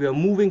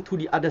to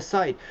the other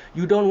side,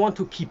 you don't want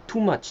to keep too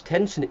much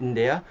tension in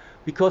there,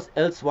 because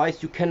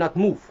elsewise you cannot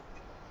move.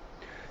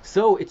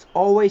 So it's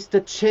always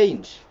the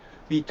change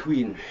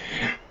between,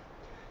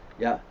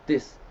 yeah,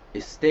 this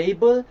is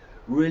stable,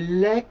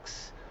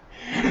 relax,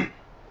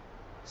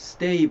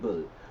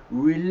 stable,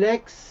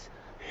 relax,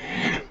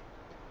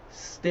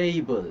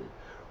 stable,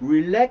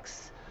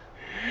 relax,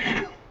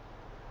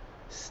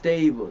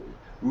 stable,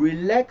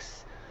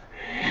 relax,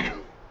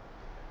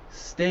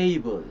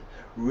 stable,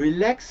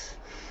 relax,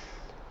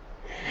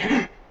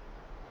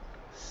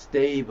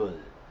 stable.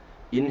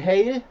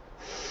 Inhale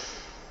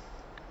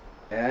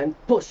and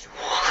push.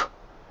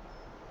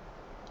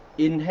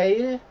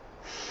 Inhale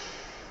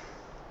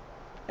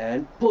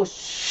and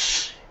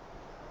push.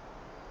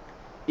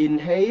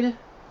 Inhale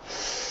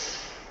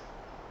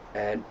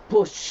and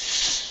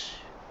push.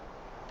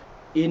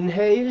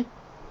 Inhale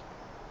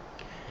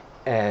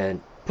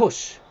and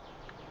push.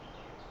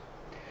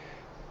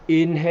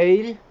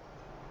 Inhale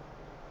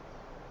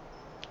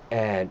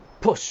and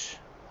push.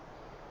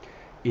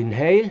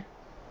 Inhale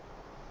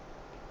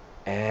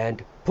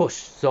and push.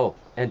 So,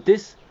 and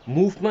this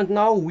movement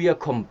now we are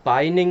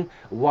combining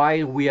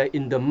while we are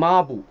in the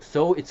Mabu.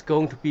 So it's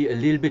going to be a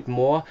little bit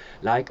more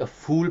like a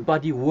full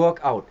body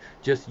workout,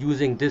 just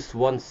using this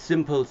one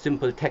simple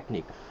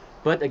technique.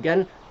 But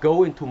again,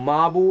 go into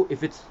Mabu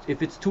if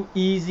it's too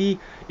easy,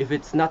 if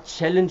it's not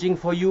challenging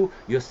for you,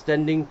 you're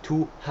standing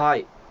too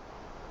high.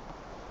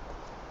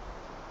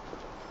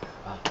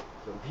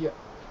 From here.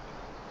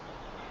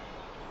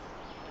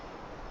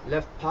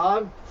 Left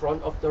palm,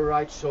 front of the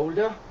right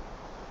shoulder.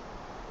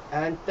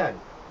 And then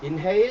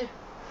inhale,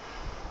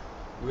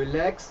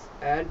 relax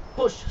and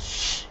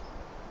push.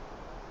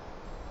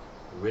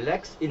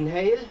 Relax,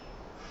 inhale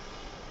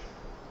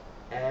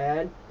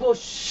and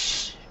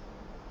push.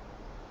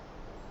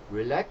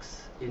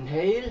 Relax,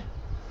 inhale,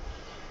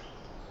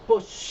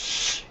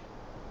 push.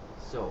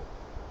 So,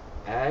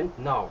 and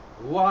now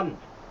 1,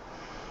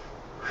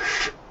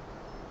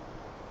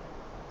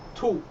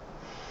 2,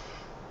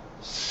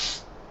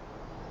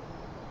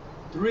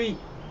 3,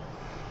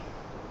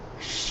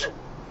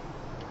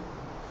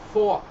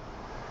 4,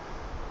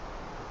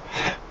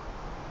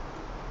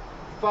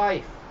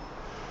 5,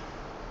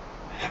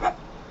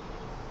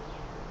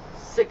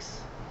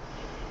 6,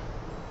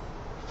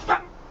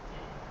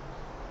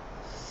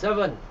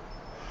 7,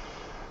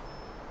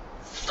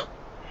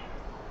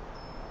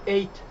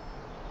 8,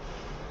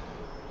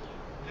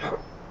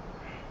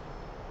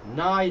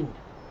 9,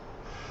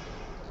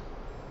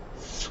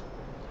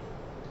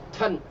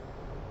 10.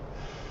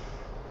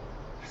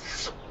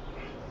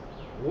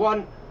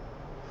 1,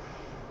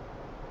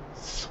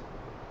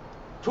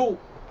 2,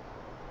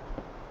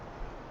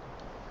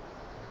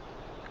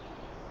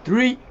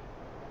 3,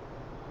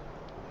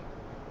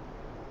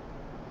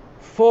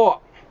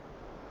 4,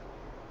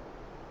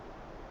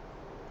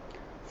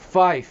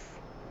 5,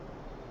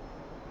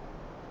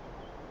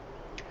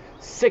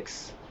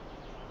 6,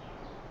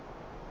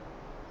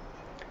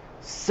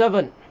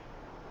 7,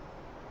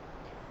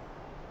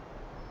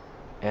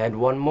 And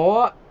one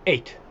more,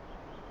 8.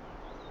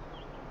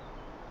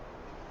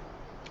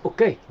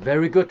 Okay,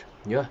 very good.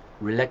 Yeah,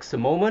 relax a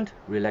moment,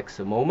 relax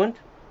a moment.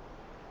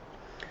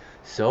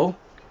 So,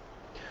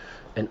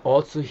 and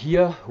also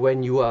here,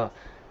 when you are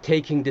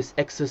taking this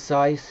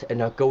exercise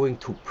and are going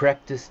to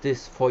practice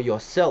this for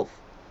yourself,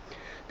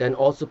 then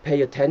also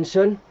pay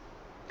attention.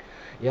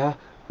 Yeah,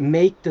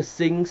 make the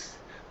things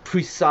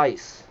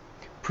precise.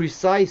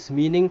 Precise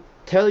meaning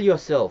tell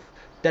yourself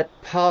that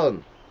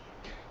palm.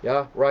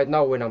 Yeah, right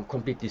now when I'm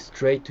completely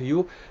straight to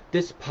you,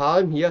 this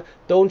palm here,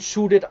 don't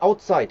shoot it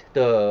outside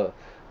your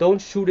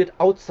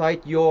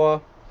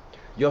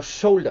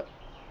shoulder.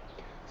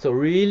 So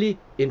really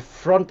in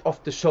front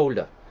of the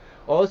shoulder.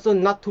 Also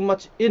not too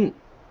much in.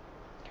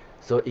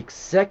 So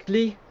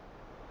exactly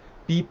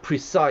be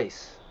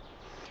precise.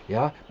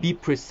 Yeah, be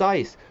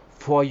precise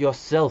for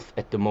yourself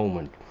at the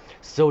moment.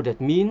 So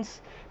that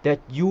means that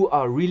you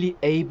are really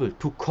able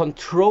to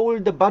control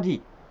the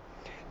body,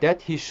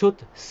 that he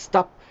should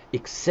stop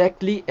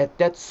exactly at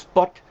that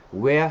spot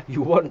where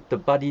you want the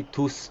body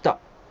to stop.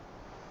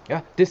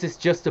 Yeah, this is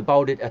just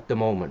about it at the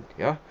moment.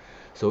 Yeah,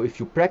 so if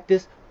you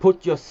practice,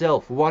 put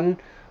yourself one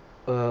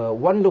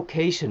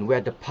location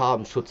where the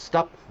palm should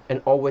stop,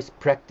 and always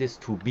practice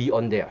to be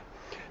on there.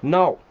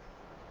 Now,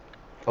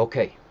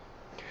 okay,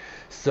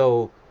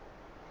 so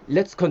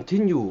let's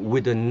continue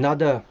with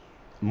another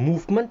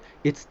movement.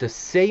 It's the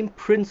same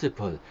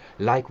principle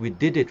like we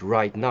did it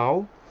right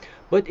now,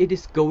 but it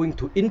is going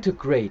to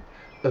integrate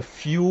a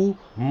few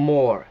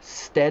more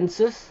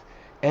stances,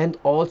 and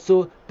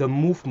also the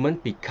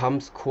movement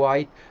becomes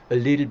quite a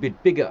little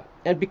bit bigger.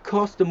 And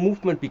because the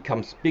movement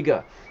becomes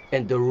bigger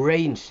and the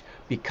range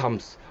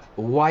becomes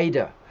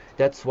wider,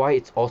 that's why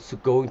it's also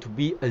going to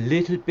be a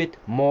little bit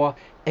more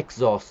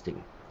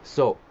exhausting.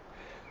 So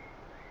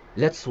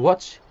let's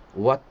watch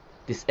what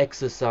this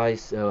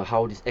exercise,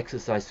 how this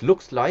exercise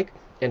looks like,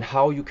 and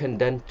how you can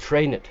then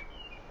train it.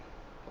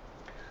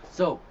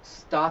 So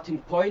starting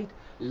point,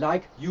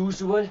 like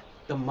usual,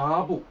 the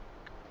marble.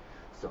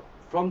 So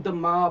from the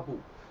marble,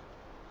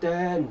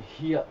 then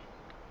here,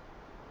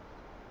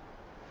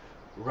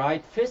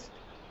 right fist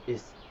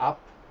is up,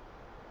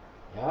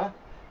 yeah,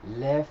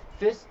 left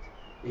fist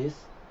is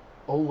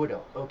over there.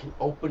 Okay,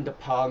 open the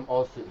palm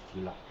also if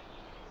you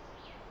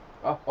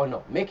like. Or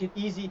no, make it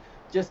easy,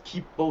 just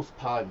keep both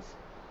palms.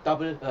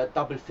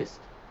 Double fist.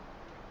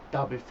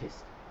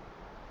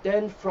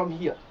 Then from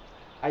here,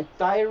 I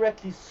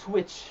directly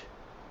switch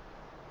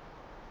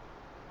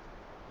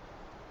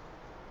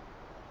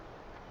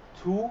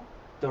to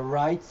the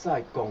right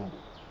side gong.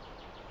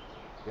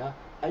 Yeah,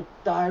 I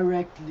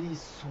directly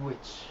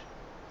switch.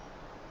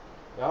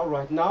 Yeah,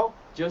 right now,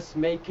 just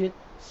make it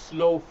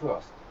slow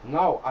first.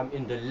 Now I'm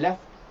in the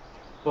left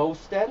bow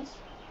stance.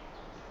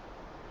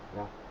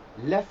 Yeah,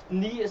 left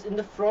knee is in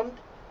the front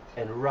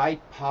and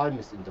right palm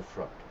is in the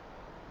front.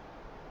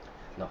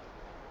 Now,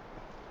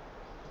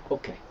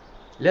 okay,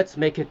 let's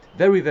make it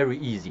very, very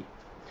easy.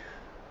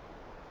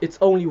 It's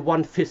only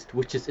one fist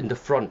which is in the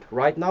front.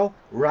 Right now,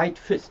 right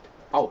fist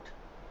out.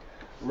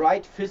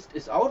 Right fist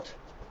is out.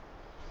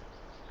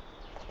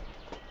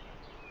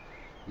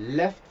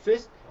 Left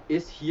fist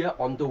is here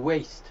on the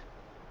waist.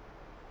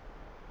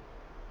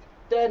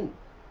 Then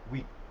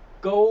we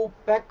go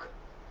back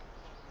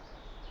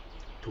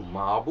to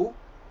marble.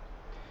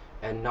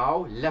 And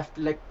now left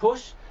leg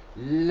push,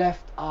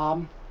 left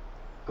arm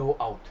go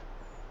out.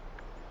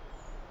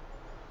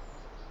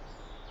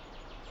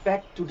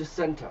 Back to the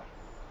center.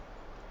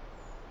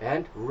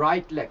 And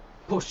right leg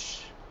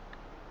push.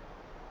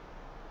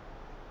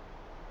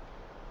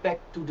 Back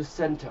to the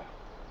center.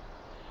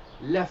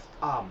 Left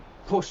arm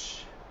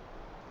push.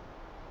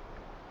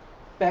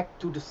 Back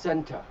to the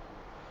center.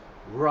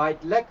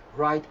 Right leg,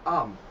 right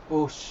arm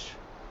push.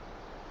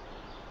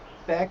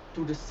 Back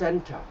to the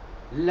center.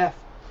 Left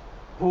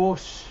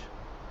push.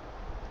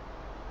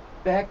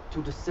 Back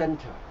to the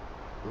center.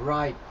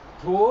 Right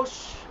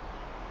push.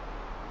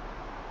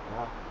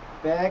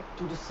 Back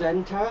to the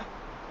center.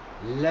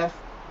 Left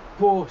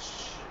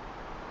push.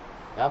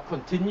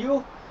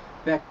 Continue.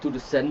 Back to the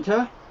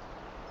center.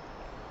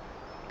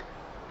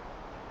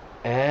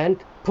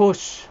 And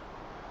push.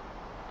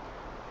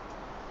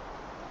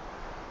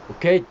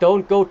 Okay,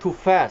 don't go too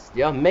fast.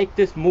 Yeah, make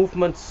this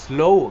movement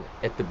slow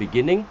at the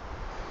beginning.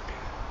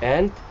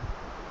 And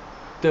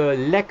the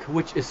leg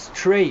which is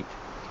straight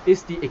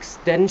is the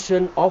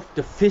extension of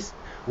the fist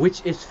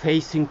which is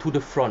facing to the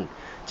front.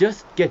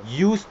 Just get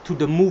used to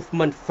the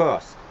movement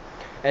first,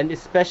 and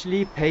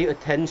especially pay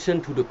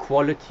attention to the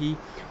quality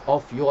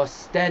of your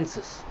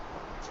stances.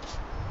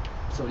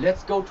 So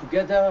let's go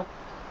together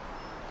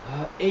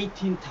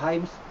 18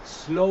 times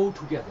slow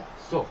together.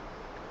 So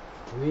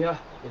we are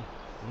in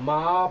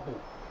marble.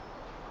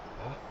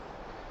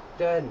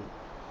 Then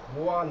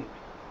 1,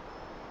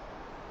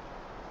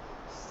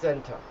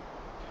 center,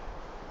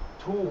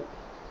 2,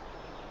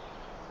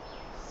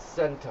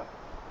 center,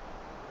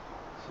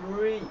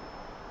 3,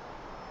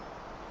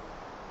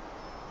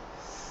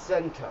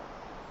 center.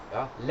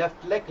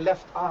 Left leg,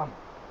 left arm,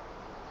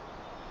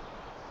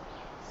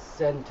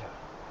 center.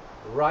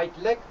 right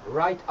leg,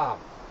 right arm,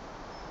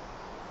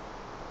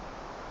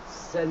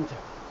 center,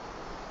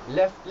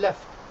 left,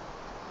 left,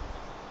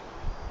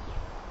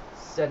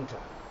 center,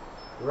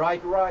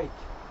 right, right,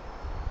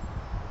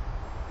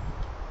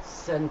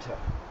 center,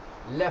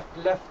 left,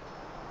 left,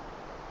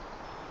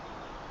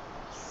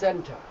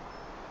 center,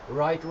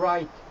 right,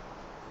 right,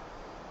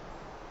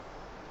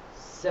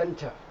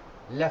 center,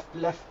 left,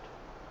 left,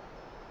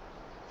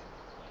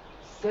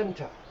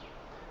 center,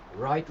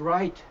 right,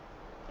 right,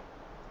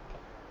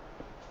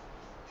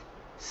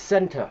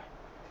 center,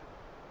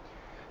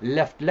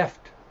 left,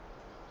 left,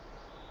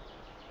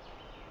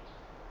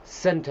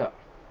 center,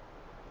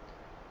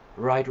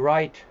 right,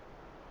 right,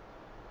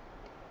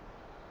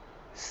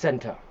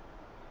 center,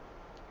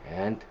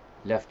 and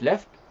left,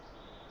 left,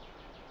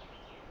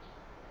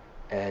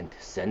 and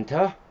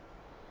center,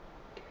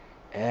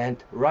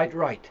 and right,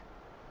 right.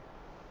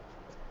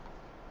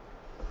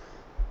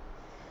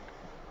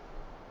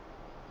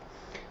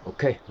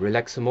 Okay,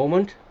 relax a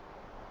moment.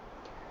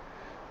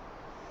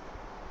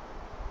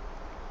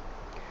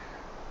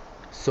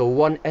 So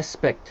one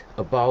aspect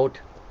about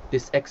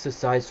this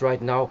exercise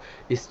right now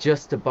is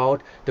just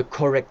about the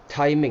correct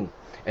timing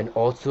and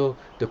also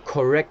the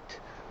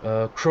correct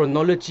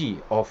chronology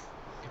of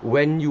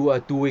when you are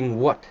doing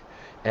what,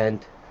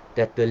 and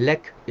that the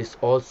leg is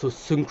also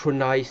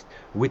synchronized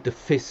with the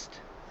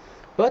fist.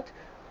 But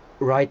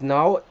right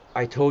now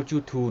I told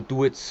you to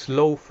do it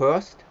slow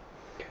first,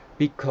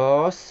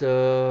 because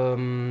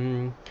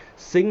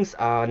things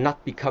are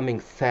not becoming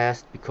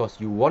fast because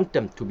you want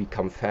them to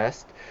become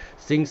fast.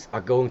 Things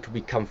are going to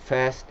become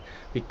fast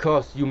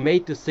because you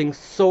made the things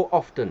so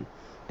often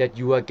that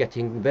you are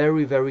getting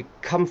very, very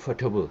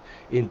comfortable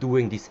in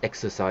doing these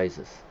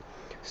exercises.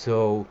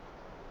 So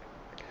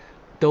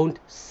don't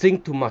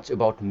think too much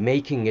about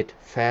making it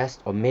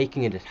fast or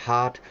making it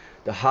hard.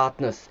 The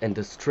hardness and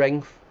the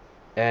strength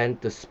and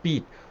the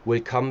speed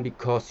will come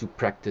because you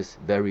practice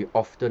very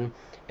often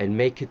and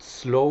make it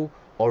slow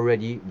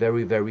already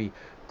very, very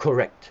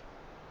correct.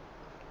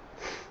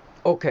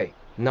 Okay,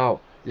 now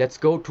let's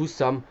go to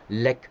some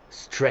leg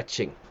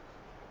stretching.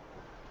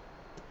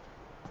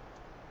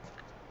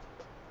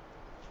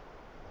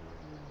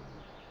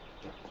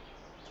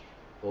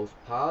 Both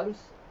palms,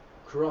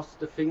 cross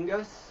the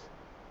fingers,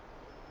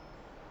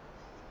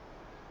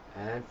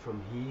 and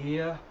from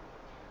here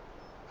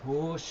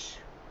push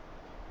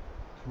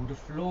to the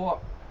floor.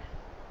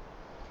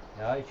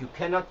 If you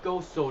cannot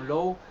go so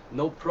low,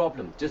 no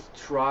problem. Just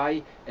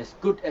try as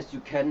good as you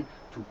can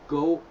to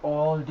go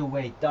all the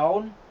way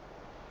down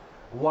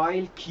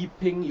while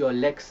keeping your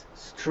legs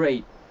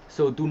straight.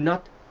 So do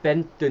not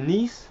bend the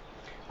knees.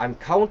 I'm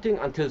counting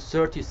until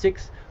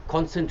 36.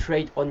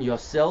 Concentrate on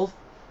yourself.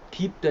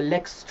 Keep the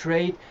legs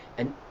straight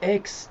and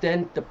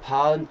extend the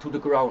palm to the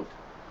ground.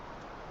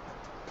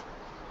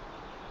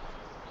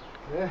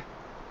 Okay.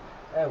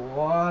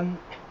 1,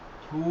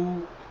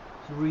 2,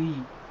 3,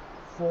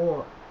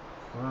 4,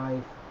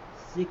 5,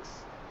 6,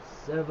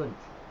 7,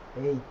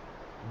 8,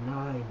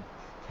 9,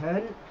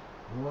 10.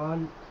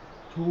 1,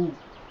 2,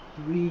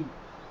 3,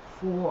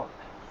 4,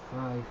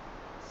 5,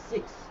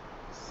 6,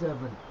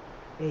 7,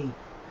 8,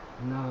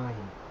 9,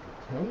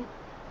 10.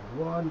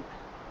 1,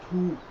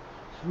 2,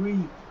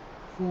 3,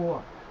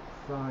 4,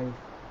 5,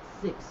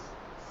 6,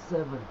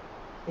 7,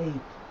 8,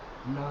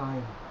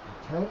 9,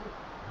 10.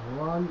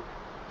 1,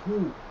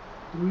 2,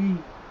 3,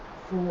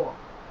 4,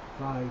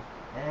 5,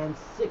 and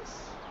 6.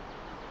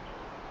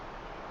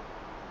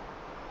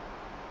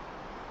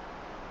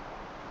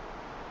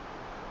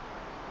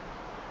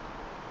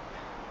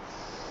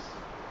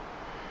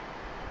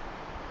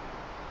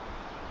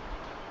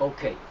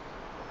 Okay,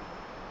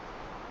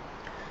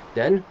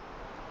 then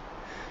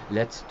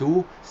let's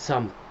do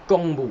some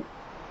Gong.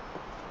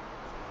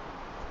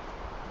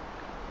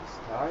 This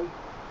time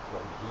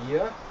from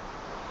here,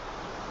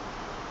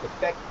 the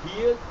back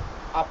heel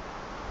up,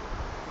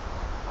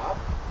 up,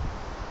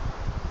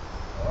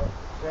 or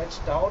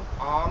stretch down,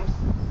 arms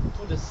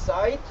to the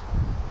side,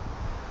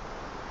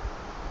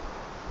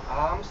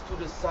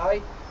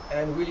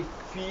 and really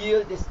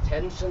feel this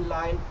tension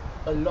line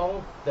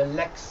along the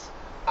legs.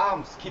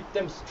 Arms, keep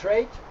them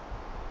straight.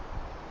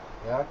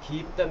 Yeah,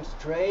 keep them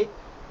straight,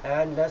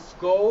 and let's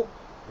go.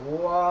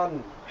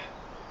 1,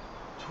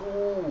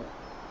 2,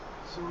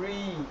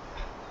 3,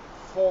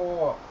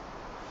 4,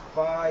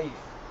 5,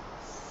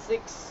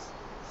 6,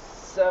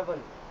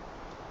 7,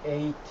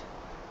 8,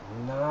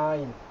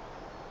 9,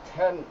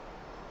 10.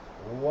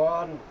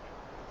 1,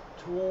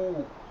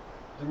 2,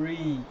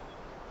 3,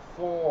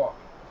 4,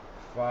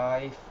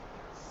 5,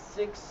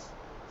 6,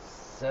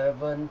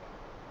 7,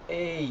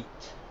 8.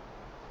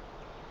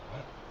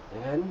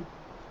 Then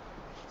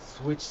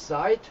switch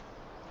side.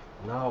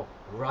 Now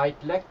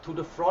right leg to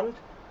the front,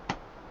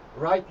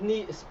 right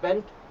knee is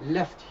bent,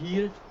 left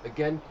heel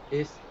again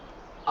is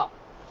up.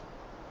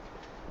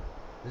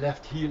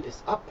 Left heel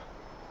is up.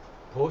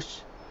 Push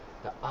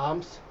the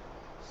arms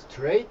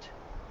straight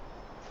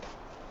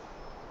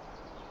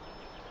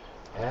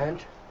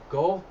and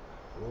go.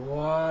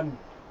 1,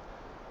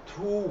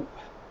 2,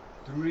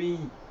 3,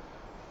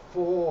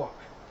 4,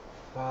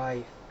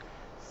 5,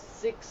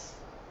 6,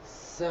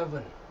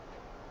 7,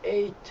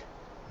 8,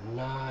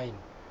 9,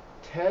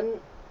 10.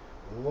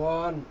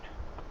 1,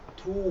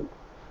 2,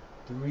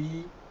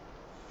 3,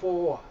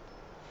 4,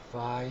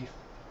 5,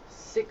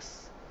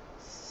 6,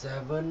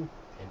 7,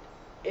 and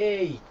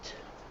 8.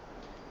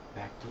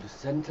 Back to the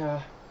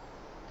center.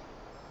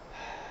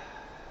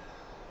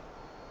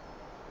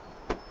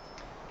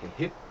 Okay,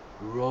 hip.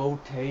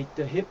 Rotate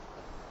the hip.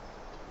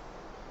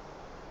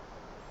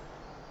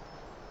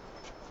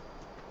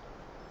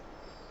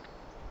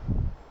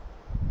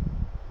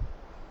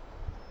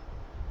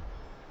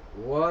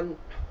 One,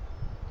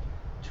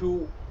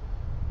 2,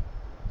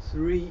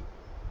 3,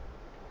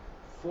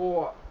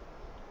 4,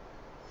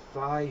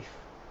 5,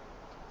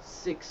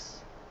 6,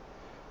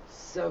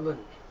 7,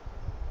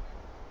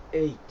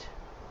 8,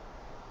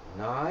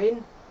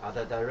 9.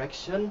 Other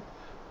direction.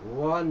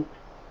 1,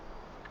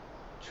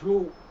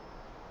 2,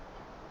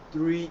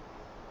 3,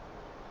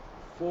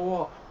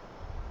 4,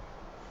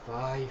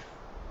 5,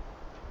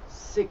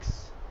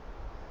 6,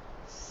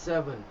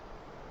 7,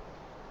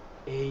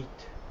 8,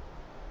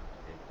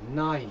 and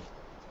 9.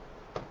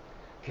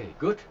 Okay,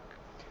 good.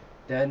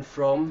 Then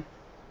from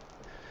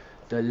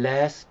the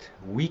last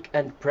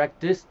weekend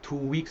practice 2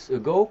 weeks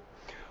ago,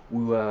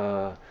 we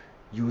were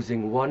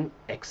using one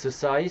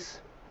exercise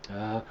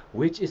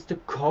which is the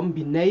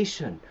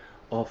combination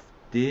of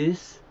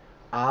this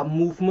arm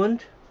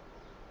movement.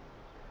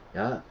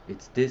 Yeah,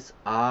 it's this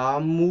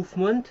arm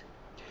movement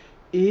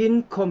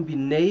in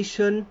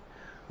combination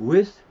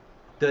with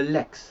the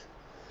legs.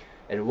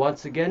 And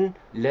once again,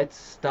 let's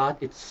start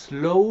it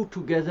slow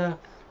together,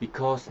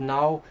 because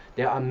now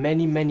there are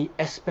many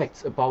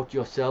aspects about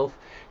yourself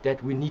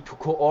that we need to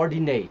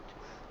coordinate.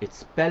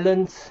 It's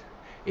balance,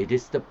 it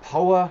is the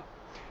power.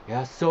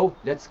 Yeah, so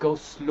let's go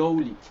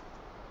slowly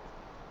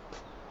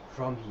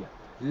from here.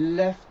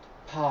 Left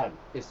palm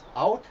is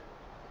out.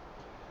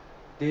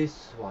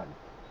 This one,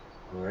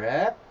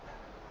 grab,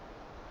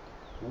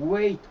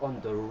 weight on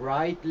the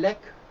right leg,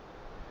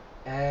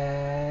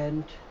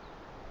 and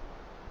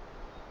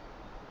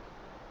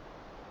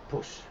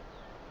push.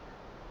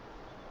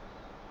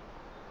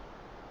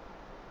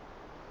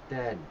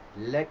 Then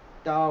leg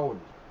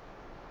down,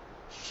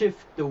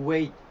 shift the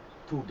weight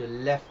to the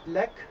left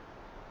leg,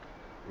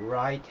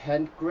 right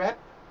hand grab,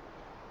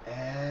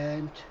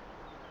 and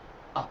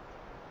up.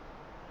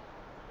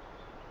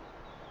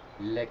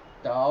 Leg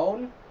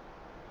down,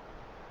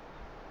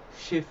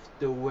 shift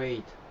the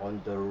weight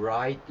on the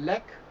right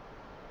leg,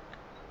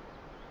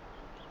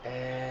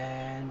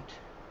 and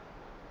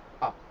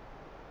up.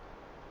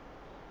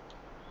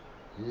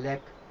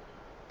 Leg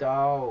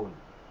down,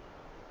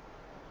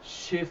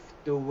 shift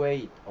the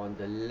weight on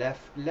the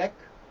left leg,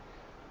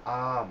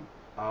 arm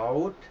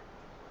out,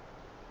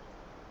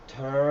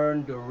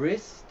 turn the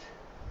wrist,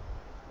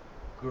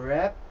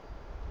 grab.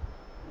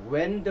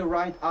 When the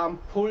right arm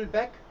pull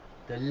back,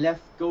 the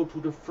left go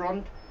to the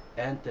front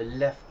and the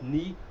left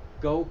knee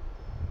go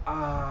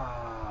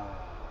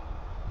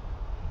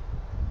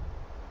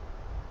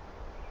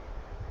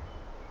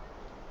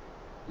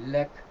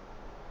leg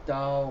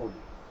down,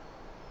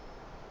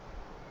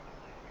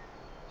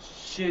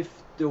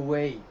 shift the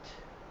weight,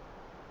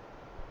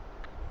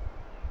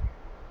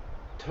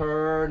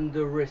 turn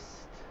the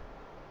wrist,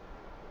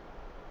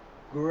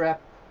 grab.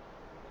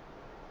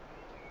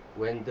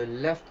 When the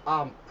left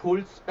arm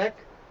pulls back,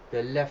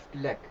 the left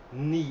leg,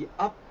 knee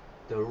up,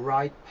 the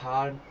right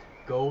palm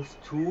goes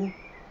to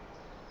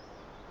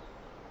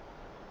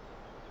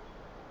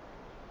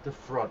the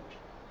front.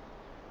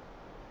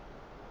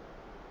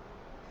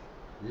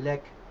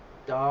 Leg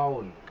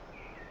down,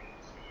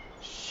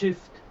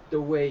 shift the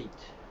weight,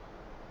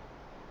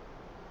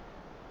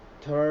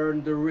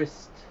 turn the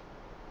wrist,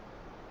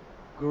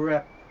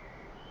 grab,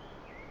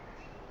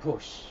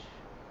 push.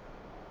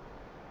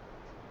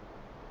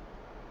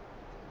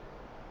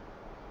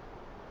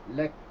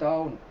 Leg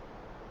down,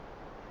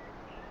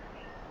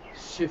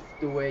 shift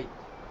the weight,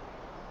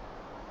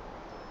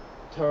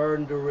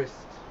 turn the wrist,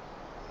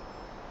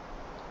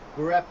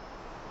 grab,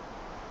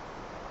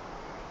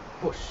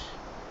 push.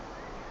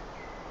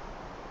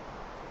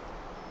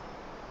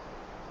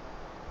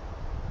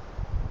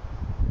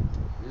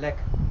 Leg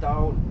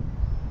down,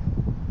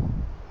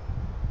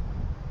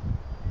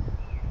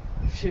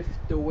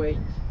 shift the weight,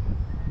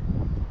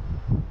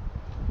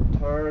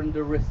 turn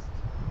the wrist,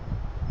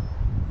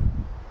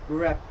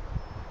 grab,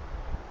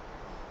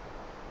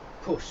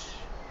 push.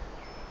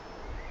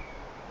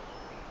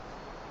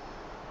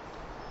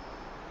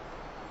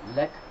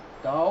 Leg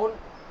down,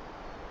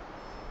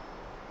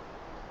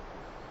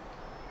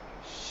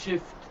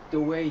 shift the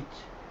weight,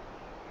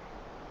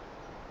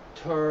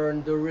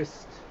 turn the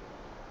wrist,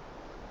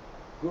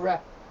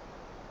 grab,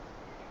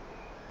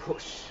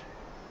 push.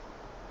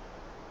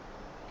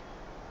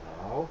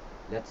 Now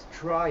let's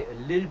try a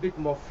little bit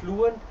more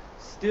fluent,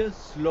 still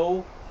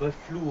slow but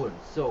fluent.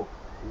 So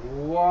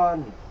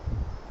 1,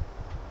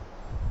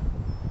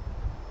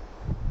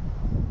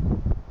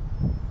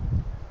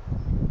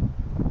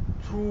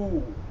 2,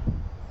 3,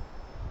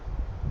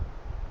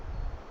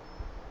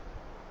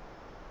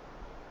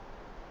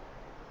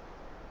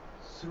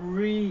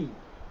 3,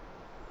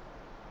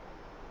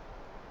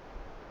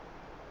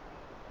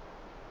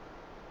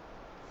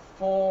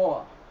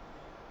 4,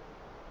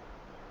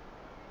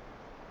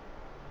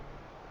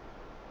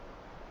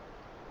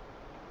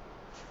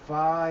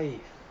 5,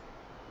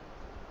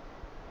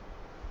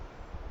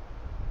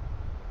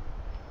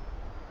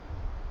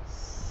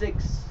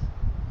 6,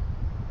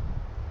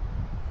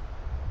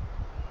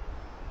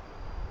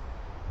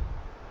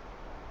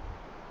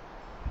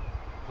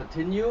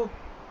 continue,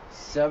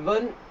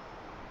 7,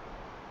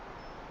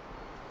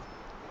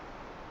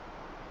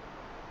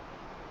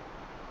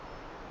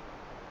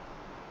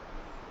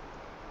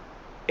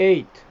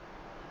 8,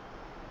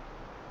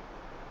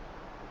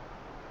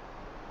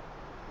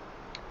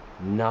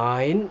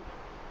 9,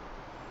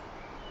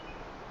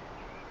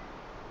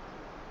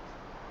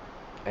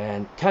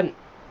 and 10.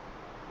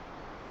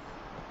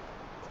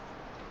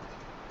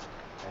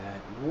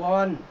 And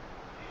 1,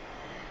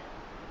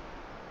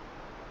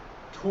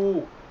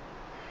 2,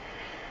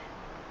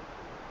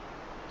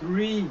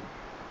 3,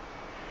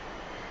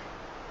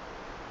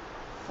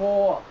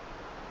 4,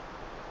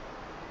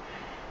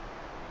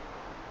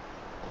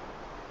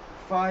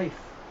 5,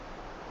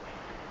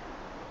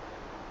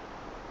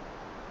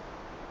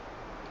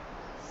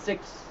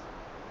 6,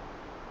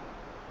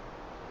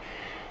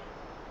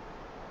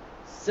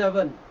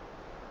 7,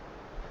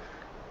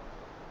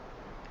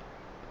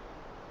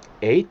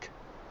 8,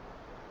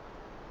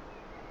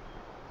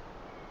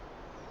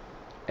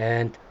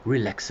 and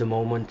relax a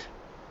moment.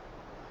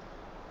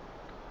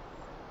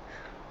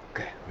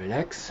 Okay,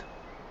 relax.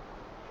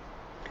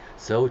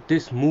 So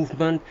this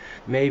movement,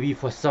 maybe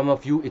for some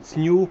of you it's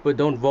new, but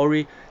don't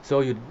worry. So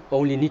you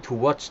only need to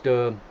watch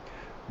the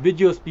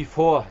videos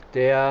before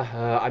there.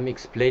 I'm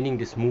explaining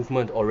this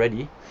movement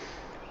already.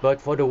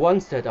 But for the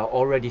ones that are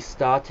already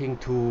starting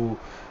to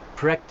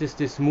practice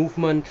this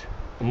movement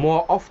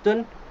more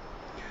often,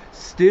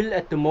 still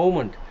at the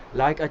moment,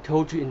 like I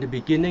told you in the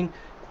beginning,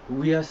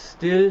 we are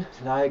still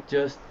like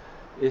just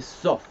is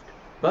soft.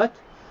 But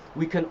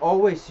we can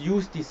always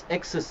use these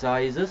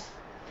exercises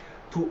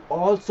to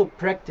also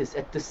practice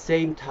at the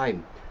same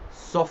time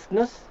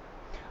softness,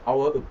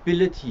 our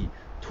ability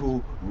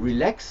to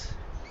relax,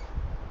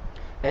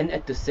 and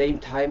at the same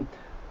time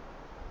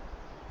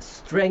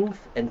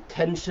strength and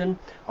tension,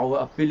 our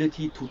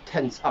ability to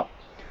tense up.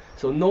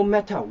 So no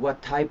matter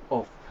what type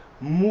of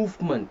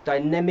movement,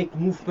 dynamic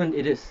movement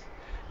it is,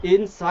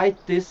 inside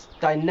this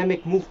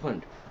dynamic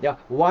movement, yeah,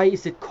 why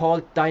is it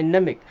called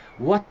dynamic?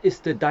 What is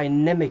the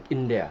dynamic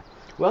in there?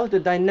 Well, the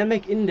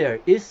dynamic in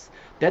there is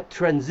that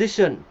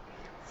transition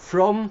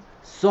from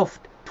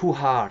soft to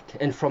hard,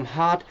 and from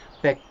hard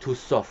back to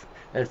soft,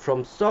 and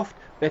from soft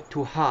back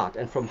to hard,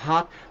 and from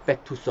hard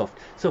back to soft.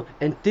 So,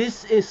 and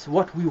this is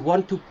what we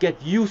want to get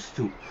used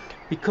to,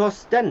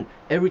 because then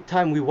every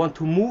time we want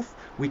to move,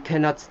 we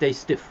cannot stay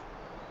stiff.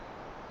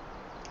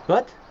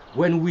 But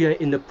when we are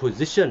in a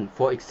position,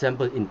 for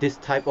example in this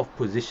type of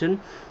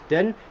position,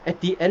 then at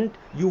the end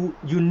you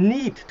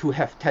need to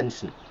have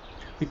tension.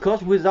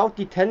 Because without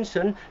the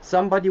tension,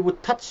 somebody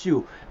would touch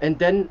you and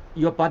then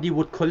your body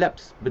would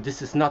collapse. But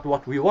this is not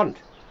what we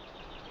want.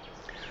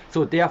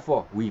 So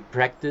therefore, we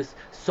practice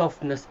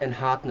softness and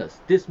hardness.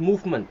 This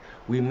movement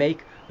we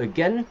make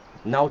again.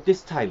 Now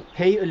this time,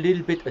 pay a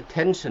little bit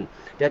attention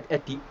that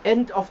at the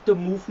end of the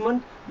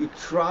movement, you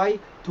try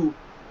to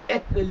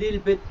add a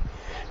little bit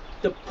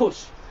the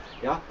push.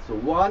 Yeah, so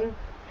 1,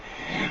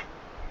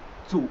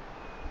 2,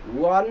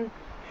 1,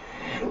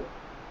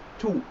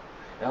 2.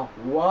 Yeah,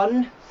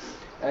 1.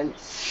 And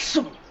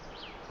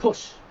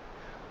push,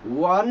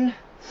 1,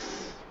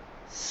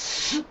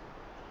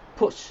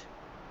 push,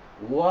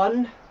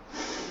 1,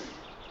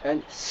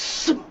 and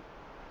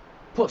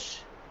push,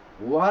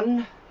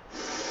 1,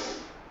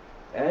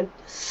 and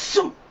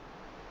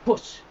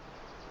push.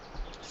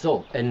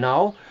 So, and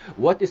now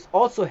what is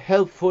also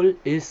helpful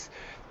is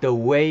the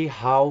way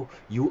how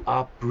you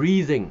are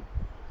breathing.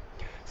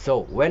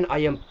 So when I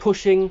am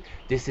pushing,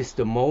 this is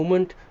the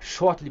moment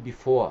shortly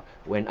before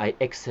when I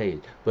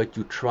exhale. But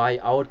you try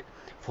out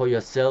for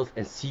yourself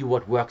and see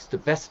what works the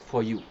best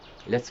for you.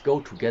 Let's go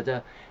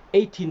together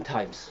 18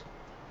 times.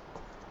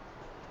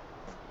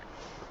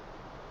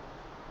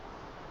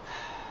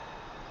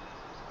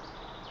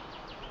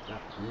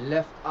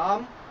 Left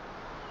arm,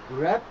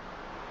 grab,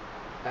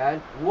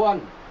 and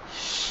 1,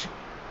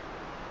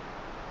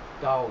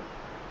 down,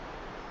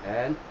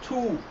 and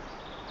 2,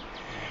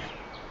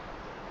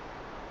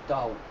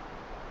 down,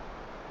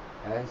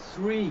 and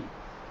 3,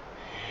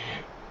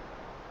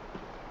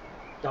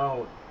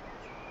 down,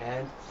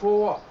 and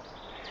 4,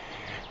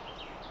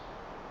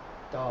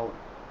 down,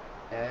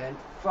 and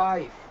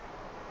 5,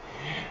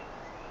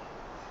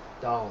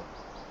 down,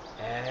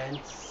 and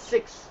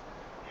 6,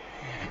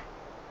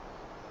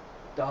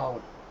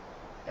 down,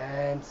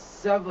 and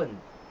 7,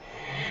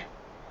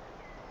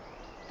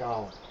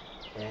 down,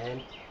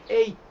 and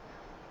 8,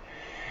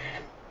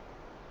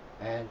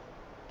 and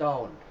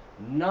down,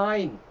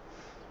 9,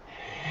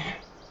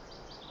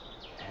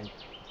 and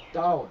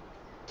down,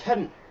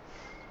 10,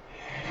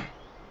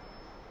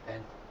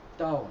 and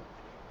down,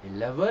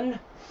 11,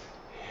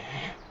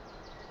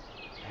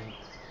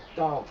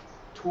 down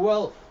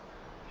 12,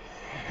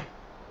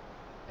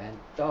 and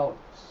down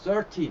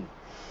 13,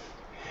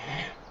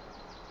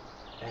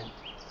 and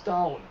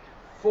down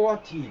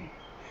 14,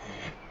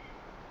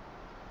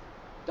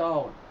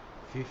 down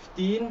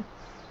 15,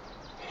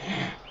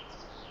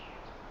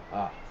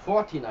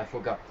 14 I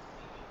forgot,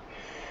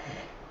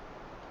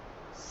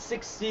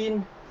 16,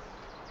 and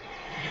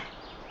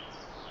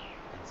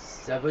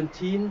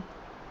 17,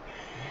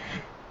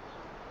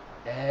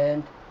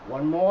 and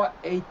one more,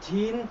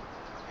 18,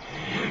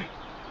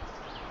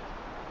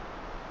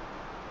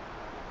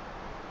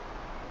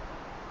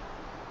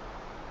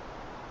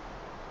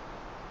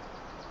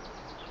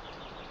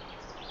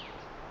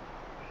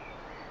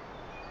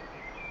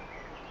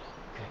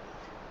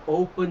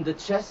 open the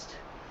chest.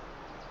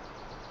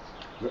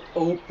 We're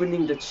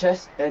opening the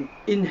chest and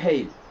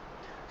inhale.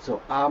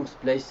 So arms,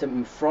 place them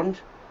in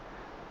front,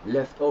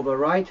 left over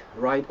right,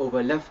 right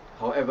over left,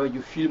 however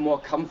you feel more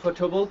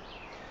comfortable.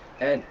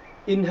 And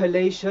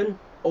inhalation,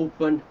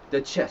 open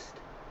the chest.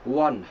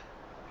 1.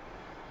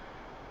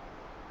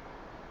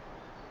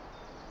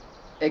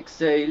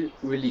 Exhale,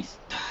 release.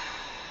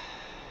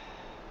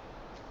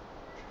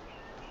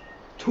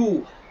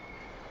 2.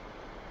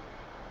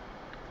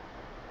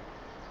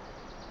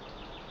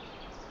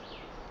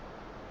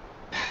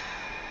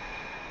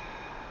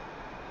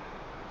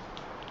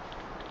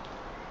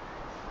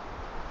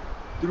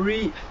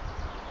 3.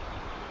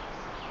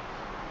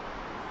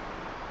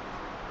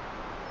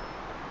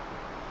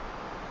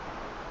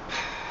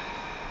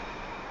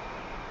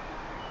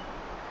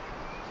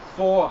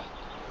 4.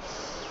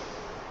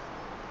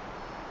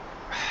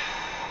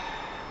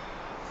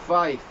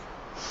 5.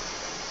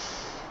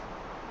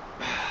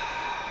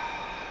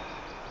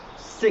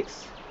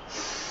 6.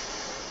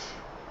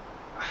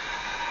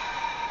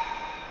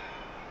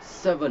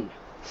 7.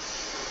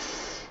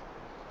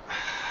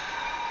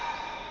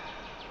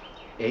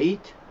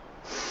 8.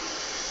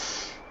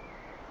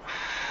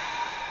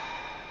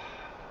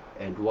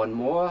 And one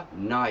more,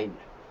 9.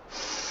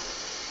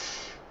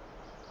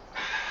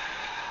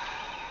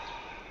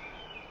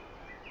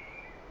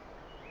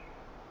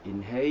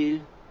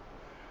 Inhale.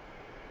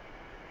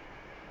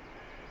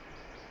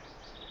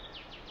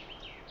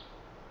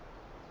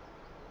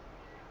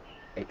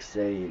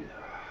 Exhale.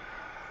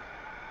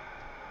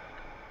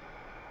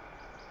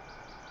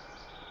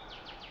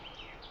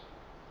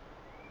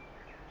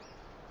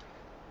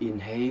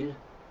 Inhale.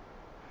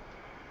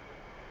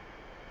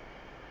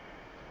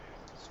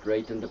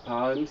 Straighten the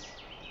palms.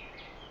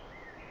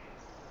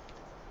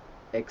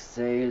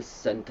 Exhale,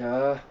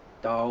 center,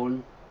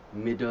 down,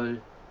 middle.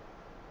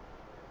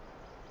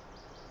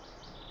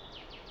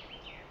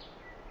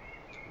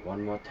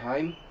 One more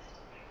time.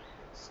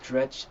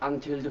 Stretch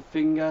until the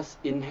fingers.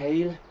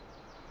 Inhale.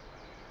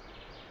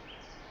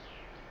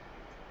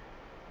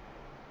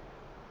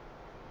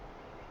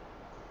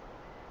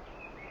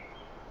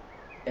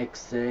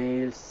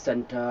 Exhale,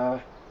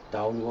 center,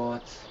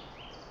 downwards.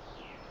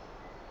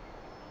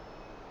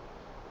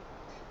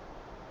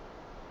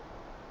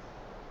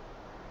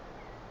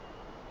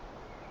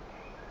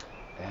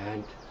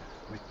 And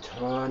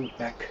return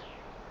back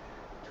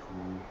to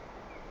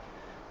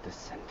the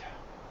center.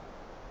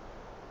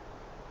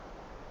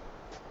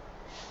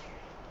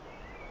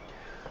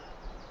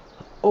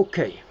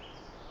 Okay,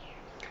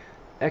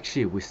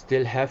 actually we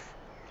still have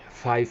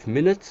 5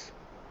 minutes,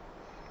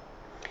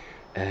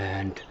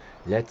 and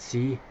let's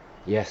see.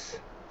 Yes,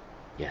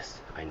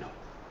 I know.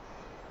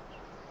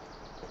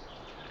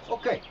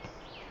 Okay,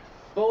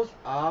 both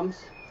arms,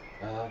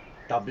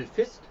 double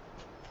fist,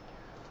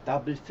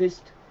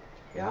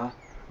 yeah,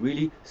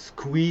 really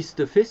squeeze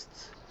the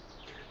fists,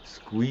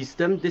 squeeze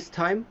them this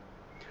time,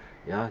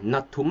 yeah,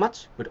 not too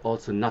much but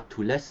also not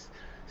too less,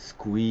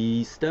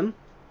 squeeze them.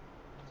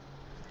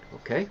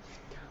 Okay,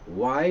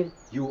 while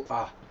you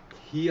are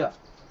here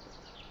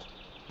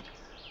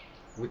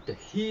with the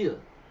heel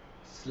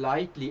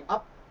slightly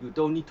up, you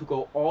don't need to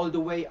go all the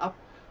way up,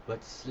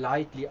 but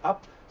slightly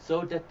up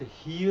so that the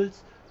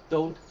heels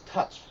don't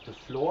touch the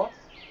floor.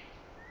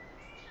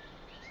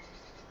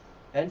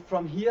 And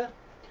from here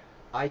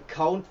I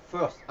count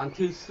first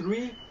until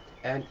 3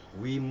 and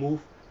we move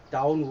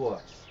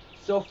downwards.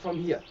 So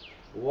from here,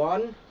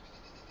 1,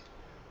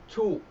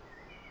 2,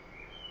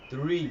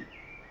 3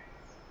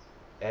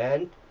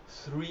 and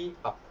 3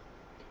 up.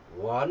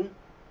 1,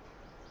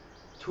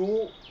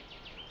 2,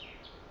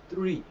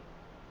 3.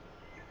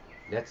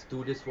 Let's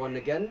do this one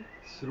again.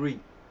 3.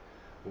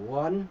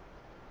 1,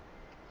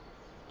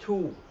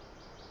 2,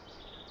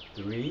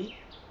 3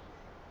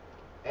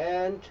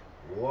 and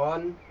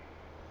 1,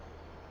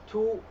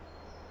 2,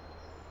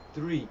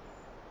 3.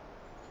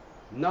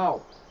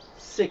 Now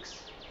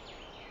 6.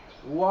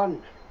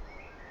 1,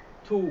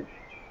 2,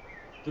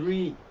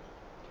 3,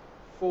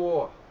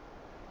 4,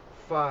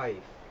 5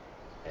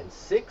 and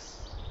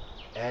 6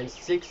 and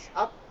 6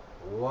 up.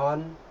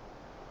 1,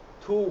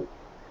 2,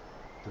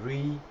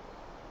 3,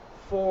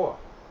 4,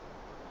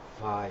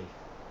 5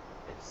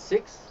 and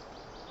 6.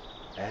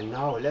 And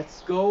now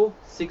let's go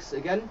 6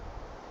 again.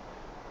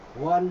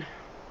 1,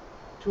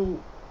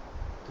 2,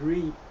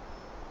 3,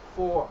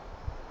 4,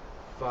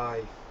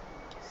 5,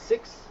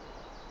 6,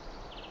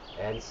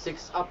 and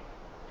 6 up.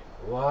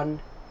 1,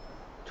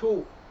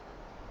 2,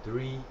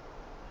 3,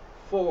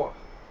 4,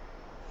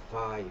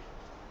 5,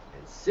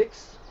 and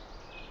 6,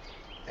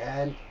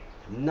 and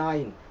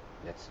 9.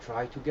 Let's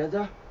try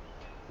together.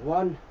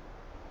 1,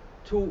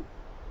 2,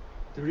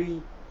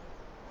 3,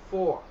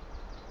 4,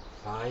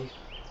 5,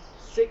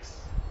 6,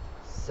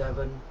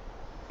 7,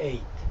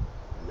 8,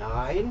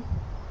 9,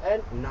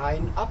 and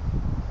 9 up.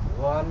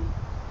 1,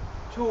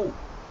 2,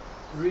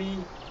 3,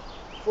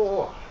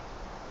 4,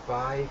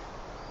 5,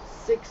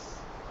 6,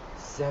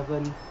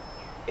 7,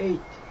 8,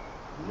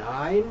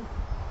 9.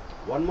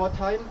 One more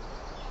time.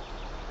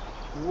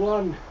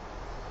 1,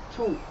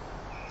 2,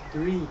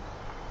 3,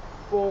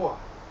 4,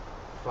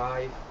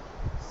 5,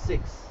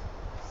 6,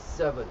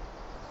 7,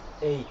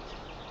 8,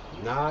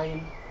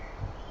 9,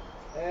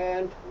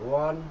 and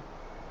 1,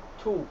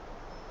 2,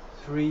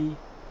 3,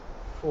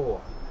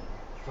 4,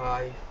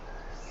 5,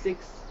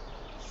 6,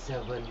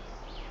 7,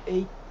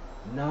 8,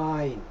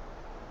 9.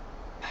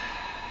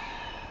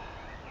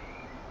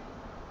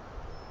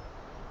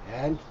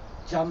 And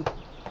jump.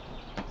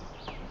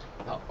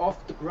 Now off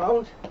the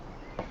ground.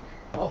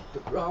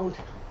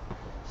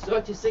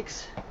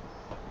 36.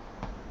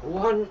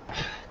 1,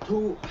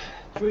 2,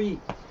 3,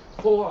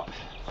 4,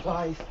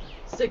 5,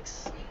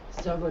 6,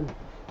 7,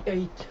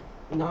 8,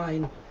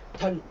 9,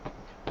 10.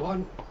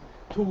 1,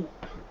 2,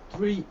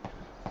 3,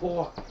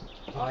 4,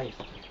 5,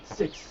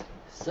 6,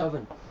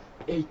 7,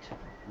 8,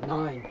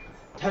 9,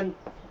 10.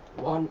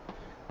 1,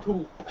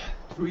 2,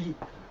 3,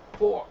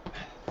 4,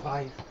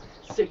 5,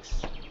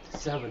 6,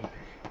 7,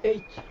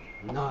 8,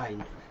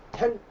 9,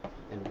 10.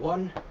 And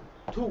 1,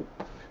 2,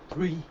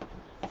 3,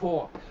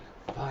 4,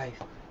 5,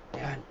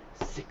 and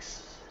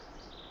 6.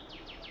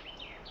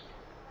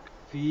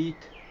 Feet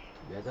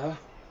together.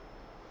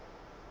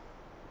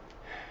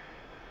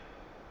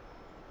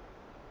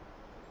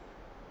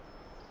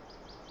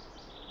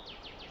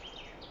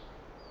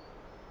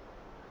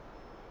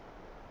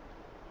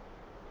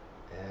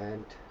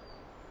 And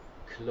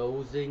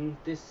closing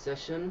this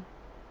session,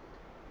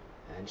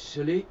 and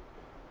Shili,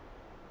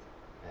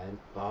 and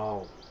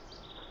bow.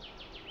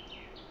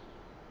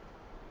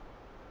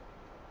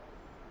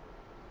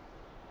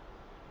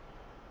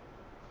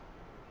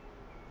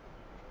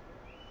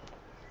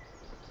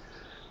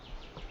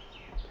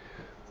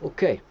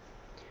 Okay,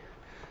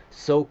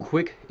 so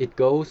quick it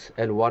goes,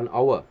 and 1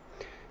 hour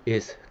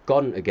is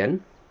gone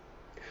again.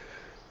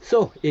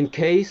 So in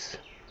case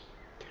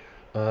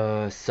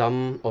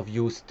some of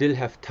you still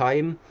have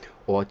time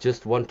or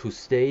just want to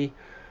stay,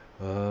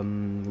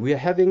 we are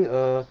having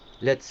a,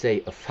 let's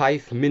say, a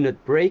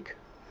 5-minute break.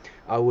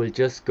 I will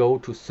just go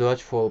to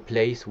search for a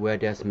place where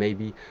there's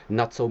maybe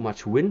not so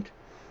much wind,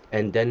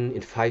 and then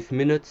in 5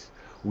 minutes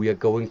we are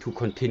going to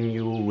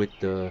continue with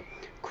the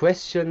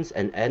questions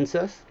and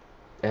answers.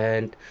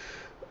 And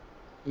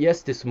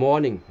yes, this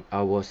morning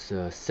I was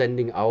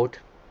sending out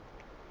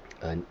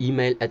an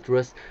email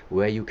address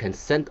where you can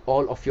send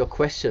all of your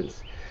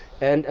questions.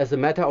 And as a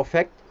matter of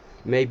fact,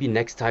 maybe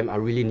next time I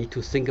really need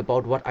to think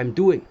about what I'm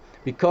doing,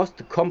 because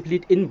the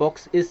complete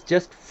inbox is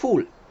just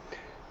full.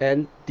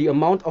 And the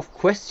amount of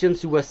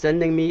questions you were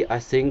sending me, I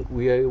think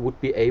we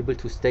would be able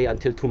to stay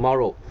until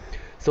tomorrow.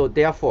 So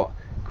therefore,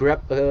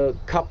 grab a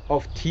cup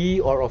of tea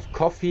or of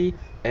coffee,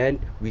 and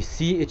we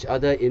see each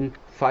other in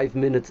 5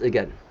 minutes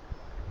again.